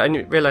 The way that I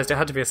realised it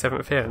had to be a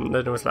 7th here, and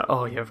then I was like,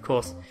 oh yeah, of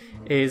course,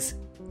 is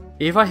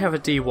if I have a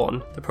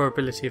D1, the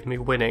probability of me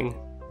winning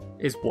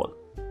is 1.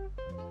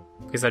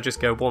 Because I just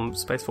go 1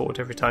 space forward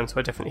every time, so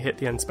I definitely hit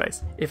the end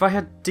space. If I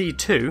had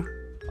D2,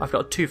 I've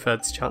got a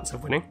 2/3 chance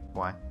of winning.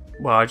 Why?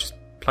 Well, I just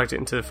plugged it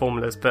into the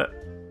formulas, but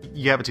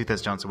You have a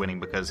 2/3 chance of winning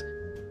because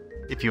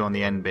if you're on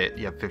the end bit,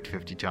 you have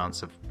 50-50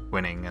 chance of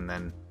winning, and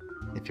then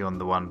if you're on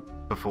the one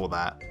before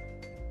that,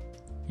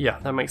 yeah,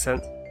 that makes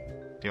sense.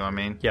 do you know what I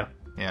mean? Yeah.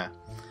 Yeah.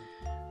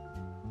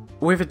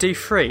 With a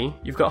D3,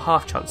 you've got a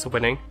half chance of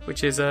winning,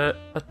 which is a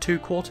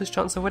 2/4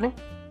 chance of winning.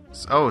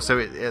 Oh,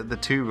 so the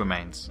 2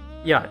 remains.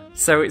 Yeah,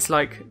 so it's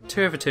like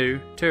 2/2,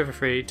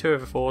 2/3,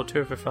 2/4,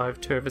 2/5,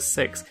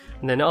 2/6,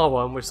 and then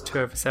R1 was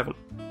 2/7.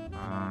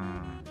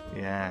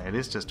 Yeah, it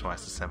is just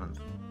twice the 7th.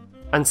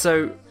 And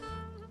so,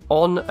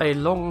 on a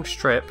long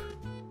strip,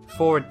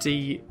 for a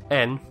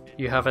DN,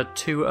 you have a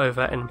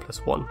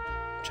 2/n+1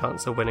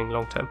 chance of winning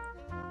long term.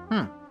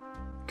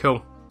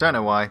 Cool. Don't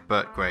know why,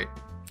 but great.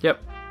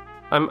 Yep,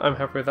 I'm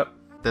happy with that.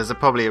 There's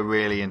probably a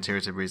really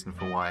intuitive reason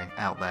for why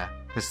out there.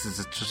 This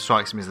just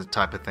strikes me as the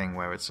type of thing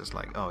where it's just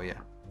like, oh yeah,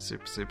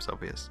 super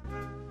obvious.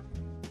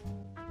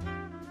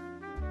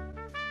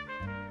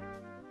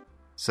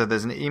 So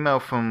there's an email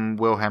from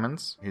Will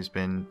Hemmons, who's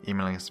been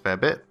emailing us a fair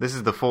bit. This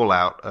is the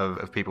fallout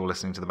of people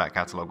listening to the back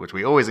catalogue, which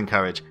we always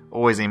encourage.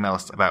 Always email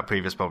us about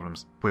previous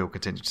problems. We will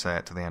continue to say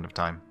it to the end of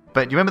time.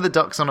 But you remember the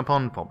ducks on a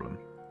pond problem?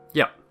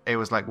 Yeah. It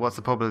was like, what's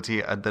the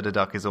probability that a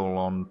duck is all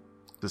on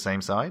the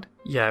same side?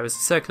 Yeah, it was a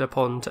circular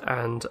pond,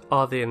 and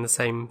are they in the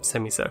same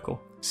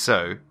semicircle?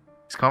 So,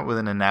 let's come up with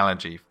an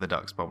analogy for the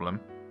ducks problem.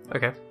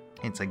 Okay.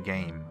 It's a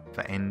game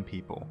for N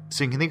people.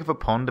 So you can think of a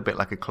pond a bit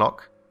like a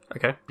clock.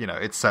 Okay. You know,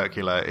 it's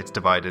circular, it's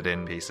divided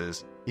in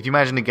pieces. If you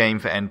imagine a game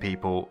for N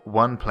people,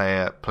 one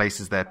player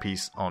places their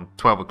piece on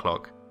 12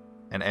 o'clock,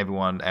 and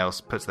everyone else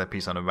puts their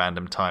piece on a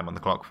random time on the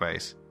clock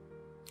face.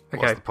 Okay.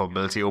 What's the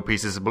probability all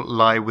pieces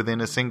lie within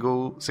a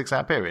single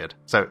 6-hour period?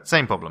 So,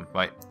 same problem,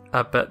 right?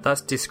 But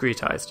that's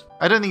discretized.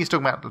 I don't think he's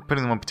talking about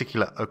putting them on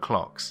particular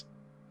clocks.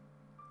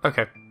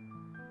 Okay.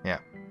 Yeah.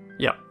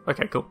 Yeah.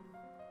 Okay, cool.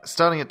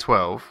 Starting at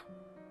 12,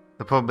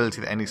 the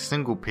probability that any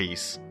single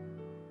piece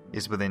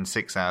is within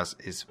 6 hours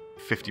is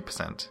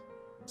 50%.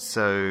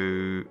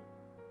 So,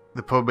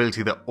 the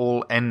probability that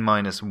all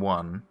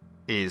n-1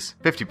 is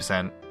 50%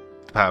 to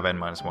the power of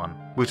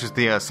n-1, which is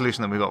the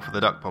solution that we got for the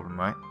duck problem,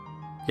 right?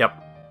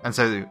 Yep. And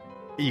so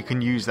you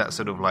can use that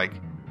sort of like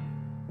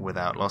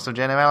without loss of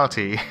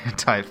generality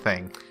type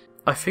thing.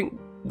 I think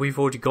we've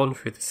already gone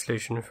through the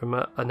solution from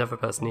another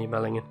person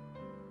emailing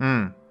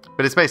in.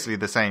 But it's basically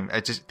the same.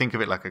 Just think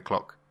of it like a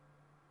clock.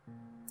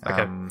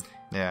 Okay.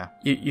 Yeah.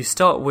 You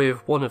start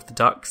with one of the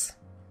ducks.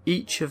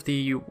 Each of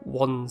the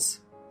ones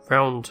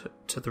round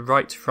to the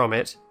right from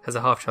it has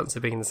a half chance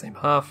of being in the same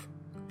half.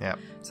 Yeah.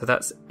 So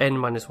that's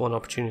n-1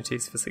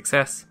 opportunities for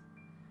success.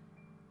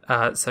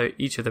 So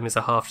each of them is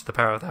a half to the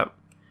power of that.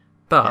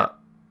 But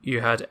you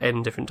had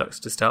n different ducks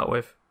to start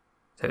with.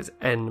 So it's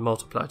n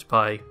multiplied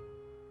by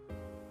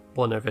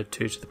 1 over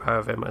 2 to the power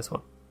of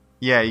n-1.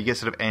 Yeah, you get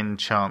sort of n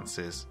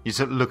chances. You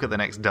sort of look at the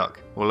next duck,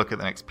 or look at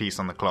the next piece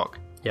on the clock.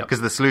 Yeah. Because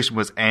the solution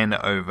was n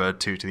over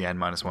 2 to the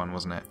n-1,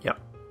 wasn't it? Yeah.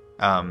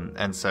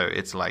 And so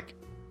it's like,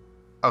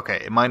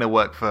 okay, it might not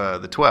work for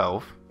the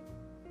 12,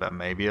 but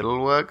maybe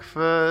it'll work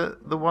for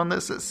the one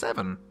that's at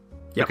 7.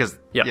 Yep. Because,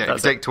 yep, if you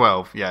take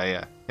 12,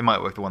 it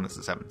might work the one that's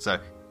at 7. So,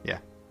 yeah,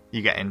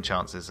 you get n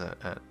chances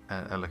at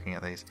looking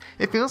at these.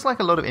 It feels like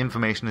a lot of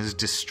information is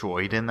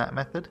destroyed in that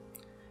method.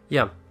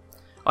 Yeah.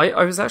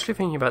 I was actually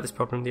thinking about this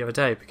problem the other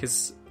day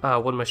because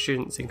one of my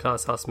students in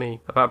class asked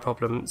me about a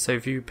problem. So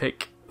if you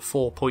pick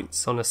 4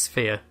 points on a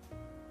sphere,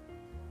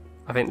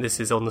 I think this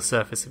is on the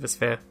surface of a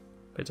sphere,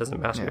 but it doesn't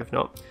matter if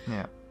not.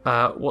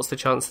 Yeah. What's the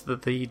chance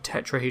that the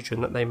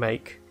tetrahedron that they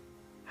make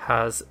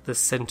has the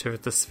centre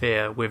of the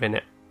sphere within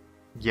it?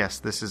 Yes,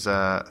 this is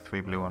a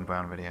 3 blue 1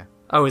 brown video.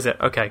 Oh, is it?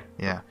 Okay.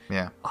 Yeah.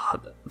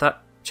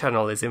 That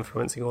channel is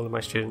influencing all of my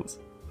students.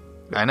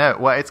 I know.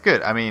 Well, it's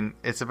good. I mean,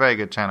 it's a very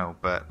good channel,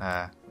 but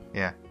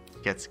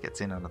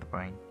gets in under the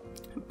brain.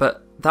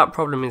 But that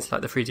problem is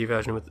like the 3D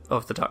version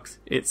of the ducks.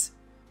 It's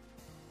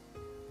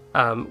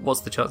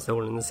what's the chance they're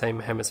all in the same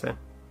hemisphere?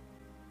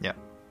 Yeah.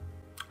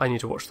 I need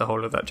to watch the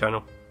whole of that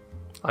channel.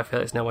 I feel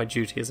it's now my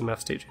duty as a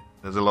maths teacher.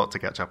 There's a lot to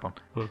catch up on.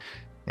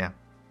 Yeah.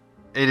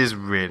 It is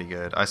really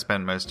good. I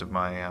spent most of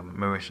my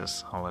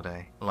Mauritius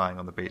holiday lying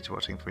on the beach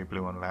watching 3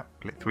 blue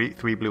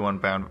 1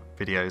 brown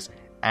videos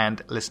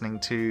and listening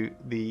to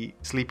the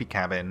Sleepy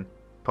Cabin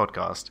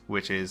podcast,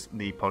 which is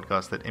the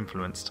podcast that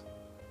influenced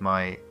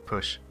my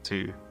push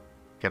to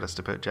get us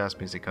to put jazz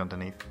music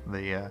underneath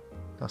the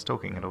us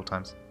talking at all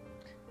times.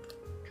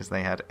 Because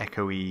they had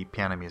echoey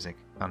piano music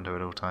under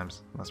at all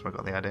times. That's where I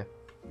got the idea.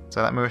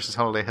 So that Mauritius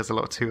holiday has a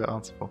lot to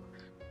answer for.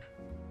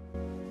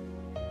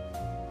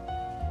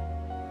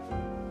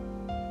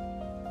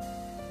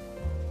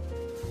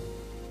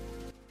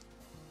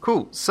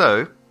 Cool.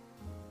 So,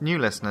 new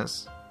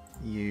listeners,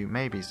 you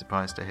may be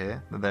surprised to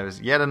hear that there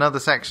is yet another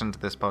section to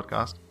this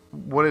podcast.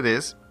 What it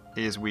is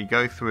we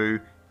go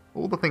through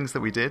all the things that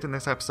we did in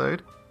this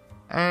episode,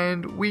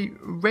 and we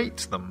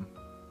rate them.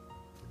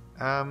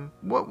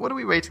 What are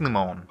we rating them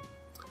on?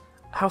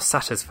 How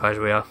satisfied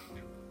we are.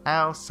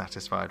 How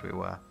satisfied we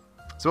were.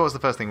 So what was the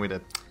first thing we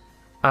did?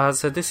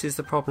 So this is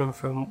the problem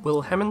from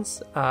Will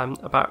Hemmons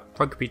about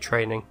rugby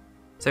training.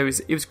 So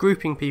it was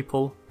grouping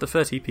people, the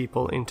 30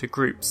 people, into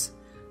groups,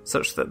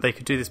 such that they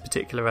could do this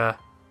particular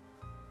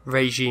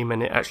regime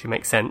and it actually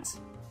makes sense.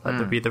 Like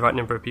there'd be the right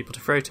number of people to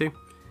throw to. And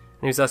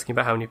he was asking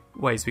about how many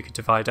ways we could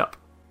divide up.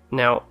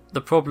 Now,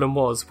 the problem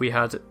was we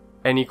had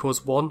n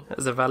equals 1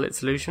 as a valid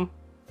solution.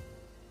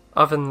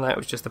 Other than that, it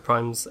was just the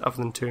primes other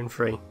than 2 and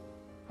 3,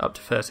 up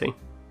to 30.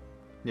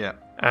 Yeah.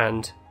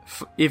 And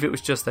if it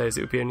was just those,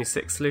 it would be only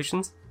 6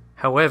 solutions.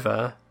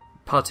 However,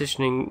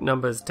 partitioning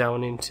numbers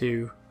down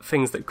into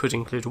things that could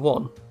include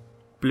 1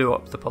 blew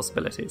up the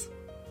possibilities.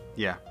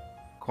 Yeah.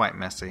 Quite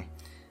messy.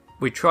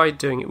 We tried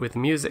doing it with the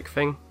music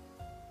thing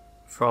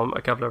from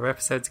a couple of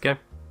episodes ago.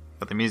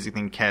 But the music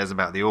thing cares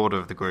about the order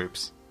of the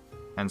groups,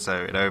 and so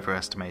it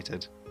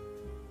overestimated.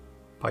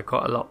 By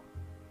quite a lot.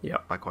 Yeah.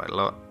 By quite a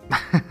lot.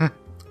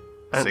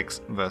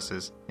 6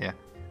 versus, yeah.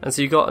 And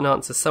so you got an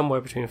answer somewhere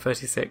between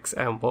 36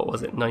 and,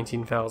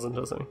 19,000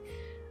 or something.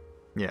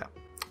 Yeah.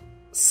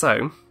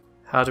 So,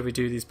 how do we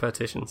do these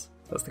partitions?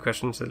 That's the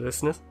question to the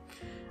listeners.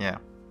 Yeah.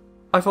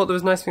 I thought there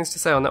was nice things to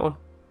say on that one.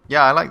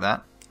 Yeah, I like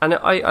that. And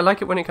I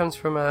like it when it comes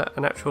from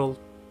an actual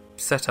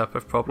setup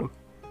of problem.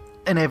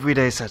 an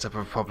everyday setup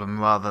of a problem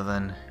rather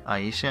than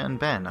Aisha and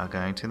Ben are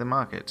going to the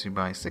market to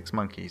buy 6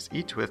 monkeys,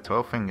 each with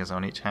 12 fingers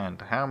on each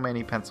hand. How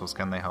many pencils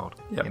can they hold?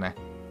 Yep. You know?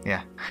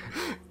 Yeah.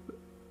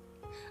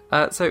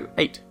 So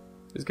 8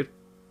 is good.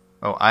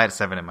 Oh, I had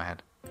 7 in my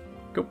head.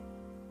 Cool.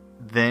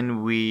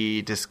 Then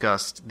we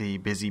discussed the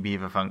Busy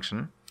Beaver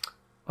function.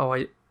 Oh,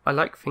 I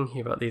like thinking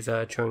about these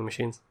Turing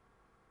machines.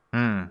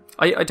 Hmm.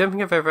 I don't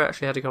think I've ever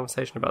actually had a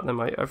conversation about them.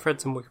 I've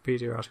read some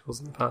Wikipedia articles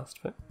in the past,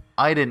 but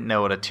I didn't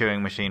know what a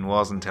Turing machine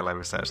was until I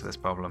researched this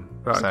problem.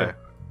 Right, so, okay.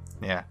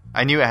 yeah.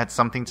 I knew it had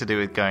something to do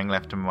with going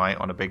left and right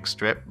on a big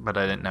strip, but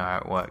I didn't know how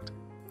it worked.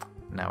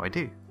 Now I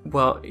do.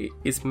 well,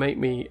 it's made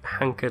me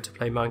hanker to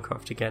play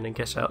Minecraft again and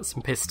get out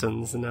some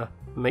pistons and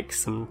make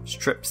some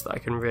strips that I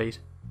can read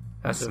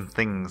out Some of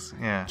things,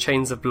 yeah.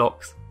 chains of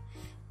blocks.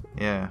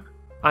 Yeah.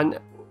 And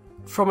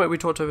from it, we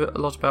talked a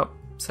lot about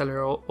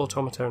cellular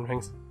automata and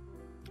things.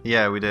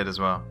 Yeah, we did as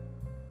well.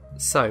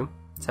 So,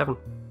 7.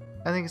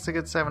 I think it's a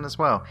good 7 as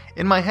well.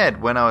 In my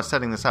head, when I was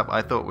setting this up,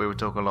 I thought we would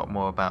talk a lot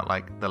more about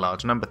like the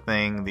large number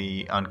thing,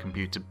 the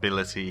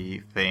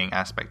uncomputability thing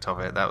aspect of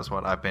it. That was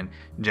what I've been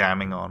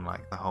jamming on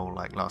like the whole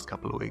like last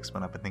couple of weeks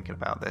when I've been thinking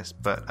about this.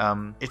 But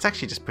it's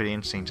actually just pretty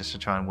interesting just to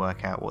try and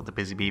work out what the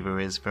Busy Beaver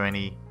is for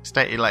any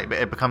state. Like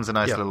it becomes a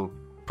nice little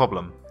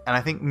problem. And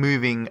I think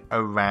moving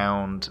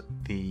around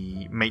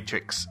the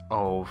matrix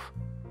of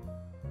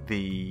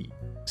the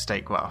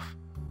state graph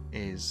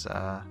is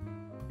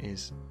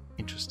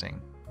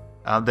interesting.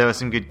 There are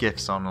some good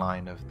GIFs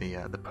online of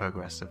the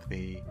progress of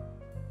the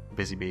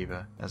Busy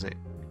Beaver as it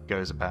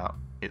goes about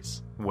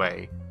its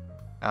way.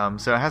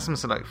 So it has some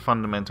sort of like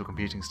fundamental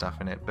computing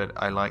stuff in it, but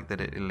I like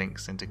that it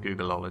links into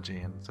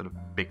Googleology and sort of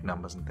big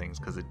numbers and things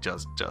because it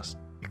does just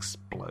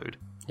explode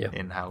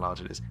in how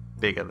large it is.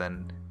 Bigger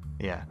than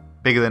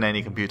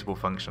any computable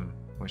function,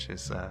 which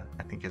is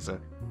I think is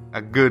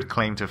a good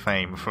claim to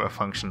fame for a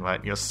function.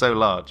 Right, you're so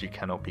large you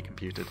cannot be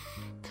computed.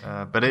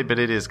 But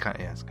it is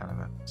kind of, it's kind of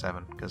a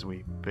 7 because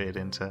we veered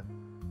into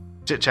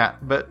chit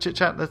chat. But chit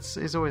chat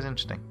is always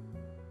interesting,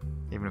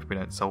 even if we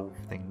don't solve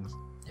things.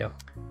 Yeah.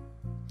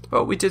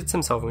 Well, we did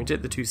some solving. We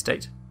did the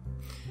 2-state.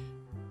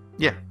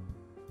 Yeah,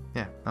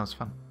 that was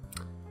fun.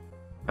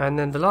 And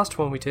then the last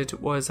one we did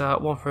was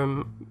one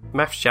from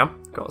Maths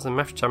Jam. Got some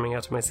Maths Jamming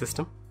out of my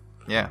system.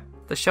 Yeah.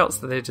 The shouts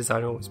that they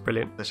design are always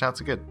brilliant. The shouts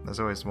are good. There's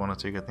always 1 or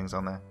 2 good things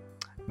on there.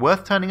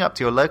 Worth turning up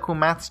to your local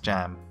Maths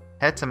Jam.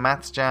 Head to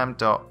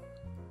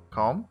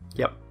mathsjam.com.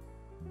 Yep.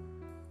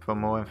 For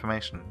more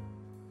information.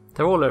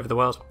 They're all over the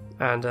world,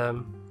 and they're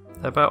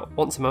about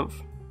once a month,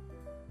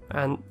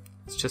 and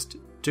it's just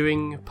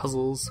doing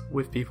puzzles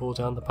with people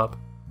down the pub.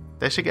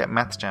 They should get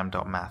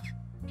mathsjam.math.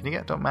 Can you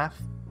get .math?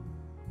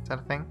 Is that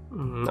a thing?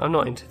 I'm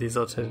not into these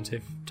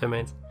alternative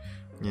domains.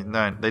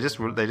 No, they just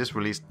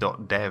released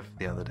 .dev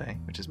the other day,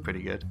 which is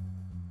pretty good.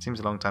 Seems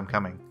a long time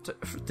coming.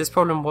 This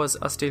problem was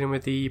us dealing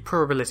with the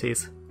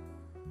probabilities.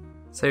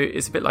 So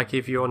it's a bit like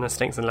if you're on a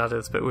snakes and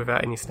ladders, but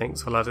without any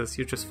snakes or ladders,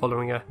 you're just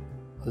following a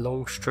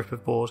long strip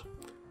of board.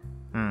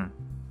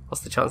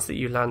 What's the chance that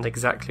you land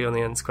exactly on the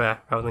end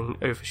square rather than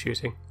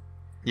overshooting?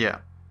 Yeah.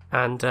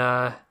 And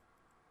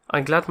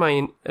I'm glad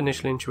my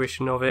initial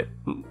intuition of it,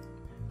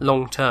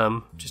 long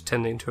term, just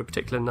tending to a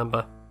particular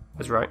number,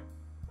 was right.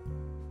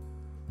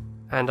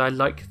 And I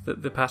like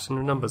the pattern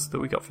of numbers that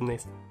we got from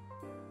these.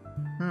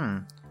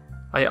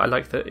 I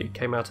like that it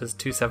came out as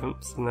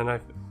 2/7, and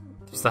then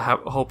there's the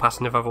whole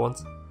pattern of other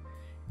ones.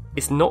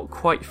 It's not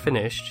quite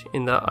finished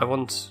in that I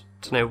want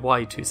to know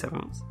why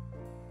 2/7.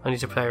 I need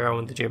to play around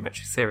with the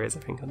geometric series,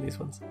 I think, on these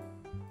ones.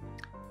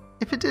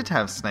 If it did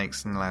have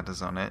snakes and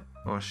ladders on it,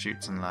 or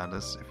chutes and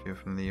ladders, if you're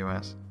from the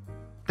US,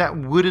 that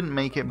wouldn't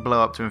make it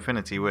blow up to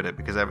infinity, would it?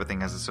 Because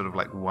everything has a sort of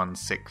like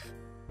 1/6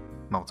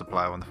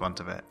 multiplier on the front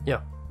of it.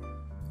 Yeah.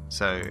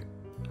 So,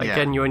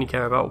 again, you only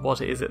care about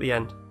what it is at the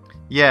end.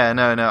 Yeah,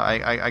 no,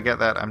 I get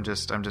that. I'm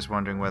just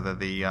wondering whether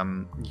the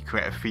you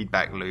create a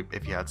feedback loop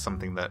if you had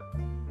something that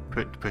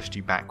pushed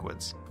you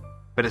backwards,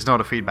 but it's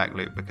not a feedback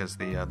loop because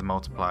the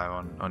multiplier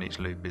on each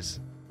loop is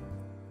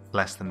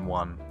less than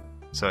 1,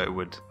 so it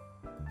would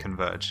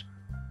converge.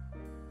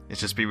 It'd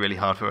just be really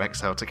hard for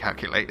Excel to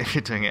calculate if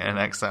you're doing it in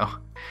Excel.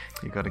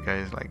 You've got to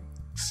go like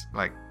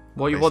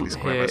what you want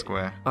square here by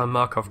square. are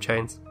Markov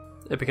chains.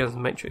 It becomes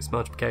matrix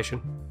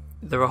multiplication.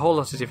 There are a whole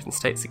lot of different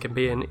states it can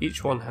be in.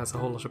 Each one has a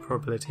whole lot of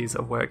probabilities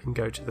of where it can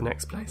go to the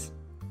next place.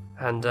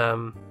 And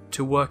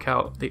to work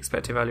out the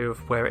expected value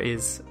of where it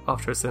is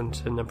after a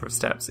certain number of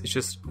steps, it's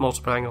just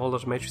multiplying a whole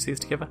lot of matrices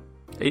together.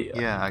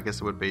 Yeah, I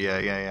guess it would be.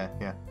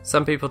 Yeah.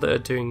 Some people that are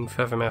doing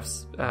further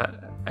maths at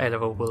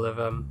A-level will have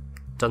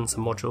done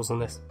some modules on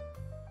this.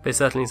 But it's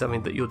certainly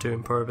something that you'll do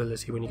in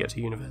probability when you get to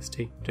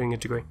university, doing a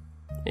degree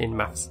in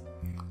maths.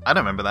 I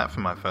don't remember that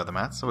from my further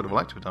maths. I would have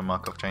liked to have done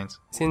Markov chains.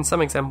 It's in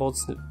some exam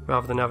boards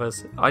rather than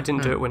others. I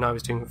didn't do it when I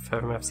was doing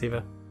further maths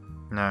either.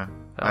 No,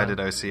 I did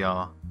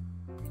OCR.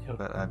 Yeah.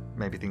 But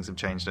maybe things have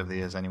changed over the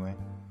years anyway.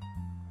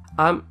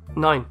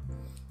 9.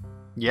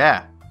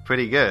 Yeah,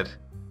 pretty good.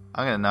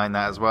 I'm going to 9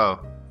 that as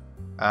well.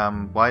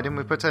 Why didn't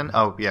we put 10?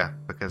 Oh, yeah,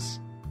 because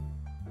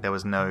there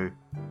was no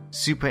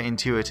super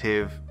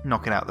intuitive,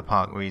 knock it out the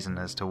park reason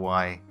as to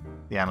why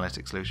the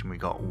analytic solution we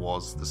got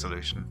was the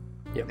solution.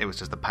 Yep. It was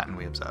just the pattern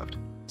we observed.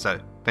 So,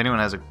 if anyone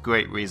has a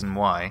great reason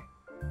why,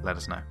 let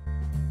us know.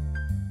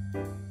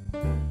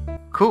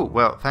 Cool.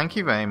 Well, thank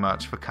you very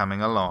much for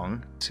coming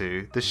along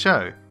to the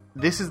show.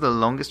 This is the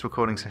longest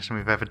recording session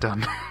we've ever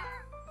done.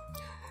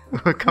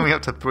 We're coming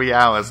up to 3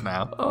 hours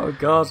now. Oh,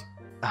 God.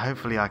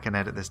 Hopefully I can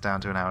edit this down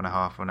to an hour and a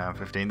half or an hour and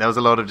 15. There was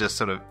a lot of just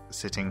sort of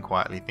sitting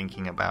quietly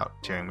thinking about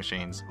Turing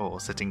machines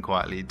or sitting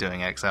quietly doing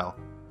Excel.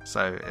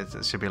 So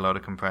it should be a lot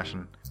of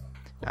compression.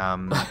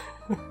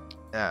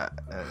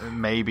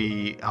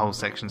 Maybe whole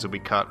sections will be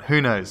cut.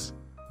 Who knows?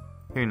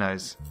 Who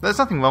knows? There's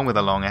nothing wrong with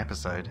a long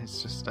episode.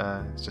 It's just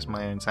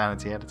my own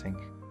sanity editing.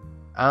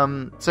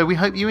 So we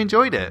hope you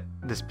enjoyed it.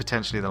 This is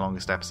potentially the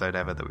longest episode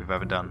ever that we've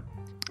ever done.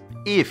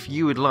 If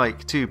you would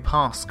like to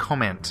pass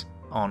comment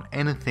on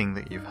anything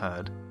that you've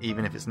heard,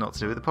 even if it's not to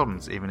do with the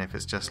problems, even if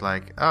it's just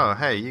like, oh,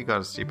 hey, you got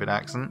a stupid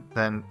accent,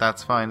 then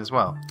that's fine as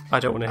well. I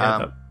don't want to hear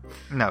that.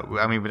 No,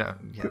 I mean, we don't.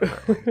 Yeah,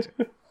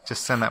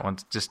 just send that one.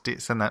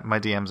 Send that. My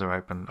DMs are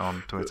open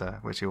on Twitter,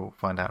 which you'll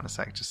find out in a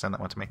sec. Just send that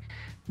one to me.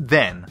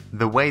 Then,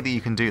 the way that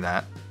you can do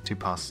that, to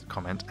pass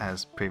comment,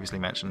 as previously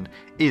mentioned,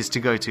 is to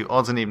go to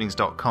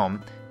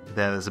oddsandevenings.com.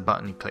 There's a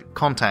button, you click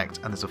contact,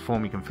 and there's a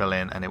form you can fill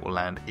in, and it will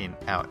land in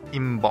our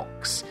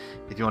inbox.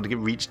 If you want to get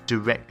reached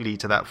directly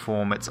to that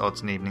form, it's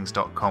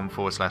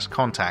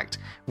oddsandevenings.com/contact.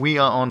 We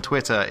are on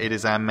Twitter. It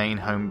is our main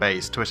home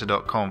base,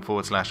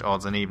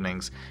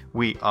 twitter.com/oddsandevenings.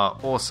 We are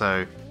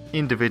also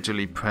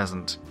individually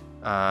present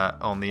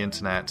on the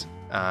internet.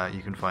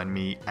 You can find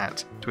me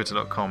at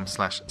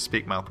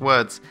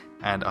twitter.com/speakmouthwords,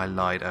 and I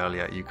lied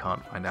earlier. You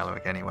can't find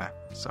Alaric anywhere.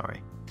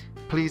 Sorry.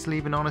 Please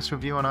leave an honest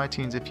review on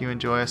iTunes if you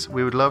enjoy us.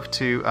 We would love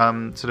to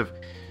sort of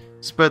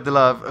spread the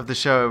love of the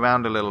show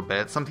around a little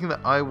bit. Something that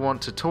I want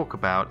to talk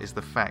about is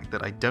the fact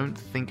that I don't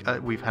think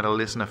we've had a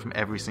listener from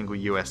every single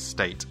US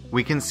state.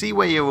 We can see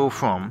where you're all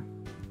from,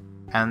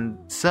 and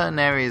certain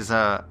areas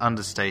are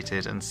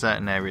understated and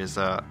certain areas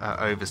are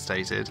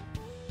overstated.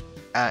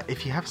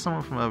 If you have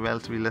someone from a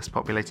relatively less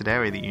populated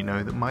area that you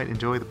know that might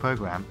enjoy the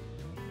program,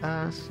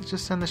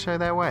 just send the show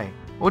their way.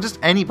 Or just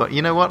anybody.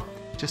 You know what?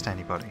 Just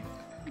anybody.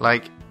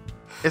 Like,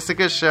 it's a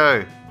good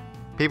show.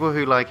 People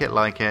who like it,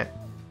 like it.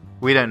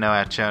 We don't know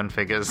our churn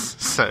figures,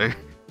 so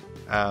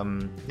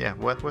yeah,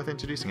 worth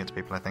introducing it to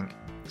people, I think.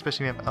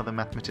 Especially if you have other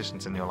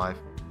mathematicians in your life.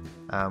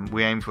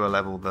 We aim for a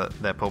level that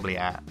they're probably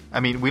at. I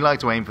mean, we like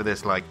to aim for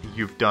this, like,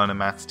 you've done a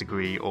maths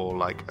degree or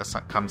like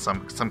some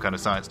kind of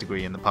science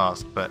degree in the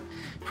past, but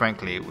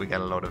frankly, we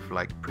get a lot of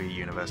like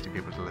pre-university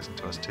people to listen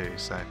to us too,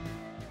 so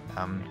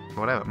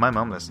whatever. My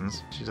mum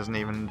listens. She doesn't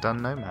even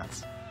done no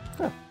maths.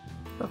 Oh,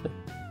 lovely.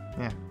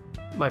 Yeah.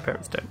 My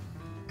parents don't.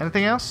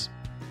 Anything else?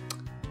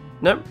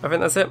 No, I think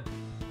that's it.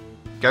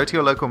 Go to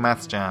your local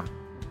maths jam.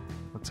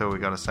 That's all we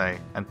got to say.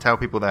 And tell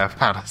people there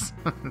about us.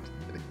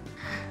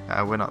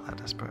 We're not that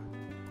desperate.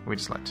 We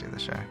just like to do the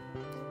show.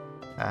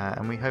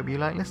 And we hope you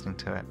like listening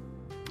to it.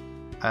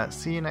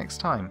 See you next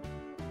time.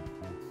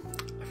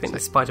 I think the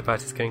spider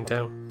bite is going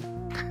down.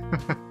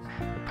 The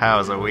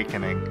powers are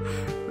weakening.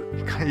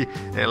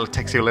 It'll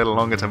take you a little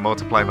longer to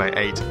multiply by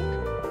 8.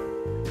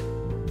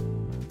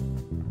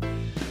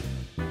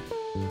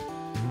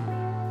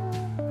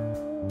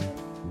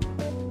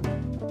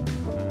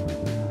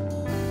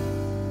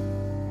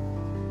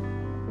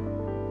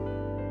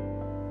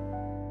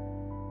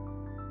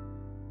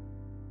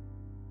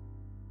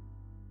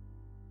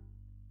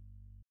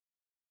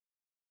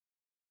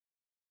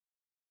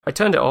 I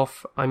turned it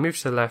off, I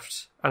moved to the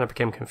left, and I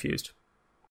became confused.